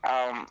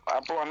 I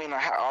mean,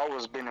 I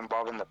always been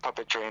involved in the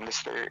puppetry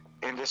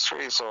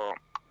industry, so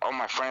all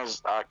my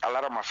friends, a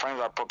lot of my friends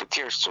are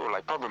puppeteers too,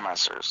 like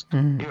PuppetMasters,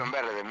 even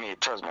better than me.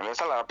 Trust me, there's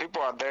a lot of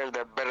people out there that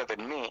are better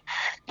than me.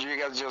 You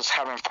guys just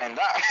haven't found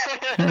out.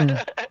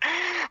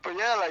 But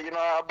yeah, like, you know,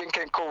 I've been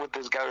getting cool with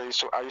this guy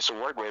that I used to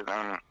work with,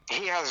 and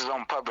he has his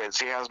own puppets.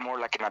 He has more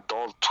like an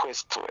adult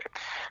twist to it.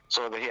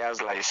 So that he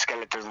has like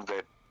skeletons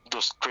that do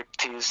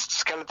striptease,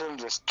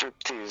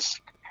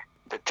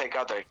 they take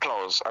out their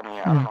clothes. I mean,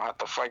 I don't know how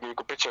the fuck you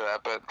could picture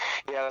that, but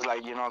he has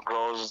like, you know,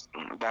 girls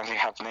dancing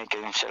half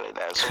naked and shit like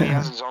that. So he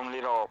has his own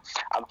little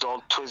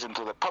adult twist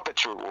into the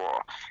puppetry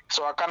world.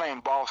 So I kind of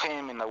involve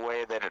him in a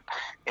way that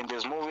in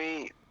this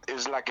movie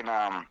is like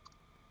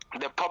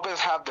the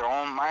puppets have their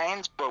own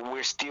minds, but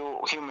we're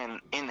still human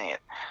in it.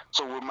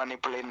 So we're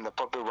manipulating the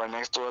puppet right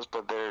next to us,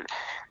 but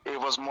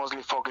it was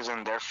mostly focused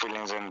on their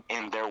feelings and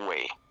in their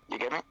way. You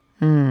get me?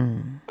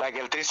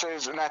 like El Triste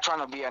is not trying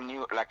to be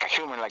like a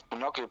human, like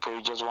Pinocchio, but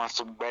he just wants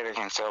to better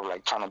himself,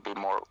 like trying to be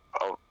more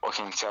of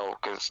himself,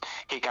 because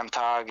he can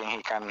talk and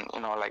he can,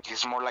 like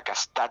he's more like a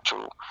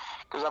statue.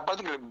 Because I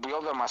particularly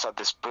built him as a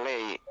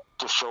display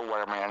to show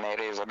what a marionette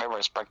is. I never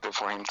expected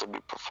for him to be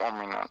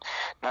performing or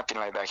nothing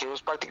like that. He was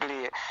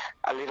practically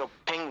a little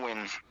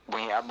penguin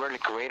when I barely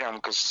created him,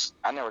 because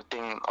I never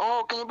think,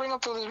 oh, can you bring him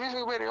to this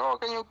music video? Oh,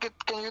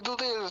 can you do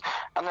this?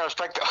 I never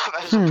expected all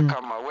that shit to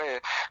come my way.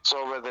 So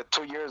over the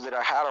 2 years that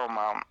I had him,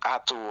 I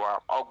had to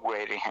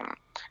upgrade him.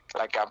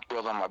 Like I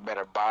built him a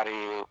better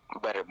body,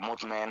 better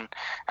movement.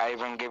 I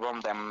even gave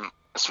him the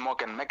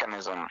smoking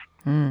mechanism.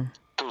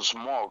 To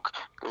smoke,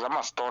 because I'm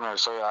a stoner,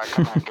 so I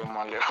kind of give him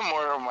a little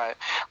more of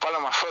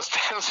follow my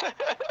footsteps.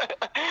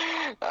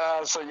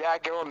 So yeah, I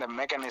gave him the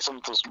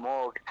mechanism to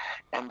smoke,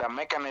 and the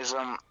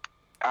mechanism,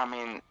 I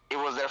mean, it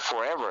was there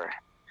forever,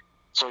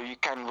 so you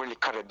can't really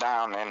cut it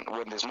down. And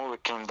when this movie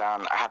came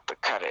down, I had to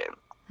cut it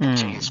and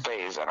change his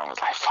face, and I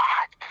was like,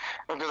 fuck,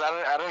 because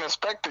I didn't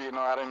expect it,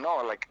 I didn't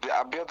know. Like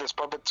I built this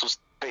puppet to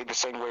stay the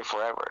same way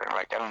forever.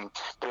 Like I don't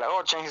be like,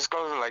 oh, change his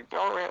clothes, like,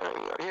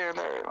 oh, here and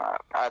there.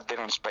 I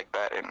didn't expect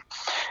that, and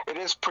it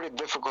is pretty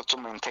difficult to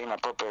maintain a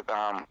puppet.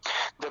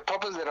 The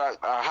puppets that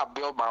I have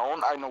built my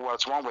own, I know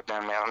what's wrong with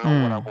them, and I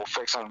know what I will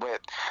fix them with.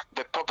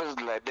 The puppets,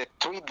 like the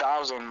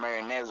 3,000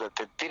 marionettes that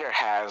the theater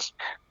has,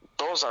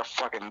 those are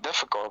fucking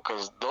difficult,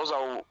 because those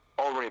are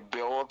already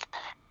built,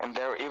 and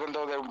even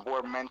though they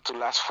were meant to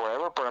last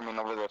forever, but I mean,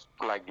 over the,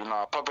 like,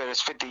 a puppet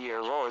is 50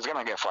 years old, it's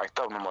gonna get fucked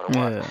up no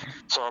matter what.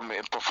 So I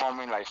mean,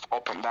 performing like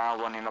up and down,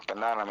 running up and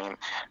down, I mean,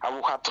 I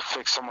would have to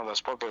fix some of those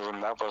puppets,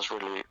 and that was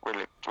really,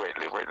 really,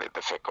 really, really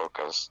difficult,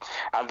 because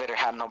I didn't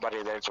have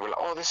nobody there to be like,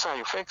 oh, this is how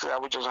you fix it. I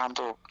would just have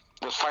to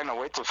just find a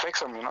way to fix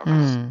them,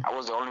 because I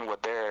was the only one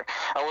there.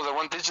 I was the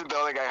one teaching the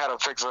other guy how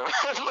to fix them.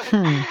 Like,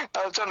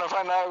 I was trying to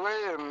find out a way,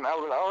 and I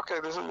was like, oh, okay,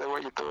 this is the way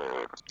you do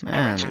it.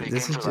 Man, eventually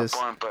this came is to just that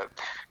point, but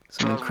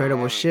some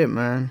incredible shit,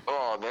 man.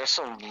 Oh, there's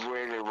some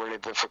really, really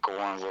difficult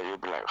ones that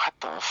you'd be like, what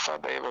the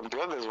fuck, they even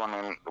built this one?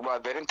 And well,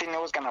 they didn't think it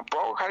was gonna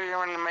broke. How do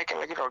you even make it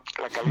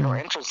like a little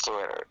entrance to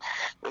it?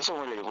 There's some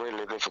really,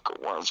 really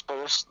difficult ones,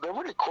 but they're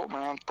really cool,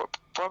 man. The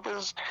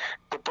puppets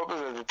that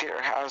the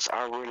theater has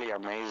are really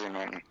amazing,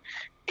 and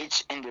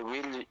each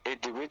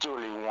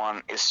individually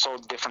one is so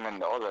different than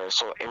the other.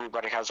 So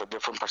everybody has a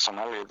different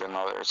personality than the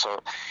other.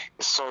 So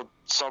it's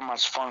so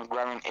much fun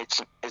grabbing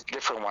each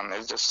different one.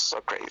 It's just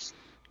so crazy.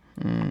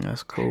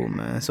 That's cool,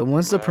 man. So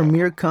once the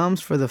premiere comes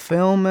for the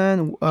film,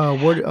 man,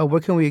 where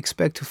can we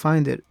expect to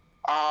find it?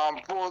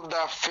 Well,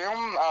 the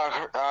film,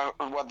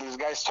 what these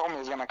guys told me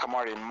is gonna come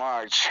out in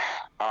March,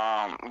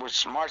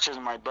 which March is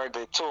my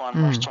birthday too, on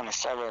March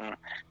 27.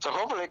 So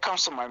hopefully it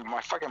comes to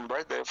my fucking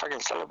birthday, if I can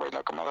celebrate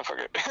like a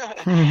motherfucker.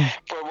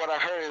 But what I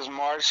heard is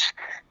March.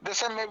 They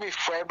said maybe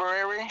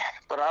February,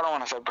 but I don't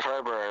want to say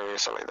February or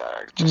something like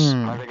that. Just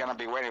they're gonna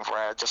be waiting for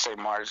it. Just say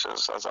March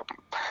as a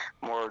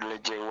more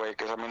legit way,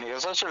 because I mean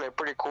it's actually a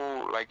pretty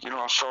cool, like,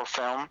 short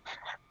film.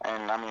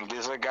 And I mean,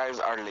 these guys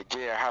are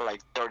legit. I had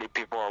like 30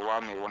 people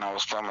around me when I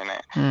was filming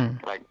it.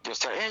 Like,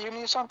 just like, hey, you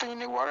need something? You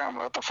need water? I'm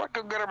like, what the fuck?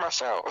 I'll get it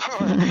myself.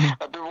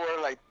 People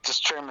were like,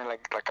 just treating me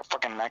like a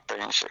fucking actor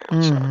and shit.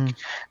 So,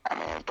 I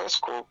mean, but it's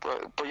cool.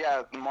 But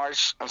yeah,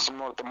 March is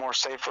the more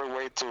safer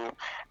way to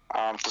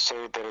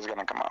say that it's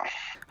gonna come out.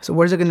 So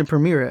where's it gonna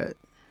premiere at?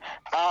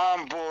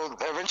 Well,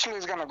 eventually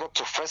it's gonna go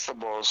to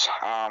festivals.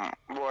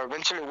 Well,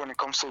 eventually when it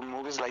comes to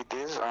movies like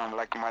this,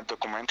 like my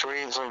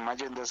documentary. So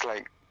imagine there's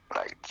like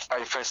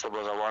 5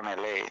 festivals around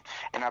LA,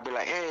 and I'll be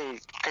like, hey,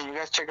 can you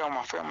guys check out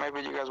my film?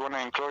 Maybe you guys want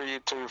to include you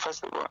to your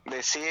festival.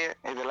 They see it,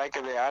 if they like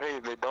it, they add it.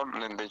 If they don't,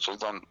 then they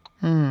just don't.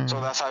 So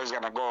that's how it's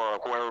gonna go.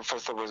 Whoever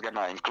festival is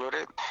gonna include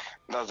it,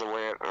 that's the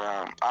way.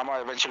 I'm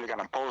eventually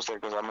gonna post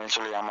it, because I'm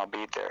gonna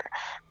be there.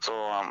 So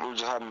we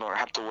just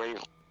have to wait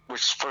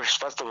which first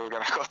festival we're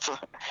gonna go to.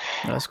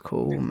 That's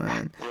cool,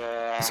 man.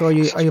 Yeah. So are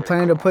you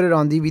planning to put it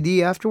on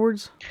DVD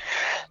afterwards?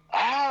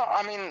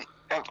 I mean,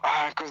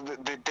 because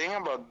the thing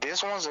about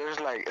this ones, there's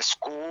like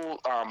school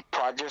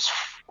projects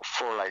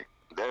for like,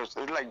 it's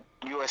like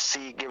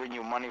USC giving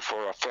you money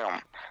for a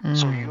film.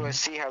 So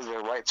USC has the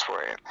rights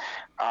for it.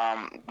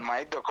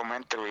 My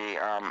documentary,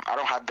 I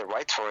don't have the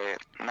rights for it.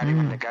 Not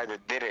even the guy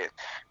that did it.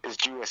 It's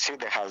USC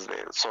that has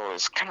it. So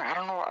it's kind of, I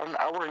don't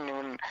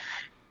know.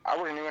 I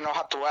wouldn't even know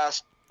how to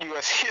ask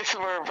USC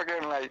for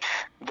fucking like,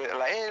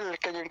 hey,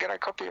 can you get a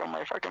copy of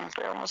my fucking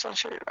film or some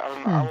shit? I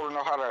don't know. I wouldn't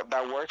know how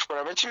that works, but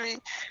eventually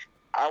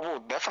I will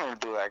definitely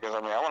do that, because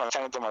I mean I want to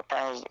send it to my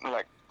parents,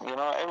 like,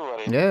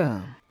 everybody.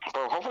 Yeah.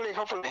 But hopefully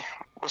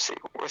we'll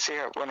see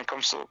when it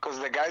comes to, because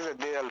the guys that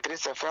did El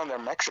Triste film, they're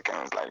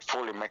Mexicans, like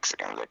fully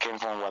Mexicans. They came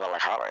from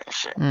Guadalajara and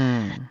shit.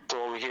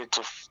 So over here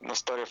to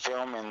study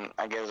film, and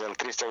I guess El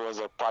Triste was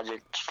a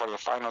project for the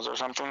finals or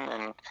something,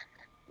 and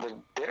they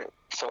did it.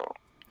 So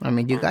I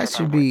mean,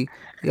 Definitely.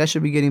 you guys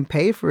should be getting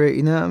paid for it.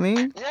 You know what I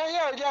mean? Yeah.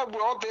 We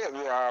all did.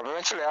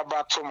 Eventually, I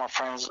brought two of my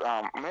friends,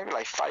 maybe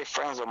like five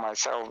friends of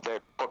myself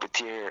that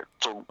puppeteer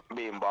to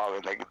be involved,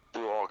 and like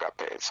we all got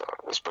paid. So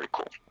it's pretty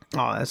cool.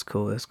 Oh, that's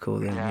cool. That's cool.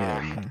 Then,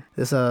 yeah, Yeah. man.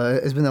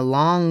 It's been a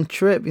long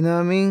trip. You know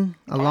what I mean?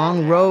 A Oh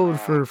long yeah, road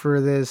man.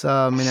 for this.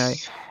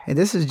 And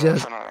this is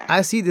just. Definitely.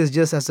 I see this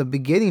just as a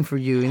beginning for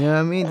you. You know what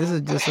I mean? This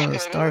is just a It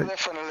is start.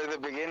 definitely the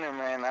beginning,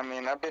 man. I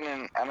mean,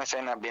 I'm not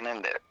saying I've been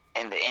in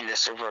the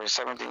industry for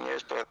 17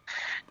 years, but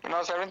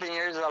 17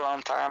 years is a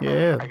long time, and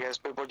Yeah. I guess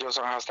people just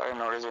somehow started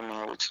noticing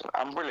me, which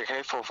I'm really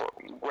grateful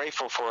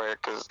for it,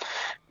 because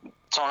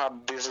somehow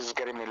this is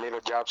getting me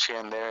little jobs here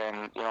and there,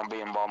 and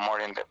be involved more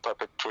in the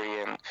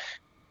puppetry, and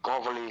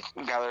hopefully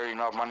gather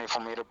enough money for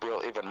me to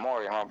build even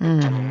more, telling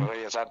Mm-hmm. the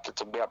ladies out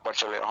to be a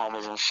bunch of little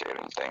homies and shit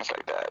and things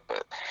like that.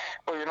 But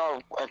when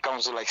it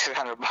comes to like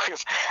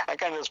 $600, I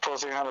can't just pull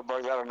 $600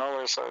 out of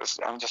nowhere, so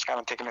I'm just kind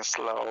of taking it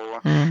slow.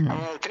 I Mm-hmm.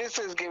 mean, Triste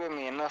is giving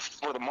me enough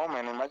for the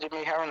moment. Imagine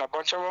me having a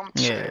bunch of them.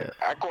 Yeah. Shit,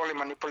 I can only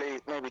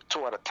manipulate maybe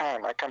two at a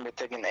time. I can't be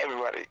taking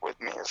everybody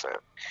with me, so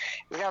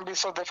it's gonna be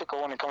so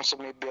difficult when it comes to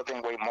me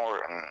building way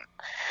more, and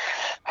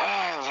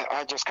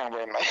I just can't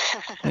wait,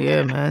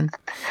 Yeah, man. man.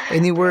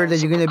 Anywhere Yeah, that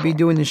you're super gonna be cool.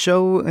 doing the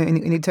show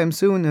anytime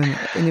soon, and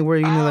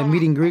anywhere like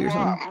meet and greet or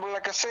something. Well,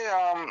 like I say,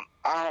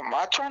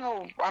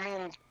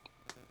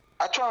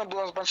 I try to do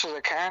as much as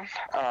I can.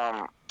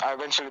 I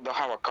eventually don't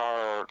have a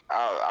car.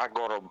 I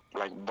go to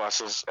like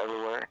buses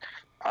everywhere.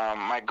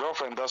 My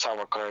girlfriend does have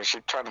a car. She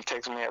tries to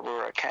take me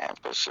everywhere I can,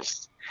 but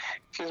she's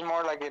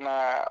more like in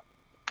a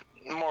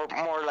more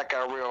like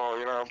a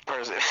real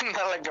person,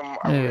 not like a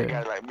real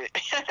Yeah. guy like me.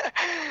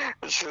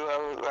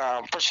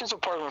 But she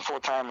supports me full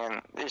time,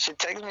 and if she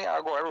takes me,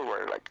 I'll go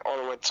everywhere, like all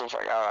the way to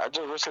like I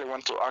just recently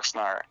went to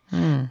Oxnard.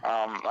 Mm.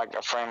 Like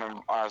a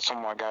friend and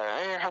someone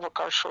guy, hey, I have a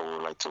car show,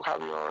 would like to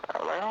have you. I was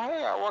like, oh,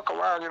 hey, I walk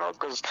around,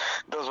 because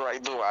that's what I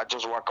do. I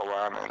just walk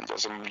around and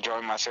just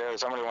enjoy myself. If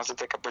somebody wants to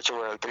take a picture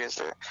with El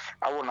Triste,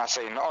 I would not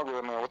say no,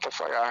 because I mean, what the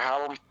fuck? I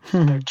have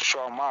them there to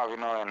show them off,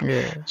 and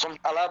Yeah.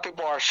 a lot of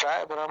people are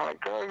shy, but I'm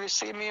like, girl, if you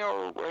see me,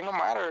 or it no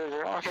matter,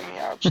 hit me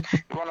up. You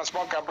want to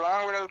smoke a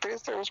blunt with El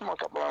Triste? We'll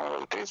smoke a blunt with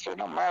El Triste, it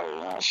no matter,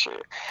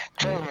 shit.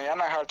 Trust Yeah. me, I'm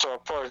not hard to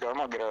approach, because I'm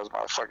gonna get out of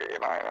this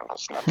motherfucker,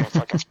 it's nothing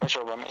fucking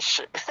special about me,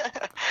 shit.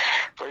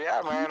 But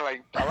yeah, man,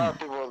 like a lot of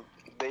people,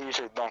 they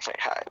usually don't say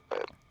hi,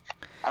 but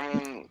I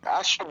mean,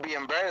 I should be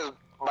embarrassed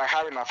by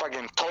having a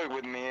fucking toy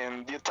with me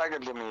and you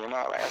talking to me,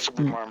 like I should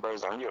be more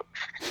embarrassed than you.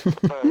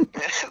 But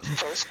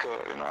so it's cool,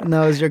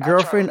 Now, is your I try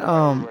to girlfriend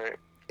go everywhere.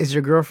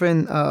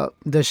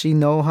 does she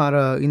know how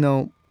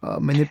to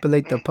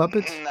manipulate the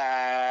puppets?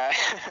 Nah,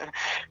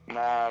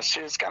 nah,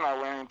 she's kind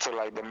of went into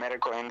like the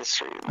medical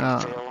industry Uh.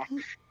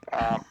 field.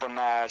 But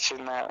nah, she's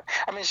not.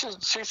 I mean,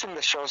 she's in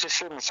the show. She's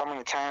seen me so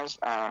many times.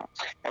 And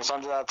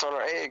sometimes I told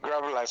her, "Hey,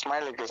 grab it like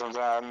Smiley," because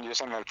sometimes I'm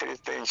using the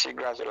Triste, and she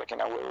grabs it like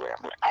in a weird way.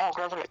 I'm like, "Oh,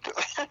 grab it like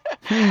this."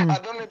 Hmm. I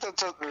don't need to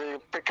totally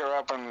pick her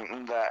up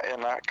and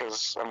that,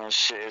 because I mean,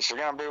 shit, she's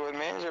gonna be with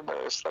me. She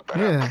better step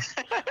it up. Yeah.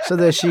 So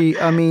that she,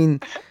 I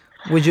mean,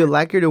 would you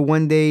like her to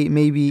one day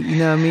maybe,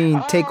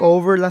 take um,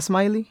 over La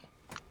Smiley?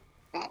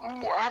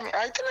 I mean,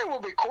 I think it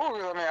would be cool,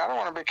 because I mean, I don't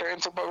want to be carrying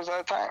two puppies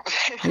at a time.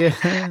 I Yeah.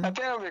 think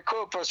it would be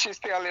cool, but she's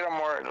still a little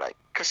more like,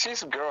 because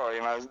she's a girl,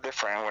 it's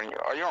different when you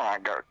don't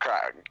want to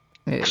cry.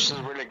 She's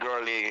Yeah. really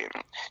girly,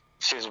 and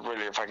she's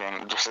really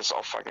fucking, just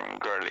so fucking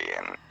girly,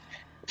 and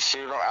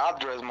I'll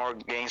dress more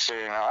gangster,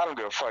 I don't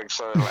give a fuck,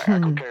 so like, I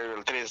could carry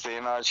a Triste,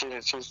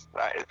 she's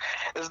like,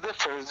 it's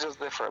different, it's just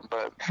different,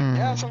 but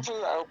yeah, Mm.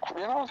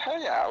 sometimes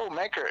hey, I will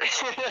make her.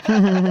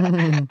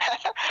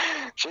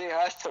 She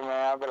has to,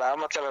 man. I'll be like, I'm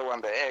gonna tell her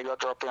one day, hey, go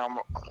drop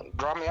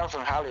me off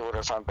in Hollywood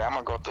or something. I'm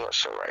gonna go do a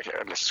show right here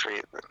in the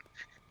street.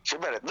 She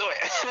better do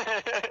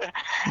it.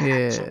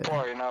 Yeah.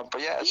 Support,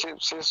 But yeah,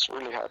 she's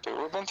really happy.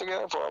 We've been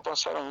together for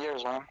almost 7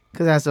 years, man.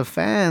 Cause as a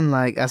fan,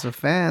 I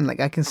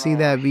can see Man,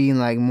 that being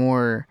like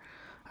more,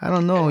 I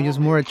don't it know, will just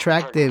be more freaking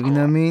attractive. You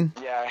know what cool. I mean?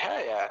 Yeah,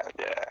 hell yeah.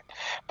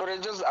 But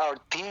it's just our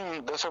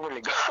team doesn't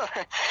really go,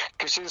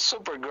 because she's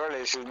super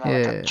girly. She's not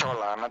like a Yeah.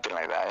 chola, nothing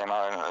like that. And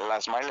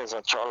Las Smiley is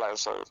a chola,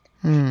 so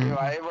Hmm. if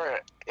I ever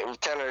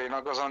tell her,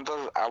 because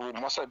sometimes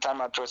most of the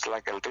time I dress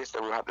like El Triste,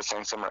 we have the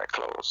same similar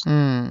clothes.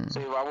 Hmm. So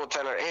if I would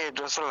tell her, hey,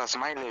 dress like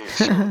Smiley,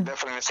 she would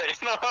definitely say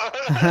no.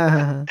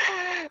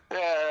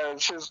 Yeah,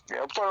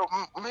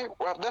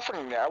 well,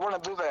 definitely. I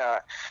want to do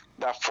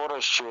that photo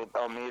shoot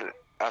of me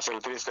as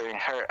El Triste and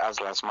her as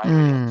La Smiley.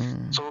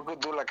 Hmm. So we could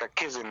do like a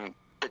kissing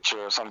picture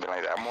or something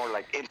like that, more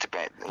like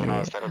intimate, Yeah.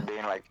 instead of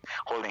being like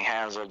holding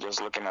hands or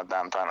just looking at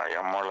downtown,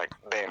 or more like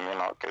them,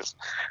 because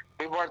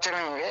people are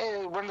telling me,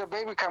 hey, when the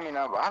baby coming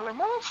up? I'm like,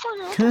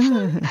 motherfucker, what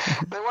the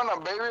fuck? They want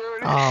a baby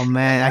already? Oh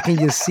man, I can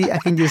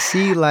just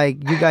see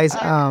like you guys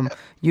I,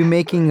 you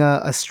making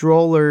a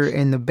stroller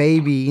and the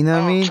baby, you know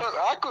what I mean?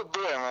 I could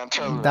do it, man.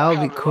 trust me, That I would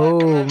be have the right cool,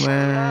 connections. You know,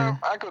 man.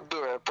 I could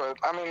do it, but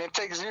I mean, it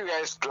takes you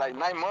guys like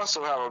 9 months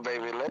to have a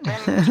baby. Let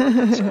them enjoy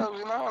themselves,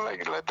 you know,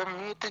 like let them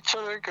meet each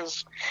other.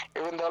 Because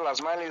even though La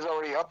Smiley is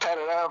already all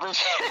tatted up and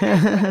shit,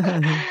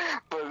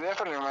 but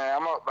definitely,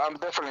 man, I'm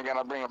definitely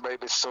gonna bring a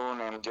baby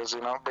soon and just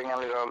bring a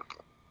little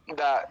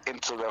that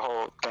into the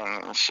whole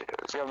thing and shit.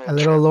 It's gonna be A a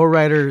little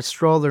trip. lowrider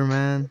stroller,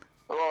 man.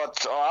 Well,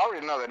 I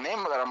already know the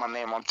name that I'm gonna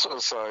name on too,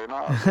 so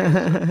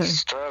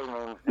just trust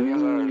me. You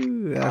guys are.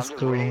 Ooh, I'm that's just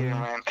cool, waiting,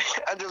 man. man.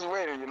 I just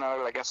waited,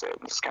 like I said,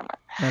 I'm just kind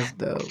That's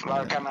dope, of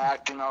man.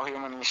 acting all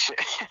human and shit.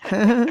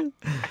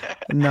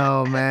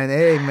 No, man.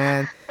 Hey,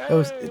 man.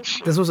 This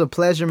Shit. was a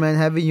pleasure, man,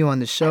 having you on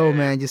the show, Hey,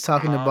 man. Just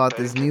talking no, about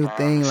this thank you, new man.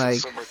 thing, This is like,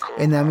 super cool,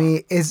 and I man.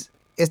 mean,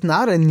 it's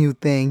not a new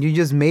thing. You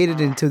just made it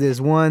Uh, into this.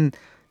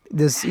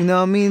 You know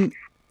what I mean?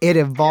 It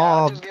Yeah, I just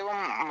evolved give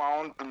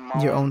them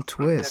your own the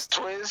twist.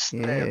 twist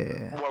that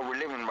Yeah. what we're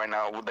living right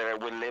now,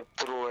 that we live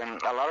through, and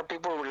a lot of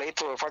people relate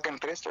to a fucking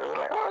Triste. They're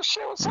like, "Oh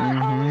shit, what's up,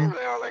 Mhm. homie?"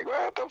 They're like,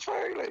 "What the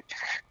fuck?" Like,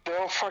 they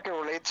all fucking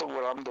relate to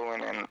what I'm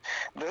doing, and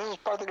this is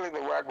practically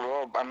the way I grew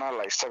up. I'm not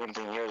like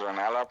 17 years right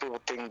now. A lot of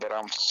people think that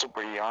I'm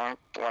super young.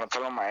 When I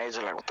tell them my age,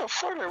 they're like, "What the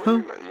fuck? Like, Huh.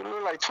 really? Like, you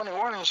look like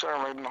 21 and shit."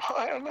 I'm like, "No,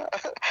 I'm not.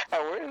 I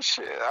wish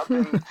shit. I've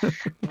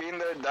been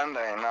there, done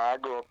that. I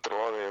grew up through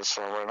all this,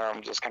 so right now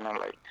I'm just kind of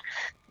like."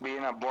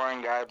 Being a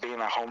boring guy,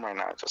 being at home right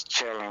now, just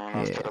chilling,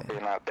 instead of Yeah.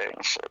 being out there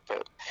and shit.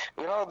 But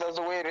that's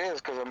the way it is.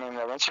 Because I mean,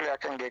 eventually I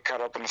can get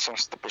caught up in some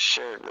stupid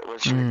shit.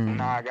 Eventually,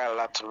 now I Mm. got a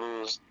lot to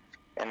lose.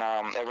 And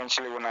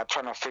eventually, when I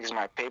try to fix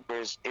my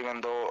papers, even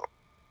though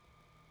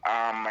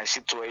my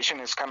situation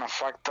is kind of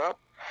fucked up,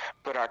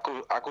 but I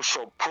could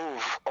show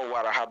proof of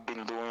what I have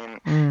been doing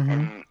Mhm.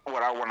 and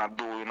what I want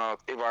to do.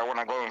 If I want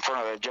to go in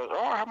front of the judge,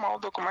 oh, I have my own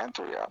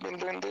documentary. I've been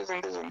doing this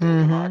and this and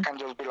this. I Mhm. can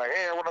just be like,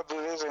 hey, I want to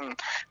do this and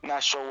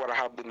not show what I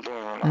have been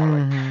doing.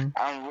 Like Mhm.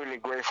 I'm really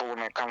grateful when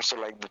it comes to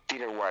like the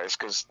theater wise,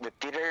 because the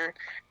theater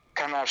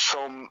kind of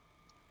show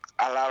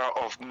a lot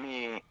of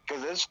me,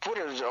 because there's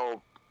footage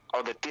of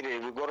the theater.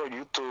 If you go to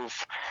YouTube,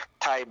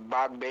 type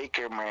Bob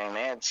Baker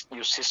marionettes,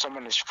 you see so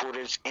many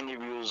footage,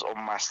 interviews of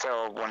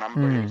myself when I'm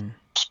barely Mm.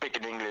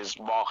 speaking English,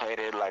 bald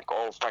headed, like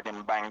all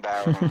fucking banged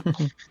out,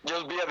 and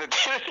just be at the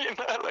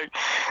theater, like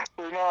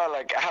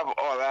I have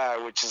all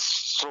that, which is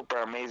super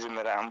amazing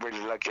that I'm really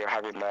lucky of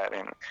having that,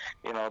 and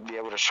be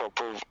able to show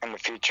proof in the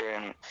future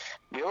and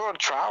be able to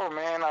travel,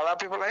 man. A lot of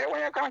people are like, hey,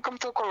 when you gonna come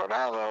to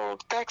Colorado,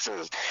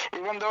 Texas?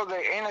 Even though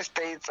they're in the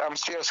States, I'm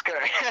still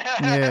scared.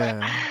 Yeah.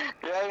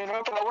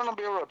 Yeah, but I want to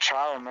be able to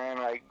travel, man.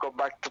 Like, go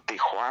back to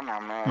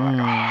Tijuana, man. Like,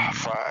 Mm.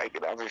 fuck,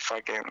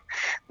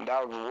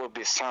 that would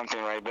be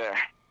something right there.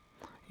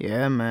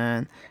 Yeah,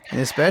 man. And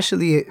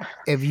especially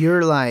if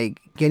you're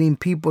like getting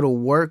people to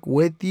work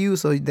with you,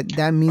 so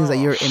that means that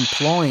Oh, you're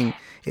employing.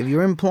 If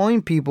you're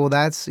employing people,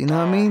 that's, you know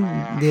what I oh mean?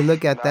 man, They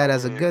look at that that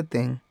as a would be good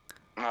thing.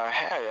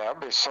 hell yeah,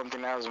 that'd be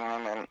something else,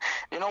 man.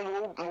 And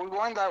we're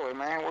going that way,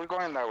 man. We're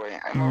going that way.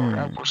 I know.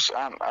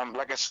 Mm. I'm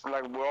like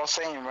we're all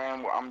saying,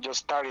 man. I'm just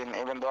starting.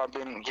 Even though I've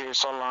been here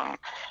so long,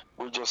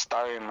 we're just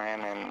starting,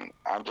 man. And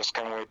I'm just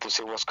can't wait to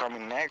see what's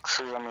coming next.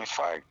 'Cause, I mean,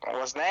 fuck,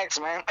 what's next,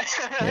 man?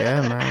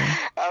 Yeah, man.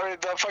 I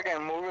read that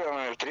fucking movie.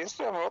 I mean, Triste,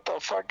 what the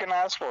fucking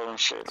ass for and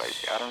shit. Like,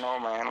 I don't know,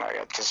 man. Like,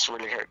 I'm just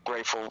really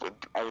grateful with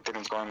everything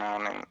that's going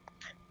on and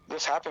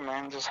just happy,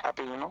 man. Just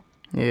happy.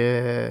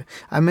 Yeah.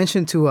 I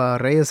mentioned to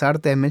Reyes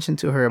Arte, I mentioned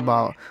to her Mm.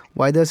 about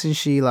why doesn't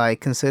she like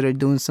consider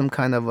doing some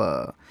kind of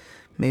a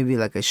maybe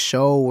like a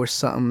show or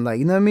something, like,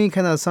 you know what I mean,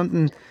 kind of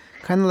something,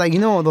 kind of like,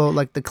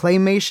 the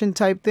claymation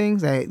type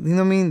things that, you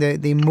know what I mean, they Oh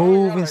yeah,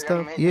 move and like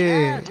stuff. anime.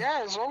 Yeah,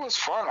 Yeah, it's always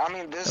fun. I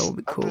mean, that would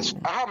be this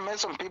cool. I have met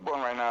some people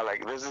right now.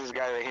 Like, there's this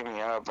guy that hit me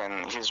up,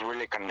 and he's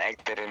really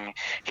connected, and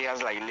he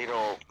has like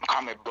little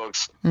comic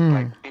books.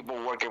 Like Mm. people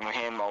working with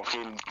him, or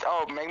him.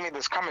 Oh, make me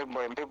this comic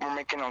book, and people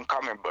making on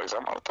comic books.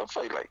 I'm like, what the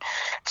fuck? Like,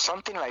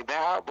 something like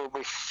that would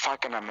be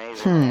fucking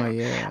amazing, Oh, man.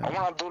 yeah. I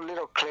want to do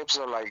little clips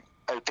of like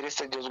El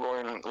Triste just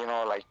going,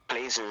 like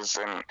places,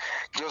 and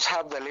just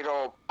have the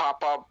little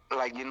pop up,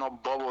 like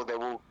bubble that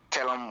will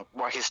tell him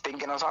what he's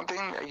thinking or something.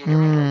 You get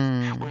me?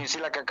 Like when Mm. you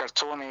see like a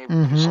cartoon,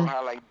 Mm-hmm.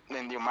 somehow like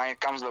in your mind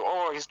comes the,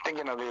 oh, he's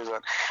thinking of this.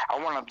 And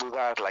I want to do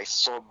that like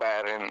so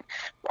bad, and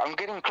I'm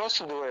getting close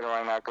to do it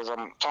right now because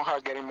I'm somehow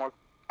getting more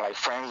like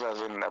friends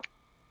as in the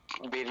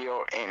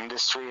video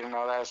industry and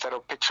all that, instead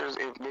of pictures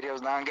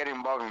videos. Now I'm getting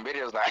involved in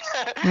videos now.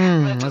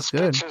 Not That's just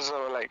good. pictures.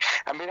 So like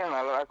I'm meeting a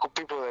lot of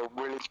people that are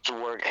willing to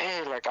work.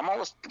 Hey, like I'm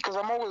always, because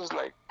I'm always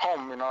like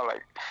home,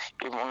 like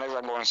even unless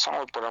I'm going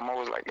somewhere, but I'm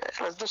always like,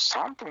 hey, let's do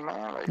something,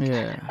 man. Like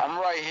Yeah. I'm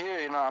right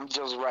here, I'm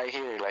just right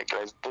here. Like,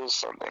 let's do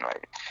something.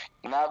 Like,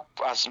 not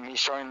as me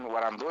showing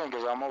what I'm doing,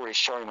 because I'm already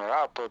showing it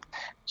up, but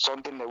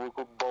something that we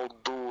could both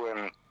do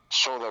and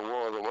show the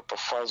world what the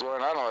fuck is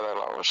going on.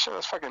 That, oh shit,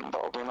 that's fucking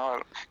dope.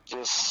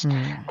 Just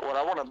Mm. what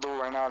I want to do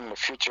right now in the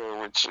future,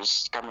 which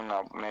is coming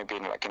up maybe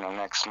in the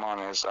next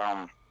month, is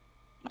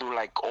do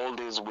like all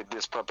this with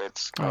these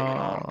puppets, like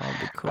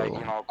That'd be like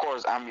cool. of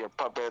course I'm your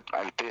puppet,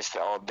 El Triste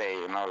all day,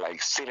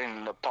 like sitting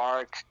in the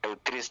park, El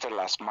Triste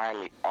La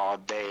Smiley all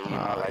day,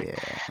 Oh yeah.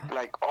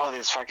 like all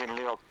these fucking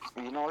little,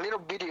 little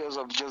videos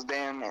of just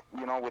them,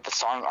 with the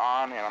song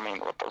on, and I mean,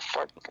 what the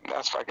fuck,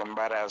 that's fucking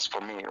badass for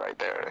me right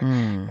there.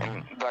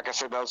 And like I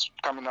said, that's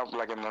coming up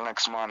like in the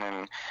next month,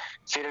 and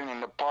sitting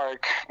in the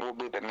park will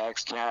be the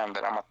next jam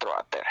that I'm gonna throw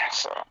out there.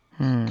 So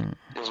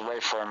just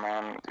wait for it,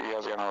 man. You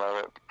guys gonna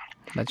love it.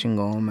 La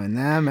chingón, man.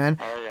 Nah, man.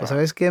 Oh Pues yeah.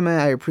 sabes qué, man.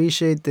 I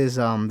appreciate this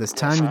Yes,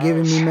 time you're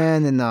giving me, I.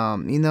 man.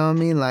 And you know what I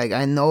mean. Like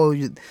I know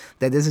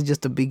that this is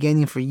just the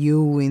beginning for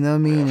you. You know what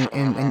I mean.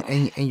 Definitely,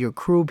 man. And your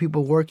crew,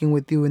 people working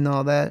with you and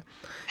all that.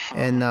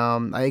 And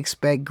Mhm. I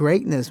expect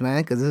greatness,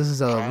 man. Because this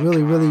is a Thank really,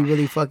 you, really, man.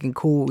 really fucking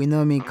cool. You know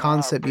what I mean. No, I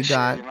Concept you appreciate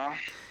got. you know.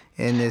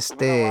 And It's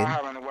been a while. I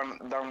este.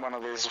 haven't done one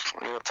of these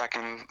little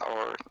talking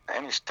or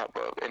any type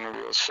of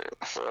interview shit.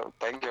 So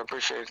thank you, I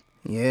appreciate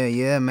it.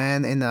 Yeah,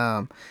 man.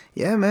 And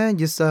yeah, man.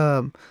 Just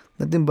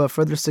nothing but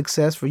further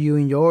success for you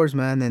and yours,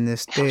 man. And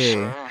For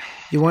sure.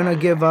 you wanna Oh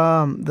give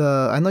yeah.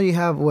 the I know you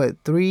have what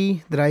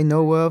 3 that I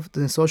know of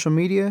in social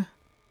media.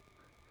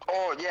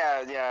 Oh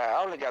yeah.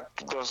 I only got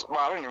those. Well,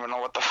 I don't even know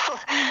what the.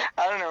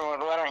 I don't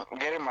know what I'm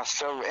getting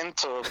myself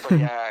into. But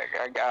yeah,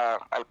 I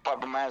got El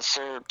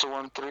PuppetMaster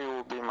 213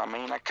 will be my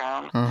main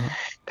account. Uh-huh.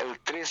 El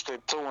Triste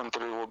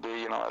 213 will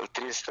be El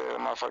Triste. The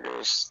motherfucker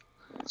is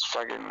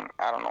fucking.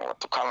 I don't know what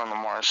to call him no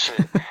more. Shit.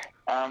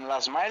 La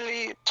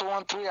Smiley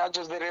 213. I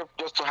just did it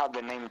just to have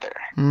the name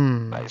there,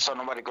 like so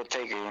nobody could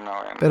take it. And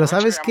Pero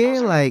eventually sabes I'm qué?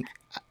 posting. Like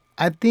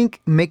I think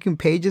making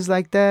pages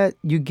like that,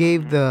 you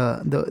gave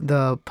Mm-hmm.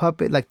 the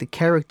puppet like the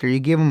character. You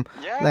give him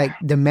Yeah. like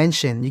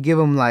dimension. You give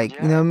him like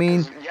you know Yeah, what I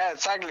mean. cause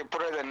exactly.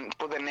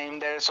 Put the name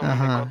there, so Uh when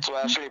they go huh. to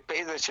actually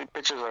pay, they see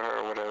pictures of her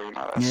or whatever.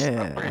 That's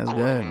Yeah, pretty that's cool.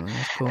 good, man.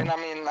 That's cool. And I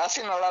mean, I've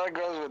seen a lot of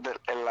girls with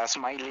the last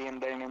Smiley in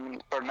their name,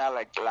 but not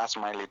like last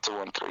Smiley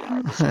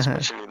 213. This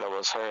especially that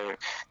was her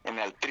in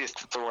El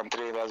Triste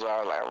 213. That's why I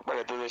was like, I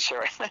better do this shit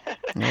right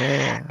now.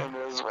 Yeah.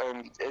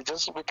 And it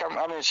just become.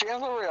 I mean, she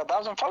has over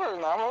 1,000 followers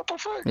now. What the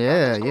fuck? I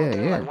Yeah, just go yeah,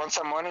 there yeah. like once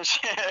a month.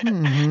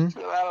 Mm-hmm.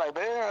 So I'm like,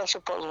 damn, I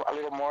should post a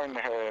little more in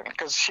her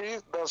because she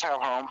does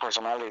have her own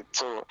personality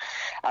too.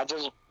 I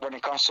just when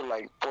it comes to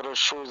like photo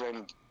shoots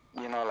and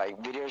like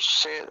video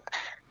shit,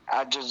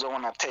 I just don't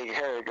want to take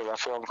her because I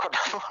feel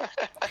uncomfortable.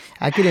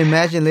 I could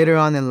imagine later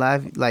on in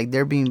life, like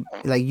there being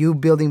like you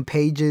building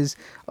pages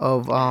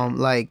of Oh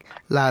like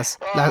no,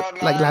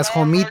 las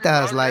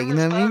homitas, don't like get you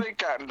me know what I mean? started,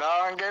 Kat.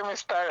 Don't get me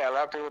started. A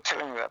lot of people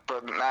telling me that,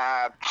 but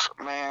nah,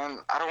 man,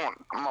 I don't.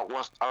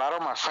 A lot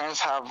of my friends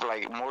have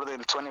like more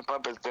than 20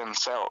 puppets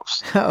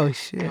themselves. Oh If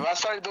shit. I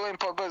start doing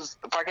puppets,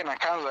 fucking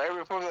accounts of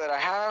every puppet that I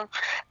have,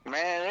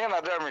 man, you're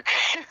gonna drive me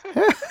crazy.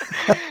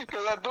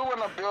 Because I do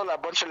want to build a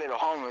bunch of little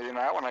homies,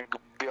 I want to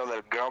build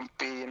a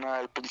grumpy,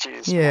 el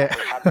pinche Yeah.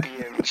 smiley,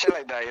 happy, and shit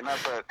like that.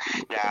 But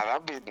yeah,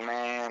 that'd be,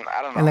 man,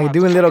 I don't know. And I'm gonna like have to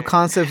doing little fucking.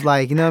 concepts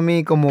like you know what I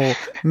mean, como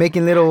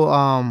making little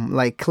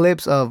like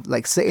clips of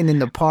like sitting in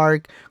the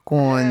park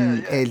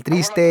con Yeah. el I want to do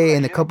triste like and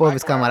a little couple of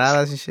his backgrounds.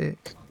 camaradas and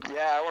shit.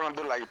 Yeah, I want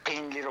to do like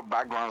paint little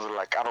backgrounds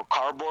like out of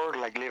cardboard,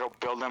 like little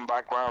building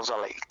backgrounds or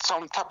like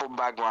some type of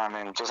background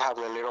and just have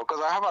the little.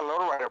 Because I have a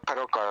lowrider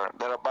pedal car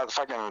that about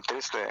fucking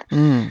Triste.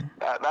 Mm.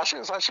 That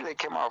shit actually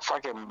came out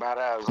fucking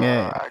badass.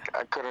 Yeah.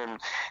 I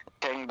couldn't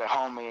thank the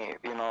homie,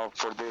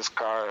 for this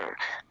car.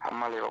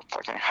 I'm a little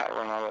fucking high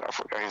right now that I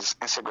forgot his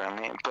Instagram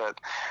name, but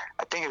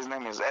I think his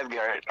name is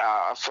Edgar.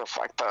 I feel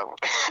fucked up.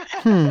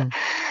 Hmm.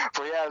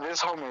 But yeah,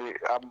 this homie,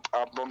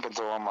 I bumped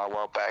into him a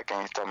while back,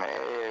 and he told me,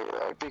 "Hey,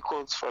 it'd be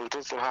cool for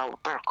this to have a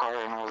better car."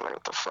 And I was like,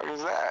 "What the fuck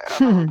is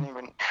that?" I never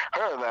even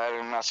heard of that.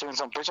 And I seen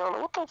some picture. I was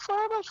like, "What the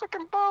fuck? That's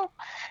fucking dope."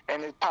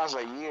 And it passed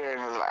a year,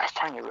 and it was like, "I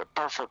find you the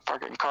perfect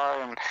fucking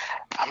car, and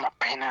I'm gonna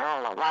paint it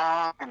all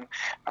around, and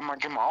I'm gonna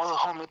get my other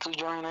homie to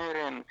join it."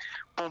 And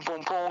boom,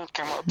 boom, boom,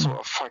 came up to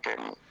a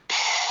fucking.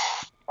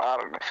 I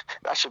don't know.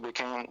 That shit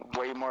became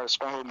way more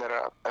expensive than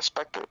I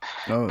expected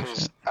Oh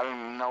because shit. I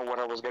didn't know what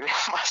I was getting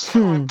myself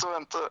Hmm.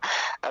 into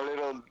a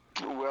little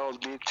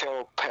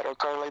well-detailed pedal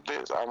car like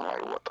this. I'm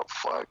like, what the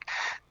fuck?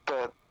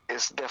 But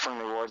it's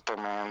definitely worth it,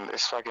 man.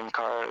 This fucking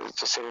car is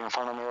just sitting in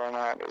front of me right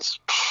now. It's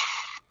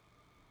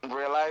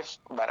real life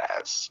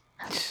badass.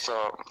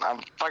 So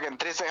I'm fucking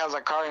Triste has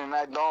a car and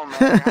I don't,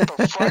 man. What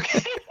the fuck?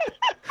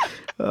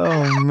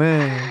 Oh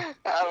man.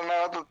 I don't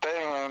know what to tell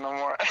you, man, no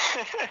more.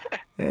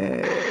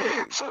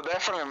 Yeah. So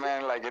definitely,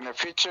 man, like in the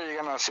future,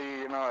 you're gonna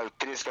see, El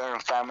Triste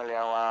and family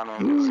around and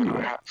just,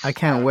 Ooh, I can't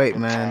having a wait,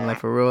 good man. Like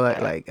time. for real,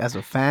 Yeah. like as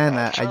a fan,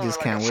 I True, just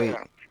like I can't said,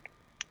 wait.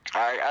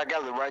 I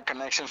got the right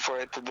connection for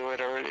it to do it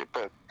already,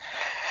 but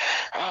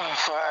oh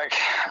fuck,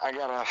 I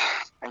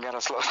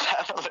gotta slow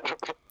down a little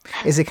bit.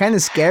 Is it kind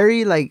of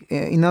scary, like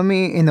you know what I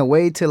mean, in a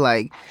way to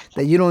like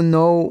that you don't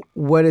know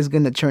what it's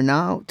gonna turn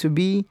out to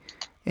be,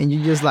 and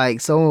you just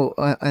like so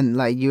and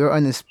like you're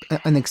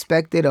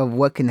unexpected of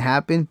what can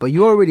happen, but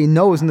you already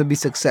know it's gonna be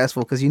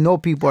successful because you know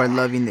people are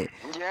loving it.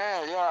 Yeah.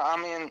 I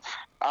mean,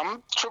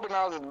 I'm tripping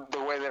out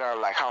the way that I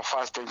like how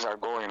fast things are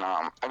going.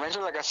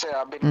 Eventually, like I said,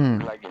 I've been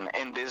Mm. like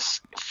in this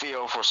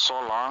field for so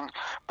long,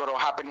 but all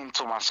happening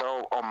to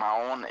myself on my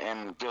own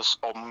and just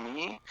on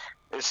me,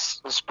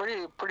 it's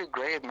pretty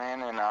great,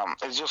 man. And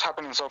it's just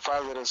happening so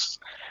fast that it's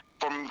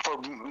for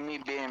me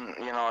being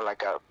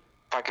like a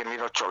fucking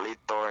little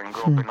cholito and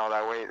groping all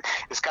that way.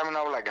 It's coming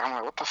out like I'm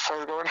like, what the fuck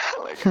is going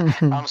on? Like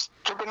I'm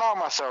tripping out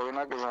myself,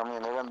 because I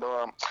mean, even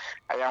though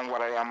I am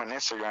what I am on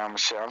Instagram and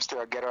shit, I'm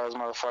still a ghetto ass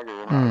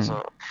motherfucker,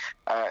 So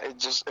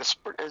it's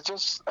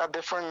just a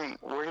different,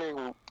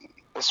 really.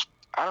 It's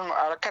I don't know.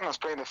 I can't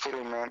explain the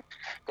feeling, man,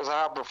 because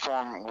I have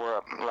performed where,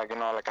 like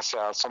like I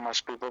said, so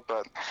much people,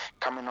 but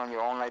coming on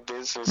your own like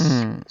this is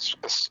Mm.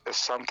 it's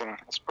something.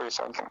 It's pretty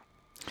something.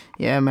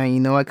 Yeah,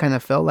 man. I kind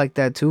of felt like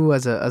that too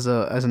as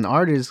an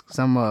artist, because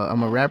I'm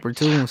a rapper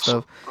too and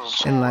So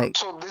stuff, and like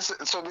so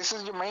this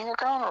is your main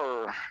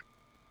account,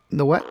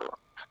 the what?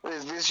 or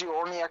is this your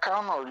only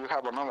account, or you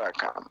have another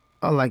account?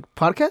 Oh, like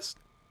podcast?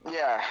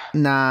 Yeah.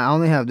 Nah, I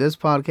only have this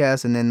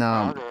podcast, and then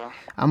Okay.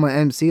 I'm a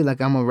MC, like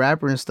I'm a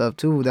rapper and stuff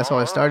too. That's how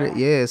I Oh, started.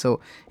 okay. Yeah, so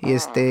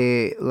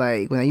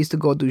like when I used to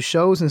go do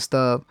shows and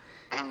stuff,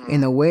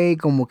 in a way,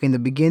 como que in the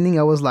beginning,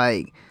 I was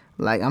like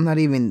I'm not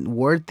even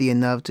worthy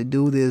enough to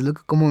do this.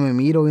 Look como me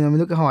miro, you know what I mean?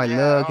 Look at how I Yeah.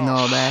 look and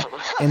all that.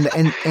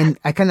 And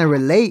I kind of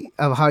relate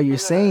of how you're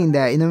Yeah. saying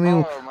that. You know what I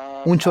mean? Oh man,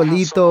 Un I have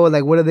cholito, so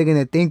like what are they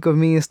gonna think of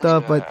me and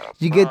stuff? But yeah.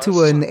 you get No,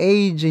 to it's an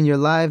age in your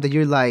life that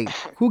you're like,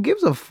 who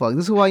gives a fuck?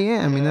 This is who I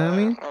am. You know what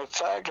I yeah, mean?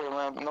 exactly,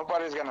 man.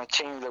 Nobody's gonna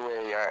change the way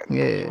you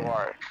Yeah.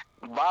 are.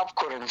 Bob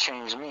couldn't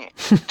change me.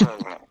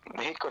 Trust me,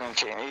 he couldn't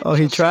change. He Oh,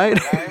 he just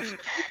saved tried. my life.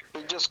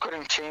 He just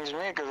couldn't change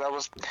me because I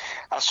was.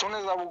 As soon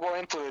as I would go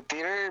into the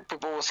theater,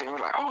 people would see me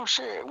like, "Oh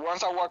shit!"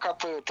 Once I walk out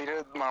to the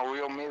theater, my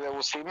real me, they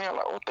would see me. I'm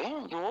like, "Oh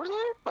damn, you were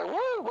there? Like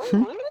what? Wait,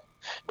 really?"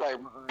 Like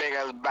big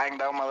ass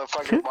banged out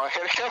motherfucker, my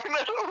head coming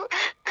out.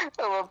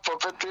 I'm a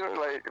puppeteer.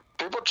 Like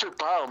people trip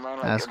out, man.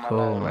 Like That's in my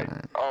cool, life, like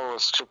man. I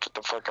was tripped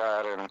the fuck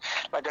out, and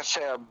like I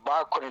said,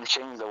 Bob couldn't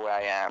change the way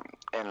I am,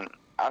 and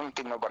I don't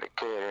think nobody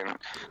could. And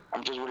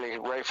I'm just really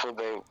grateful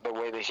the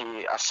way that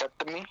he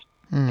accepted me,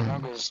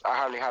 because I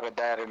hardly had a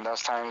dad in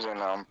those times, and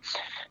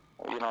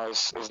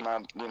it's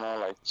not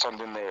like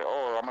something that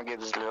I'm gonna give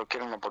this little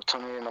kid an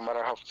opportunity no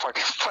matter how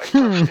fucking fucked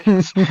up it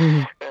is,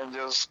 and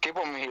just keep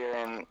him here,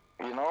 and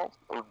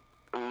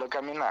look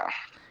at me now.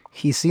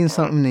 He's seen And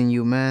something in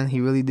you, man. He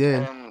really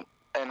did.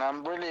 and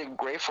I'm really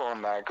grateful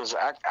on that because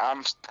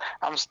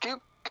I'm still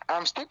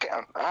I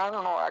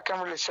don't know, I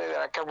can't really say that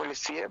I can't really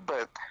see it,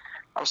 but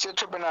I'm still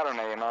tripping out on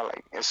it,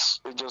 like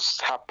it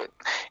just happened.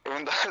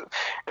 Even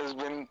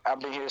though I've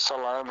been here so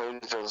long,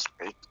 but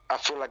I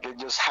feel like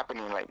it's just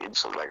happening. Like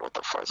it's just like what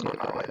the fuck is going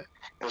on? Like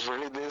it's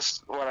really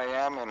this what I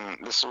am,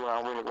 and this is what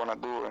I really want to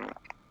do,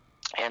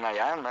 and I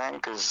am, man,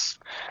 because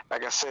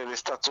like I said,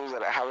 these tattoos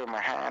that I have in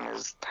my hand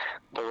is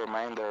the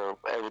reminder of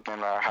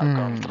everything that I have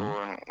gone through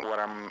and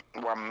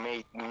what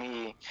made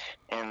me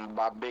and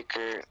Bob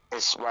Baker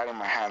is right in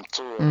my hand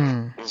too.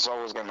 And it's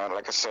always gonna,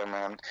 like I said,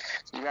 man,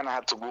 you're gonna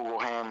have to Google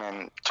him,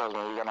 and trust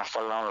me, you're gonna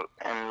fall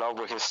in love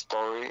with his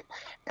story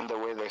and the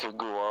way that he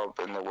grew up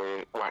and the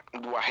way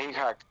what he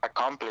had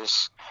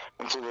accomplished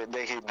until the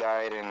day he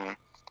died. And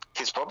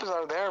his puppets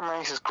are there,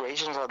 man. His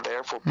creations are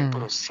there for people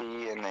to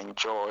see and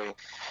enjoy,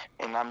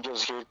 and I'm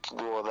just here to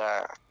do all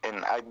that.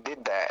 And I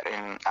did that,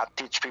 and I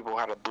teach people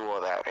how to do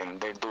all that,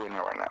 and they're doing it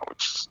right now,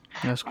 which is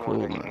That's more cool,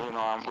 than man.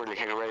 I'm really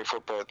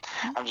grateful. But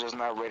I'm just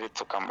not ready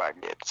to come back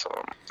yet. So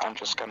I'm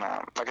just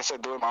gonna, like I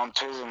said, doing my own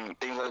things and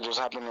things that just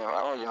happen.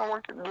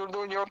 Oh, you're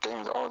doing your own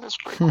things. Oh, this is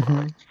pretty cool.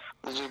 Like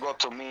they just go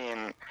to me,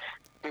 and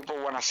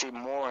people want to see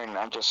more, and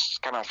I'm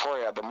just kind of for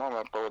it at the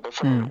moment. But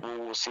definitely we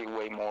will see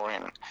way more.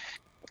 And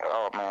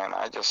oh man,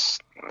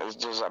 it's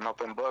just an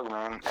open book,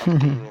 man,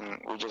 empty, and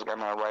we're just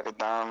gonna write it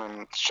down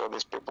and show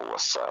these people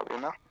what's up.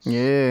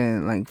 Yeah,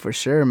 like for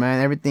sure,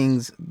 man.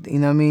 Everything's, you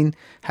know what I mean,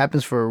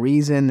 happens for a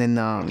reason, and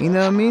you know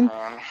what I Definitely, mean.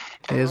 man.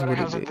 It is Everybody what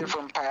has it a is.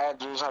 different path.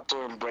 You just have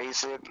to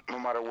embrace it, no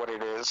matter what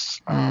it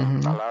is. A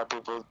Mhm. lot of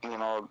people,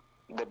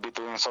 they be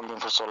doing something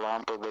for so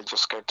long, but they're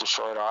just scared to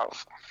show it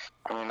off.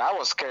 I mean, I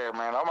was scared,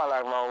 man. All my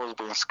life, I've always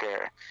been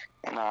scared,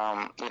 and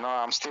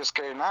I'm still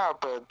scared now,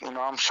 but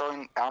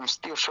I'm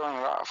still showing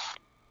it off.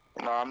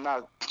 I'm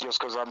not just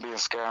because I'm being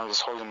scared, I'm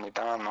just holding me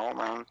down. No,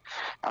 man.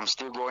 I'm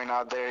still going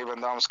out there,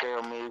 even though I'm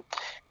scared of me,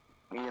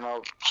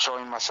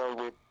 showing myself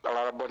with a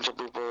lot of bunch of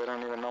people that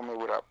don't even know me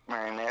with a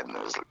marionette. And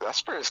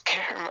that's pretty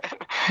scary,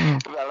 man.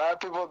 A lot of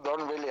people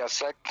don't really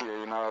accept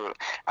you,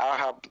 I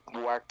have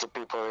walked to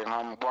people,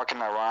 I'm walking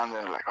around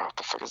and like, oh, what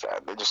the fuck is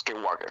that? They just keep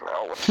walking, like,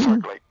 oh, what the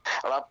fuck? Like,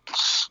 a lot,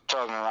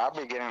 trust me, I'll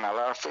be getting a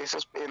lot of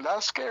faces, and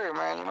that's scary,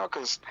 man,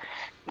 because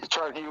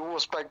you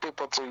expect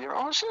people to,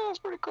 oh shit, that's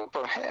pretty cool,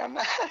 but hey, I'm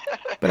not.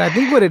 But I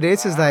think what it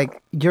is Nah.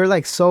 like you're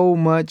like so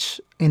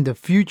much in the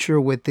future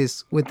with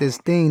this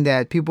thing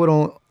that people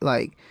don't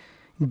like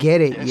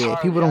get it It's yet.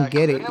 hard, People yeah, don't because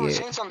get they it never yet.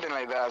 seen something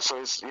like that. So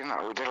it's, they're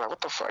like,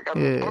 what the fuck? I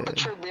mean, Yeah.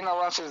 Puppeteer been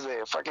around since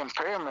the fucking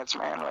pyramids,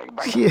 man. Like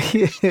back in the Yeah,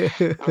 days.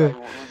 yeah. Like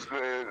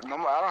No,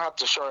 I don't have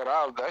to show it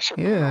out. That shit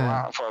been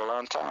around for a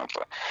long time.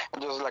 But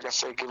just like I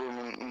said,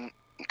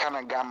 kind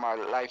of got my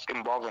life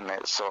involved in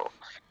it. So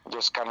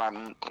just kind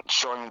of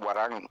showing what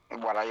I am,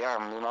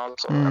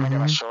 So I'm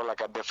gonna show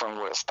like a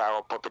different style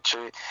of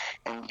puppetry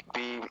and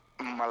be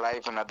my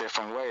life in a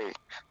different way.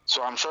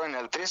 So I'm showing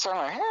El Triste. I'm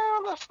like,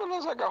 hell, that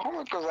feels like a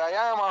homie because I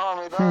am a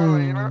homie,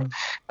 dog.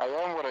 I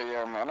am what I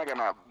am. I'm not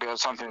gonna build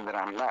something that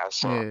I'm not.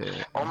 So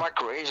all my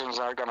creations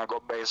are gonna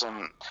go based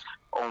on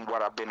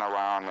what I've been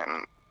around,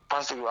 and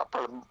possibly I'll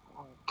probably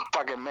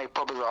fucking make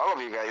puppets of all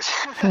of you guys.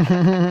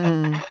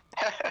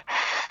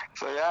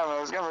 So yeah,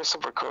 man, it's gonna be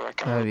super cool. I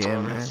can't wait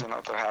for this,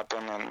 to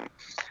happen, and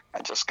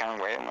I just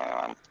can't wait,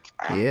 man.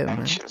 I'm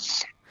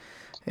anxious.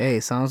 Man. Hey,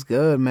 sounds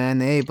good, man.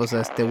 Hey, pues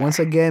once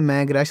again,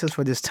 man, gracias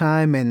for this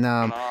time, and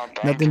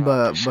nothing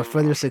but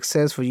further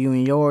success for you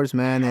and yours,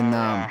 man,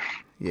 and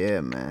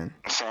yeah, man.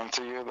 Same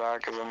to you,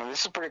 dog. Because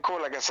this is pretty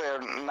cool. Like I said,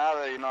 now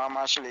that I'm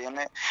actually in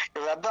it,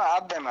 because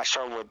I've done a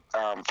show with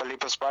Felipe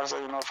Esparza.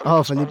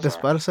 Felipe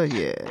Esparza,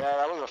 yeah. Yeah,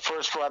 that was the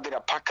first fool I did a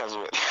podcast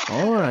with.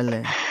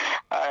 Órale.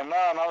 I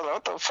know, and I was like,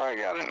 what the fuck?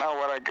 I didn't know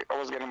what I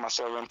was getting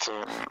myself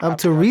into. Up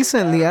to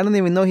recently, I didn't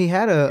even know he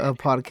had a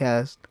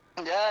podcast.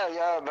 Yeah,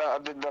 I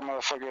did that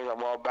motherfucker a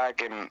while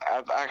back, and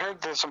I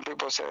heard that some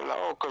people say,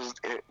 because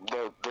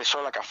they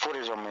show like a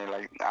footage of me,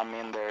 like I'm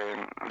in there,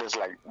 and there's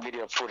like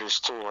video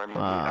footage too, and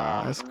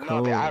that's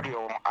cool. The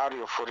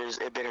audio footage,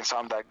 it didn't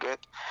sound that good.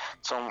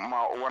 So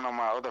one of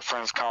my other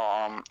friends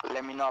called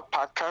Let Me Know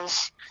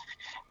Podcast.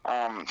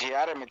 He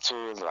added me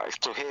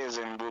to his,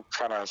 and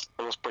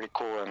it was pretty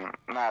cool. And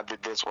now I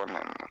did this one,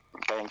 and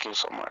thank you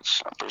so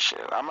much. I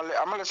appreciate it. I'm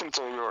gonna listen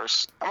to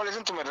yours. I'm gonna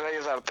listen to my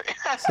Reyes Arte.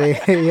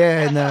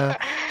 Yeah, and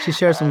she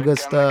shares some good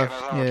stuff.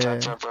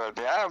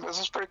 Yeah, this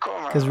is pretty cool,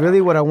 man. Because really,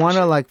 what I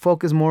wanna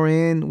focus more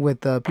in with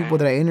the people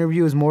that I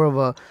interview is more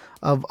of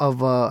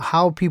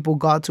how people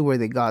got to where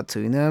they got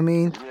to. You know what I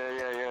mean? Yeah.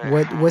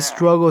 What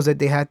struggles that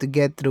they had to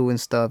get through and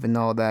stuff and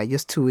all that,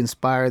 just to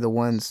inspire the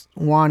ones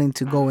wanting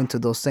to go into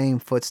those same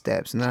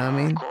footsteps. You know what I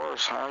mean? Of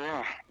course,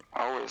 yeah,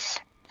 always.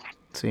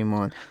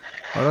 Simón.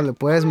 Órale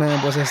pues, man.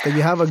 Pues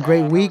you have a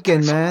great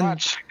weekend, man.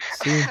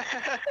 Sí.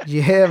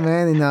 Yeah,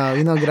 man.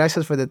 And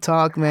gracias for the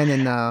talk, man.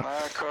 And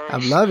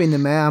I'm loving it,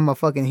 man. I'm a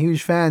fucking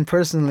huge fan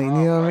personally. You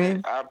know what I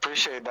mean? I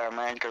appreciate that,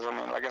 man. Because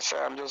like I said,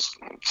 I'm just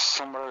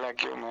somebody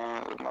like you,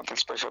 man. There's nothing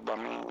special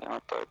about me,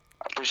 but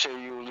I appreciate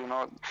you,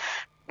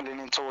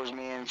 leaning towards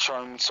me and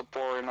showing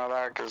support and all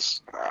that,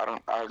 because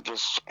I'm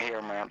just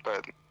here, man.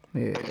 But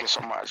thank you so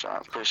much, man. I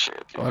appreciate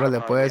it.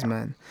 Órale pues,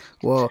 man.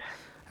 Well,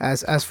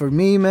 as for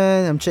me,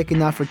 man, I'm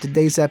checking out for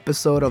today's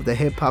episode of the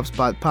Hip Hop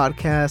Spot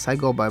podcast. I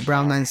go by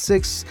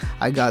Brown96.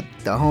 I got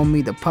the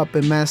homie, the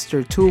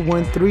PuppetMaster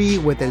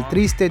 213 with El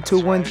Triste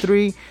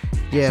 213.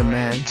 Yeah,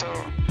 man.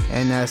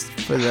 And as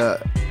for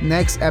the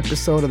next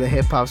episode of the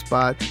Hip Hop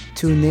Spot,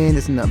 tune in.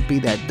 It's gonna be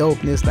that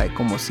dopeness, like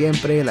como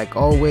siempre, like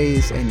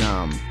always, and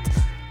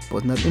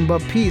pues nothing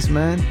but peace,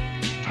 man.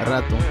 A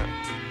rato.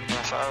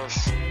 Ya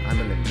sabes.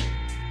 Ándale, man.